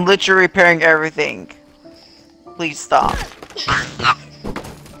 Yes, I'm literally repairing everything. Please stop.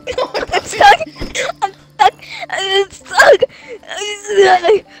 It's stuck I'm stuck. I'm stuck.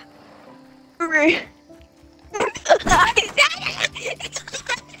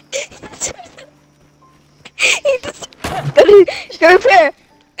 He just go repair.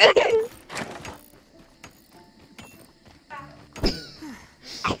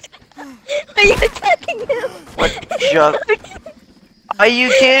 Are you attacking him? What just? Are you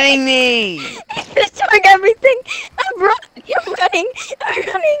kidding me? He's destroying everything. I'm running. I'm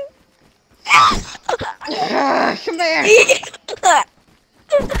running. Come here.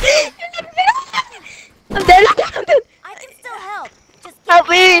 I'm dead. I can still help. Just Help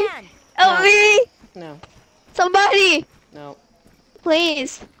give me. a hand. Help me. No. Somebody. No.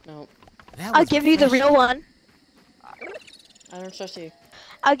 Please. No. I'll give you the real one. I don't trust you.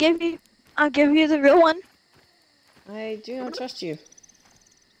 I'll give you the real one. I do not trust you.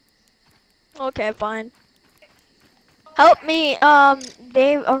 Okay, fine. Help me,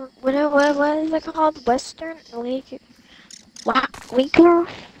 Dave, or what is it called? Western League? Winker?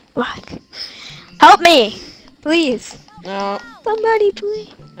 What? Help me! Please. No. Somebody,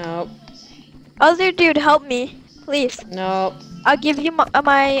 please. No. Other dude, help me. Please. No. I'll give you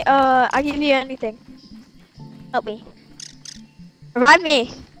I'll give you anything. Help me. Revive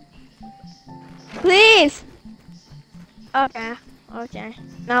me. Please. Okay. Okay.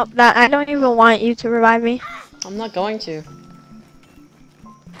 No, I don't even want you to revive me. I'm not going to.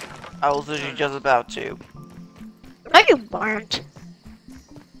 I was literally just about to. No, you weren't.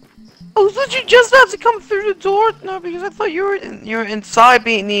 I was literally just about to come through the door. No, because I thought you were inside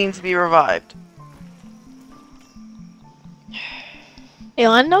needing to be revived. You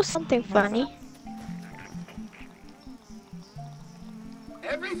wanna know something funny?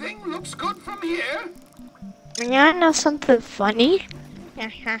 Everything looks good from here. You wanna know something funny?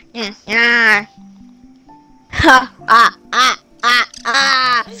 Ha ah ah ah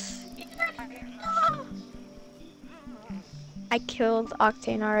ah! I killed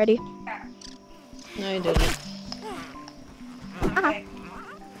Octane already. No, you didn't.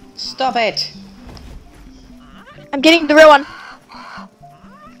 Stop it! I'm getting the real one.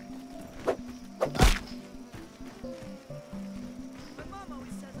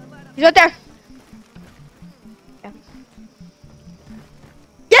 He's right there. Yeah.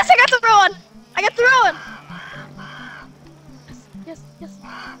 Yes, I got the real one. I got the real one. Yes, yes, yes.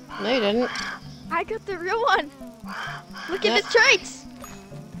 No, you didn't. I got the real one. Look Yeah. at his traits.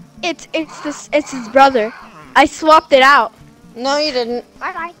 It's his brother. I swapped it out. No, you didn't.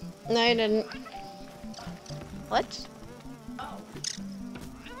 Bye bye. No, you didn't. What?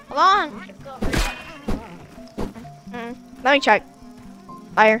 Hold on. Let me check.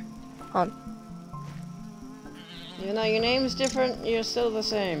 Fire. Hold on. Even though your name's different, you're still the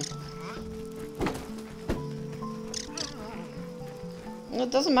same. It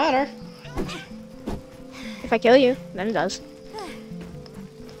doesn't matter. If I kill you, then it does.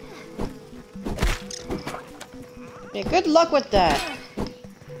 Yeah, good luck with that.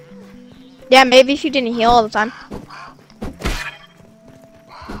 Yeah, maybe if you didn't heal all the time.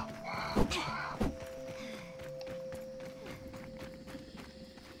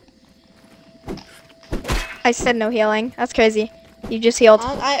 I said no healing. That's crazy. You just healed.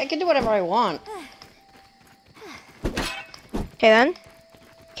 I can do whatever I want. Okay then.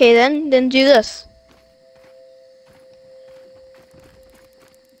 Okay then do this.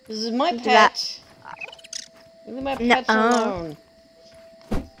 This is my Do pet. that. Leave my pets alone.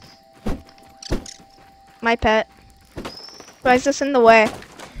 My pet. Why is this in the way?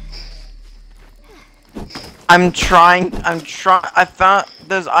 I found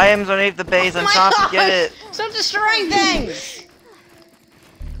those items underneath the base. I'm trying to get it. Stop destroying things!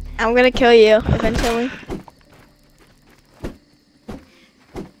 I'm gonna kill you eventually.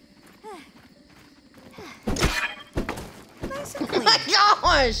 Oh my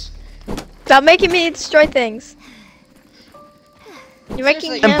gosh! Stop making me destroy things. You're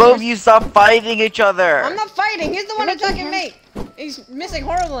making Seriously. And both of you stop fighting each other. I'm not fighting! He's the one attacking me! He's missing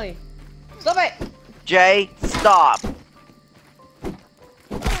horribly! Stop it! Jay, stop.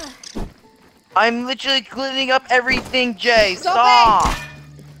 I'm literally cleaning up everything, Jay. Stop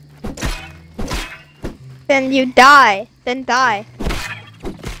Then you die. Then die.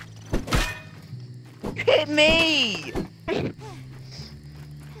 Hit me.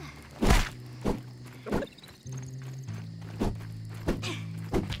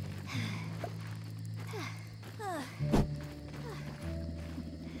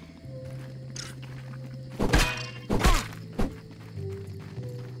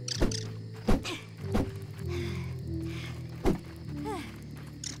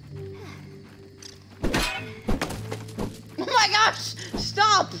 Oh my gosh!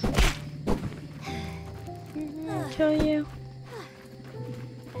 Stop! kill you.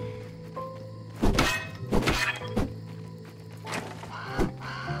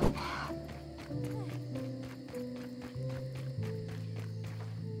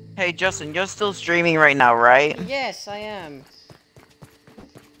 Hey Justin, you're still streaming right now, right? Yes, I am.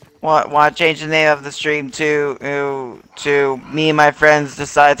 Want to change the name of the stream to me and my friends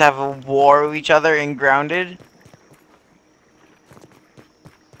decide to have a war with each other in Grounded?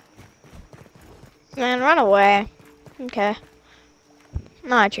 Man, run away. Okay.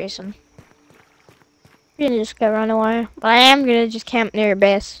 Not Jason. You can just go run away. But I am gonna just camp near your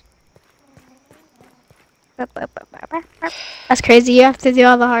base. That's crazy. You have to do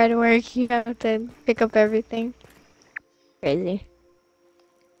all the hard work. You have to pick up everything. Crazy.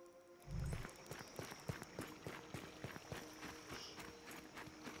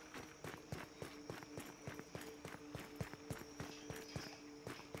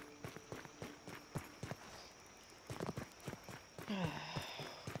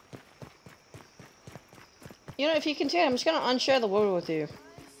 You know, if you continue, I'm just gonna unshare the world with you.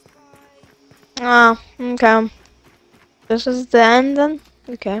 Oh, okay. This is the end then?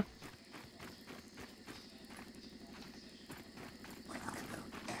 Okay.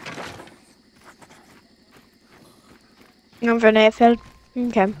 Over Nathan.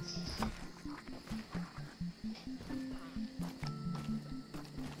 Okay.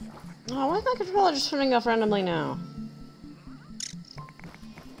 Oh, why is my controller just turning off randomly now?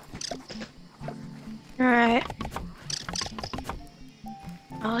 Alright.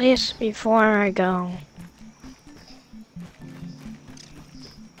 At least before I go.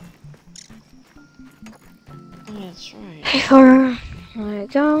 Oh, that's right. Before I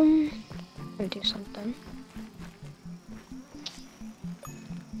go, I do something.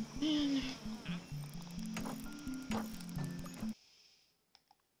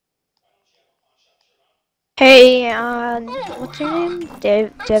 Hey, what's your name?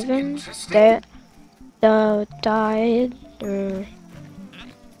 Devin? Died, or...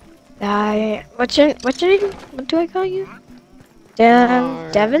 What's your name? What do I call you?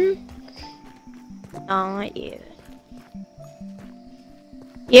 Devin? No, not you.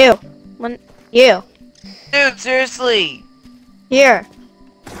 You! You! Dude, seriously! Here!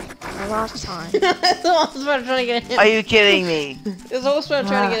 I lost time. It's almost about trying to get in. Are you kidding me? It's almost about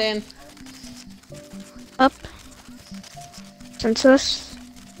trying to get in. Up. Census.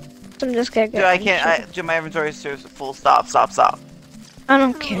 I'm just gonna Dude, I can't. Dude, my inventory is full. Stop. I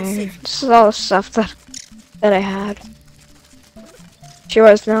don't care. This is all the stuff that I had. She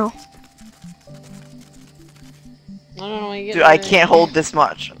was now. I don't know when you get Dude, I can't hold this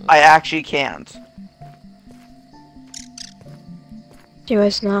much. I actually can't. She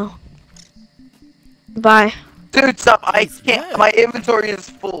was now. Bye. Dude, stop. I can't. My inventory is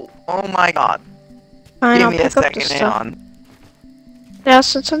full. Oh my god. Fine, Give I'll me a pick up the second, hang stuff. on. Yeah,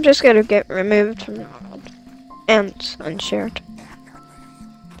 since I'm just gonna get removed from the world and unshared.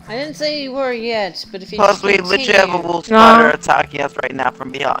 I didn't say you were yet, but if you Plus, just we continue... literally have a wolf spider attacking us right now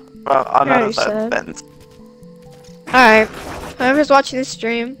from beyond, on the other side of the fence. Alright, whoever's watching this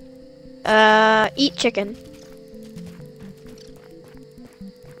stream, eat chicken.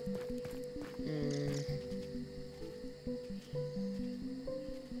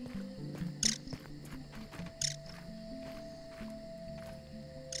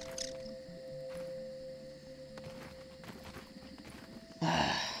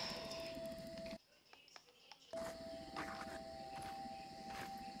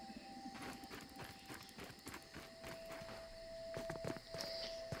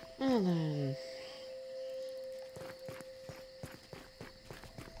 And then...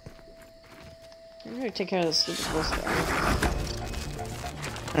 I'm gonna take care of this stupid wolf guy.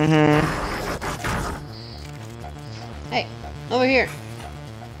 Hey, over here.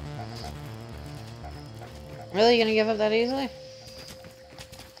 Really, you gonna give up that easily?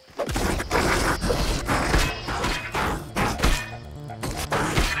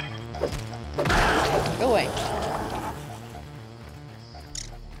 Go away.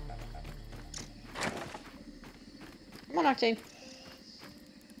 Come on, Octane.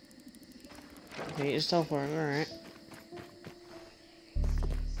 Okay, you just teleport, alright.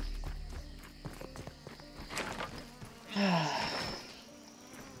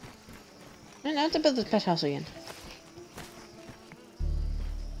 And I have to build this pet house again.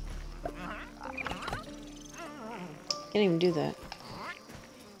 Can't even do that.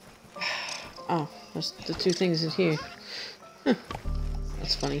 Oh, there's the two things in here. Huh.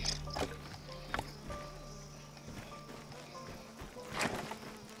 That's funny.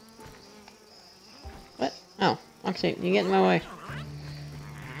 What? Oh, okay, you get in my way.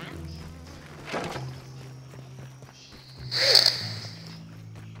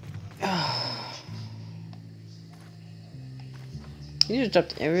 You just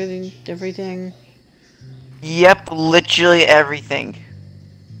dropped everything. Yep, literally everything.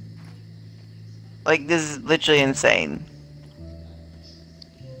 Like, this is literally insane.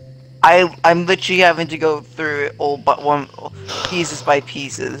 I'm literally having to go through it all but one pieces by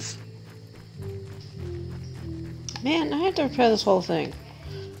pieces. Man, I have to repair this whole thing.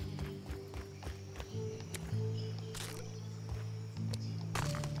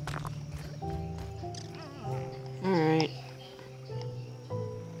 Alright.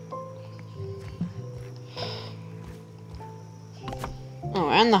 Oh,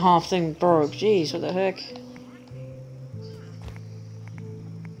 and the half thing broke. Jeez, what the heck?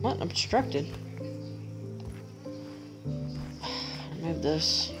 What? Obstructed? Remove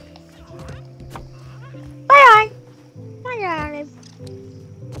this. Bye. Bye, guys.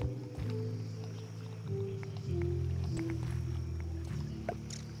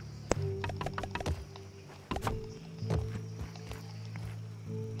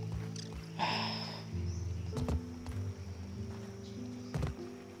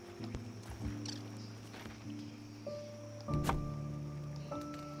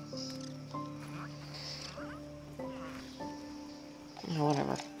 Oh,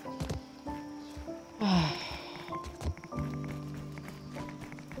 whatever.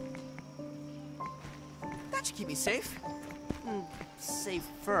 That should keep me safe.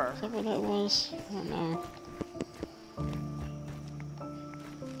 Safer. Is that what that was? I don't know.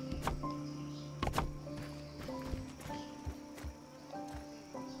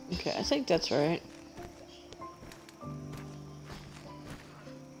 Okay, I think that's right.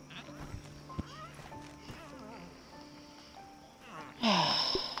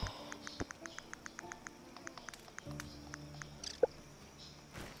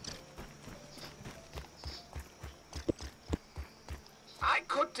 I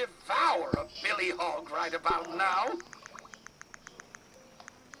could devour a billy hog right about now.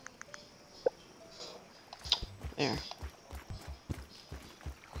 There.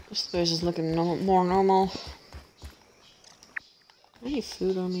 This place is looking more normal. Any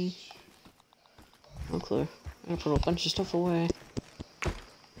food on me? No clue. I gotta put a bunch of stuff away.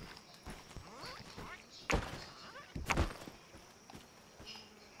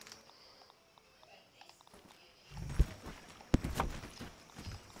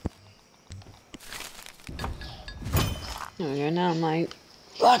 There we go, now my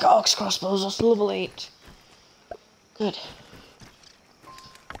Black Ox crossbows are level 8. Good.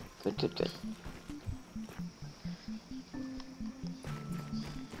 Good.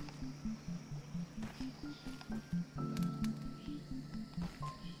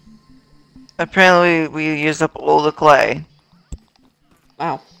 Apparently, we used up all the clay.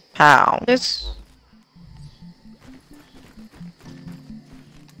 Wow. How? This.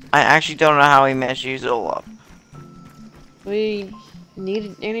 I actually don't know how we managed to use it all up. We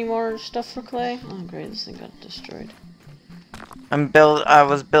need any more stuff for clay? Oh great, this thing got destroyed. I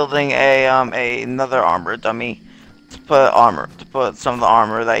was building another armor dummy to put some of the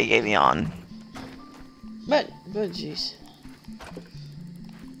armor that he gave me on. But jeez.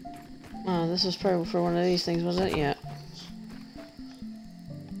 Oh, this was probably for one of these things, wasn't it? Yeah.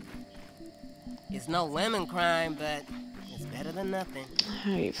 It's no lemon crime, but it's better than nothing. I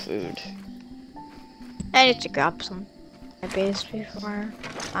need food. I need to grab some my base before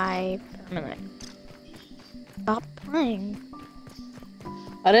I permanently stop playing.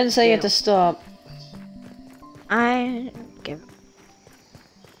 I didn't say you had to stop. I give.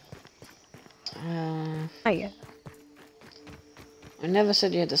 I never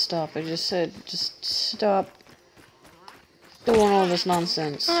said you had to stop. I just said just stop doing all this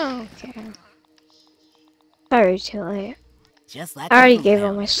nonsense. Oh, okay. Sorry, too late. Just like I already gave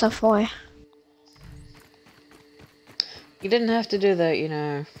all my stuff away. You didn't have to do that, you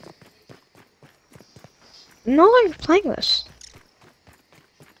know. I'm no longer playing this.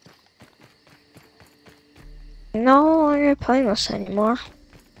 I'm no longer playing this anymore.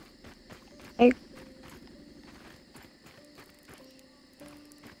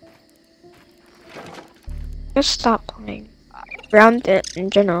 Just stop playing. Around it in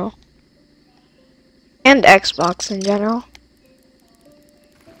general. And Xbox in general.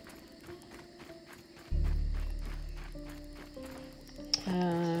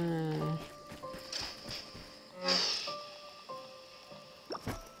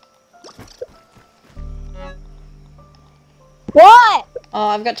 What? Oh,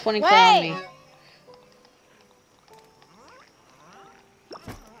 I've got 20 clay on me.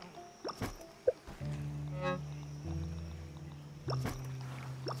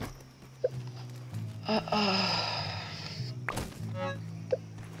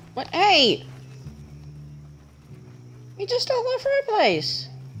 What? Hey! What are you just stole my fireplace.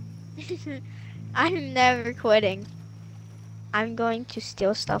 I'm never quitting. I'm going to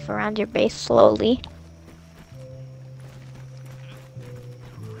steal stuff around your base slowly.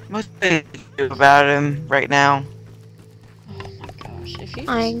 What do you do about him right now? Oh my gosh!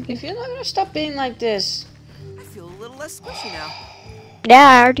 If you're not gonna stop being like this. I feel a little less squishy now. Yeah,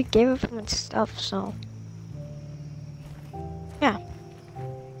 I already gave him his stuff, so. Yeah.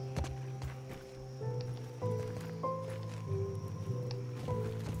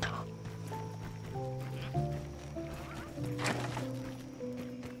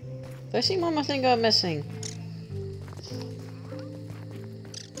 Do I see one more thing going missing?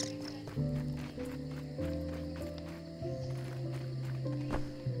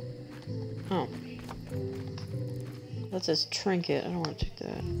 Oh. That's his trinket. I don't want to take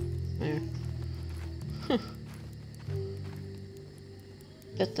that. There. Huh.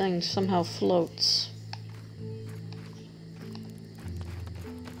 That thing somehow floats.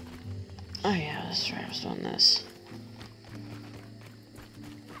 Oh yeah, that's right. I was doing this.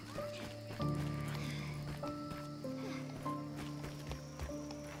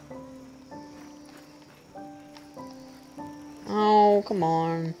 Oh, come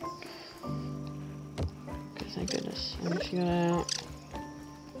on. Okay, thank goodness. Let me figure that out.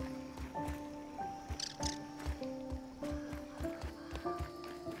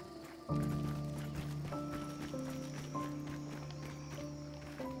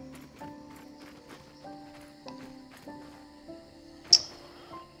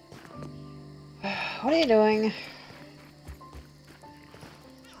 What are you doing?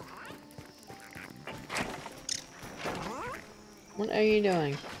 What are you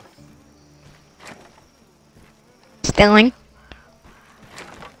doing? Stealing.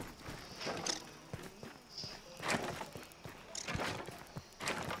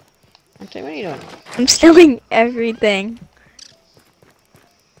 Okay, what are you doing? I'm stealing everything.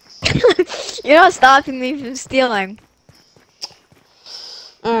 You're not stopping me from stealing.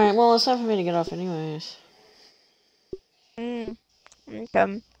 Alright, well, it's time for me to get off anyways. Okay.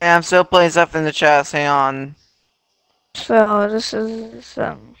 Yeah, I'm still putting stuff in the chat. Hang on. So this is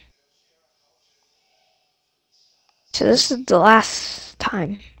so this is the last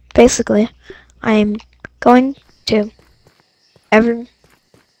time. Basically, I'm going to ever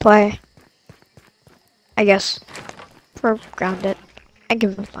play. I guess for Grounded. I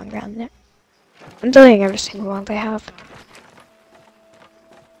give them fun Grounded. I'm deleting every single one they have.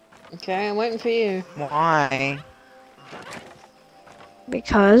 Okay, I'm waiting for you. Why?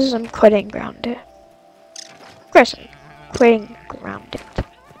 Because I'm quitting Grounded. Of course I'm quitting Grounded.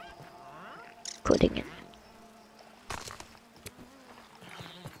 Quitting it.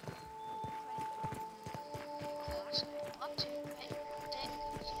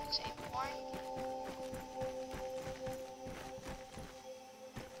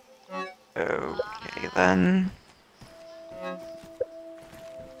 Okay then.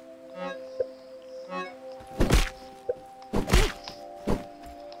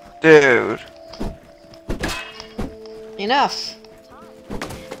 Dude. Enough!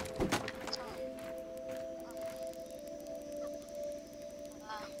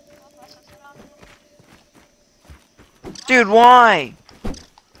 Dude, why?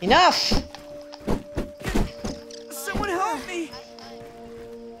 Enough! Someone help me!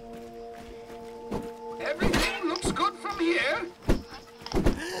 Everything looks good from here.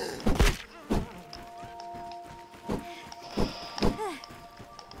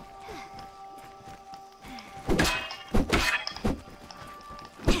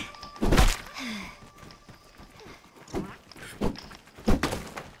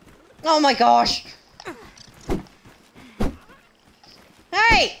 Oh my gosh!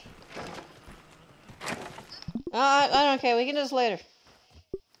 Hey! I don't care, we can do this later.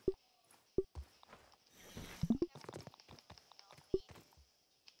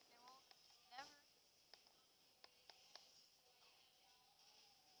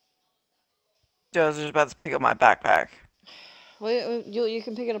 I was just about to pick up my backpack. Well, you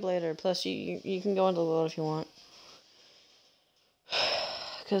can pick it up later. Plus, you can go into the world if you want.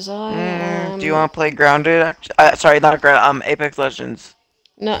 Cause I am... Do you want to play Grounded? Sorry, not Grounded. Apex Legends.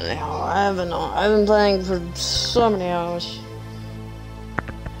 No, I haven't. I've been playing for so many hours.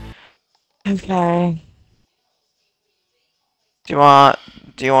 Okay. Do you want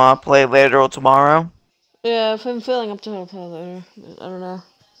to play later or tomorrow? Yeah, if I'm feeling up to it, I'll play later. But I don't know.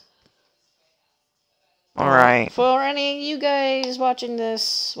 Alright. For any of you guys watching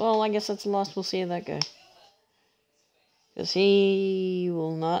this, well, I guess that's a loss. We'll see that guy. Because he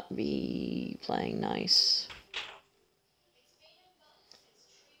will not be playing nice.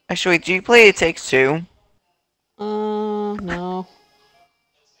 Actually, do you play It Takes Two?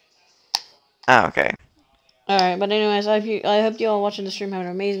 Oh, okay. Alright, but anyways, I hope you all watching the stream have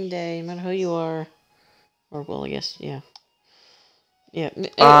an amazing day, no matter who you are. Or, well, I guess, yeah. Yeah.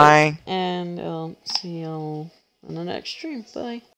 Bye. And I'll see y'all on the next stream. Bye.